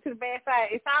 Step Into the Bad Side,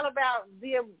 it's all about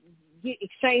them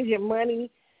exchanging money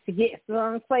to get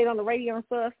songs played on the radio and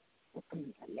stuff.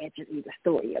 Allegedly the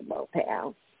story of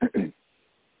Motown.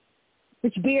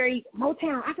 Which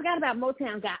Motown, I forgot about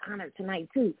Motown got honored tonight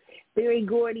too. Berry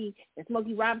Gordy and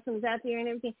Smokey Robinson was out there and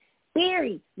everything.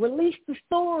 Berry released the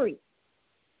story.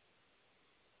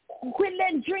 Quit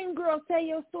letting Dreamgirls tell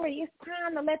your story. It's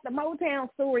time to let the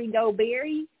Motown story go,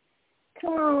 Barry.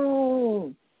 Come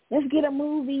on. Let's get a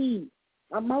movie,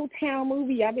 a Motown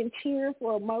movie. I've been cheering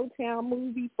for a Motown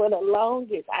movie for the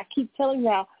longest. I keep telling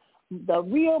y'all, the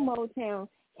real Motown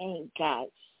ain't got,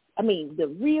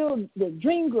 the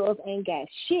Dreamgirls ain't got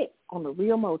shit on the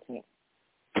real Motown.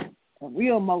 The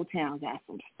real Motown got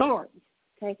some stories,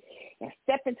 okay? And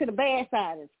Step Into the Bad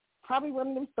Side is probably one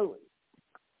of them stories.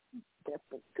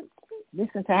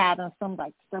 Listen to how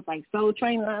stuff like Soul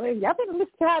Train and all that. Y'all better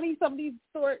listen to how some of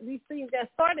these things got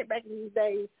started back in these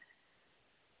days.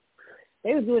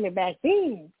 They was doing it back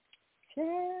then.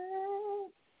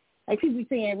 Like people be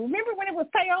saying, remember when it was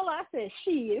payola? I said,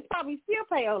 shit, it's probably still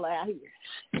payola out here.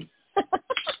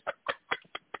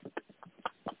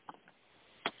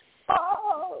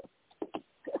 Oh.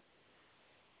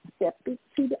 I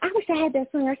wish I had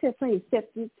that song. I should play Step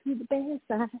Into the Bad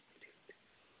Side.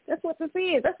 That's what this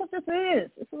is. That's what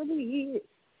it is.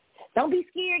 Don't be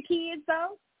scared, kids,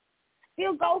 though.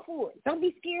 Still go for it. Don't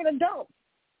be scared, adults.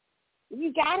 If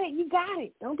you got it, you got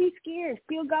it. Don't be scared.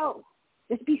 Still go.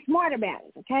 Just be smart about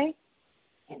it, okay?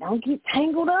 And don't get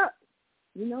tangled up.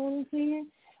 You know what I'm saying?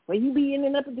 Where you be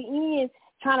ending up at the end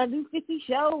trying to do 50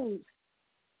 shows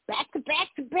back to back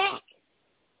to back.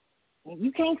 And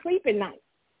you can't sleep at night.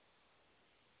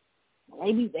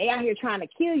 Maybe they out here trying to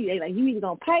kill you. They like, you either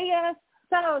going to pay us.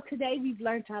 So today we've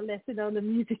learned our lesson on the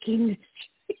music industry.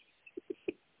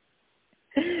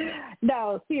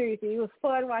 No, seriously, it was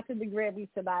fun watching the Grammys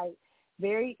tonight.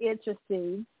 Very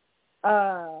interesting.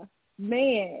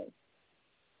 Man,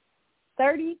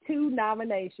 32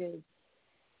 nominations.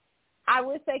 I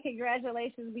would say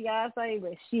congratulations, Beyonce,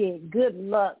 but shit, good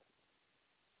luck.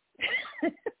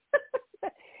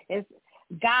 It's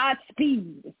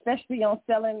Godspeed, especially on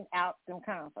selling out them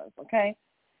concerts, okay?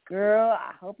 Girl,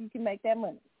 I hope you can make that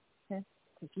money, because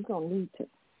you're going to need to.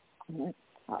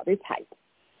 Oh, this hype.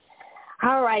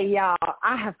 All right, y'all.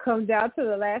 I have come down to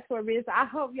the last 4 minutes. I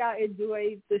hope y'all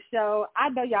enjoyed the show. I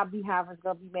know y'all beehives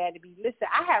going to be mad at me.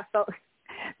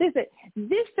 Listen,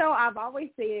 this show, I've always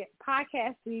said,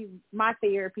 podcasting, my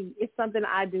therapy. It's something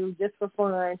I do just for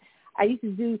fun. I used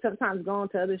to do sometimes go on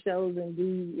to other shows and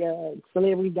do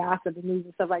celebrity gossip and news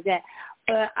and stuff like that.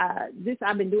 But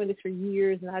I've been doing this for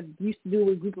years, and I used to do it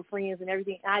with a group of friends and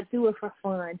everything. I do it for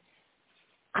fun.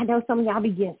 I know some of y'all be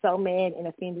getting so mad and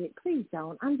offended. Please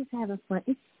don't. I'm just having fun.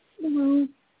 It's,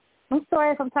 I'm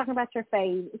sorry if I'm talking about your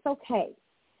fave. It's okay.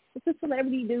 It's a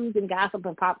celebrity news and gossip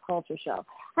and pop culture show.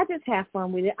 I just have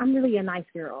fun with it. I'm really a nice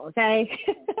girl, okay?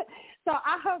 So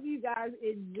I hope you guys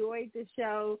enjoyed the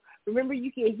show. Remember,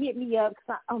 you can hit me up.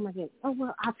 Oh, my goodness. Oh,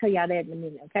 well, I'll tell y'all that in a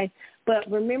minute, okay? But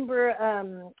remember,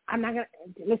 I'm not going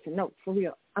to – listen, no, for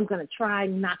real. I'm going to try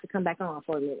not to come back on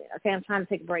for a minute, okay? I'm trying to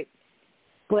take a break.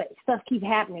 But stuff keeps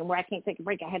happening where I can't take a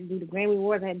break. I had to do the Grammy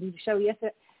Awards. I had to do the show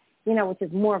yesterday, which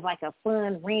is more of like a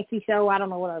fun, ranty show. I don't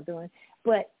know what I was doing.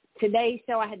 But today's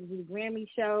show, I had to do the Grammy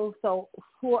show. So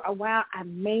for a while, I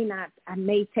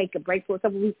may take a break for a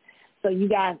couple of weeks. So you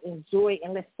guys enjoy.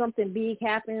 Unless something big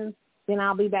happens, then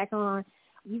I'll be back on.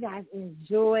 you guys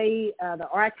enjoy the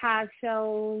archive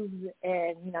shows,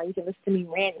 and, you know, you can listen to me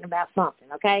ranting about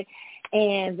something, okay?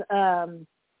 And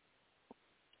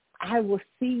I will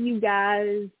see you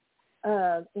guys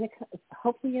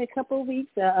hopefully in a couple of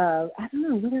weeks. I don't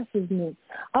know, what else is new?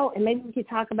 Oh, and maybe we could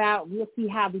talk about, we'll see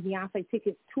how the Beyonce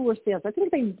ticket tour sales. I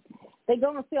think they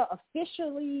go on sale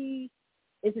officially,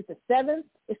 is it the 7th?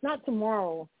 It's not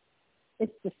tomorrow.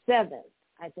 It's the 7th,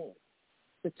 I think.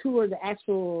 The tour, the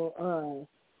actual,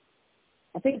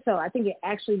 I think so. I think it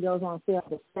actually goes on sale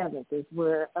the 7th is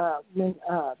where when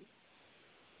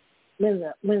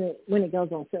it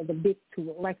goes on sale, the big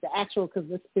tour, like the actual, because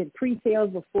it's been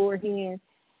pre-sales beforehand.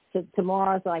 So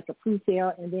tomorrow's like a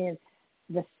pre-sale, and then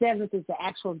the 7th is the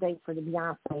actual date for the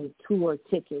Beyonce tour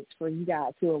tickets for you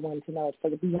guys who are wanting to know. It's for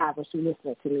the Beehives who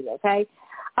listening to me, okay?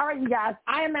 All right, you guys,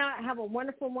 I am out. Have a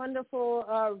wonderful,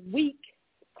 wonderful week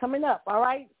coming up, all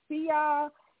right? See y'all,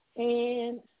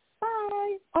 and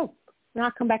bye. Oh, and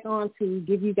I'll come back on to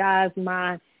give you guys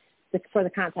for the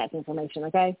contact information,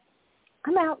 okay?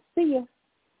 I'm out. See ya.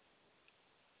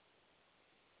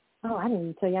 Oh, I didn't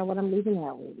even tell y'all what I'm leaving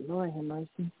out with. Lord have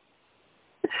mercy.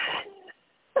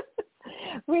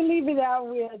 We're leaving out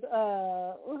with,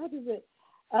 what is it?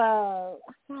 God,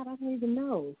 I don't even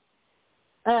know.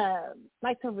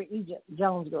 Lights Over Egypt,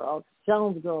 Jones Girls,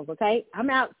 okay? I'm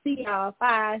out. See y'all.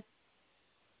 Bye.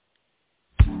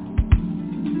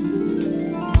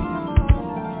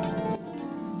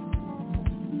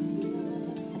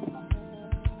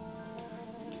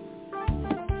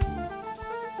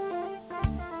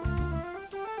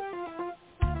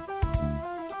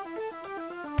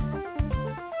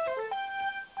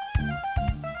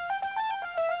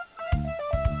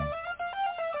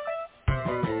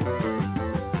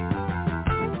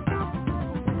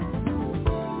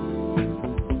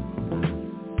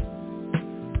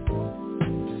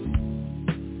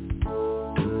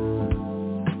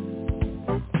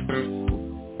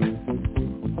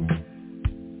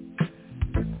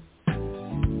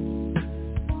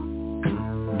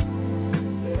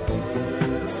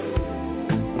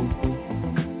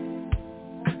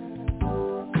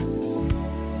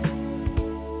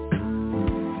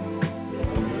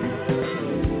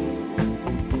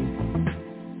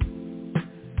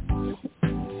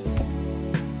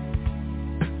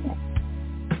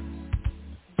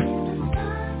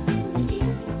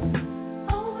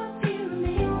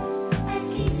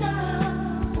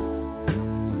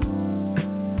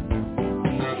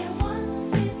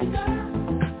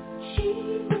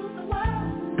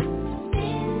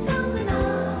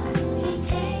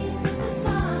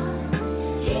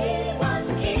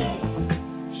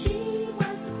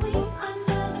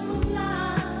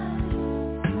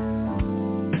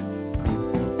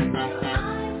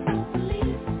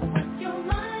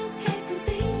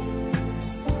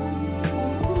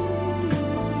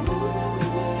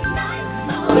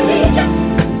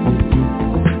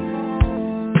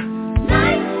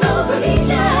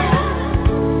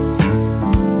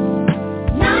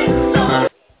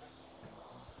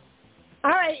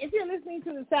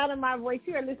 Sound of my voice,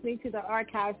 you are listening to the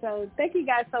archive. So thank you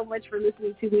guys so much for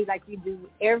listening to me like you do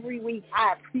every week.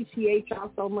 I appreciate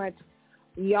y'all so much.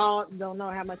 Y'all don't know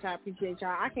how much I appreciate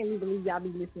y'all. I can't even believe y'all be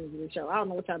listening to the show. I don't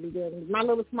know what y'all be doing. My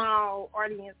little small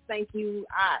audience, thank you.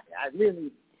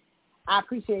 I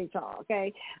appreciate y'all,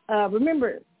 okay?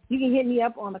 Remember, you can hit me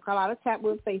up on the Carlotta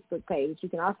Chatwood Facebook page. You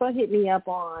can also hit me up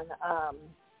on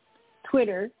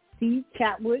Twitter, C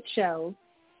Chatwood Show,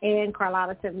 and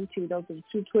Carlotta72. Those are the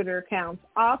two Twitter accounts.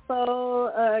 Also,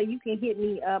 you can hit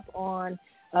me up on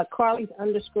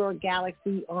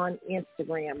Carly's_Galaxy on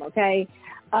Instagram, okay?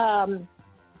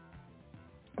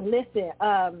 Listen,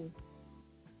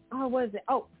 what is it?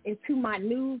 Oh, and to my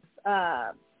new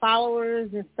followers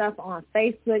and stuff on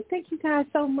Facebook, thank you guys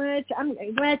so much. I'm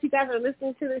glad you guys are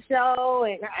listening to the show.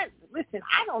 And listen,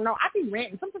 I don't know. I be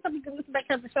ranting. Sometimes I be listening back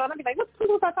to the show, and I be like, what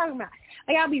was I talking about?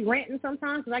 Like, I'll be ranting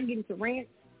sometimes because I get into rants.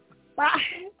 But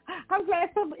I'm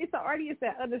glad it's an audience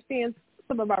that understands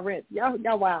some of my rants.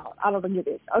 Y'all wild. I don't get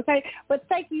it. Okay? But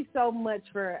thank you so much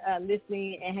for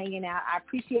listening and hanging out. I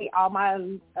appreciate all my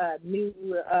new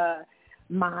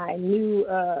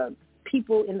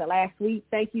people in the last week.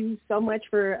 Thank you so much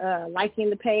for liking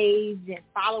the page and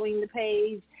following the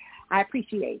page. I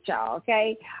appreciate y'all,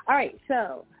 okay? All right,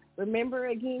 so remember,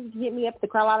 again, you can hit me up at the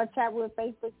Carlotta Chatwood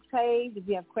Facebook page if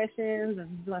you have questions or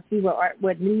you want to see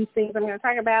what news things I'm going to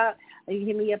talk about. You can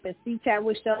hit me up at C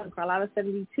Chatwood Show and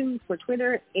Carlotta72 for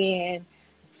Twitter, and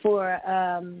for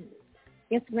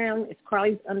Instagram, it's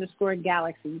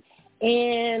Carly's_Galaxy.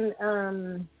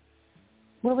 And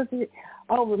what was it?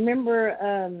 Oh,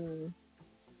 remember,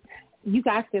 you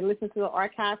guys can listen to the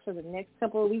archives for the next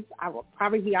couple of weeks. I will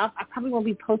probably be off. I probably won't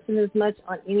be posting as much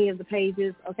on any of the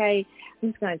pages, okay? I'm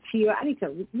just going to chill. I need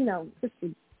to,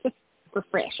 just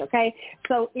refresh, okay?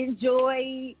 So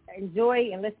enjoy,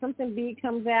 unless something big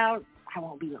comes out, I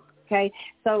won't be on, okay?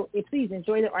 So please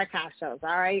enjoy the archive shows,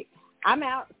 all right? I'm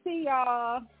out. See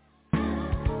y'all.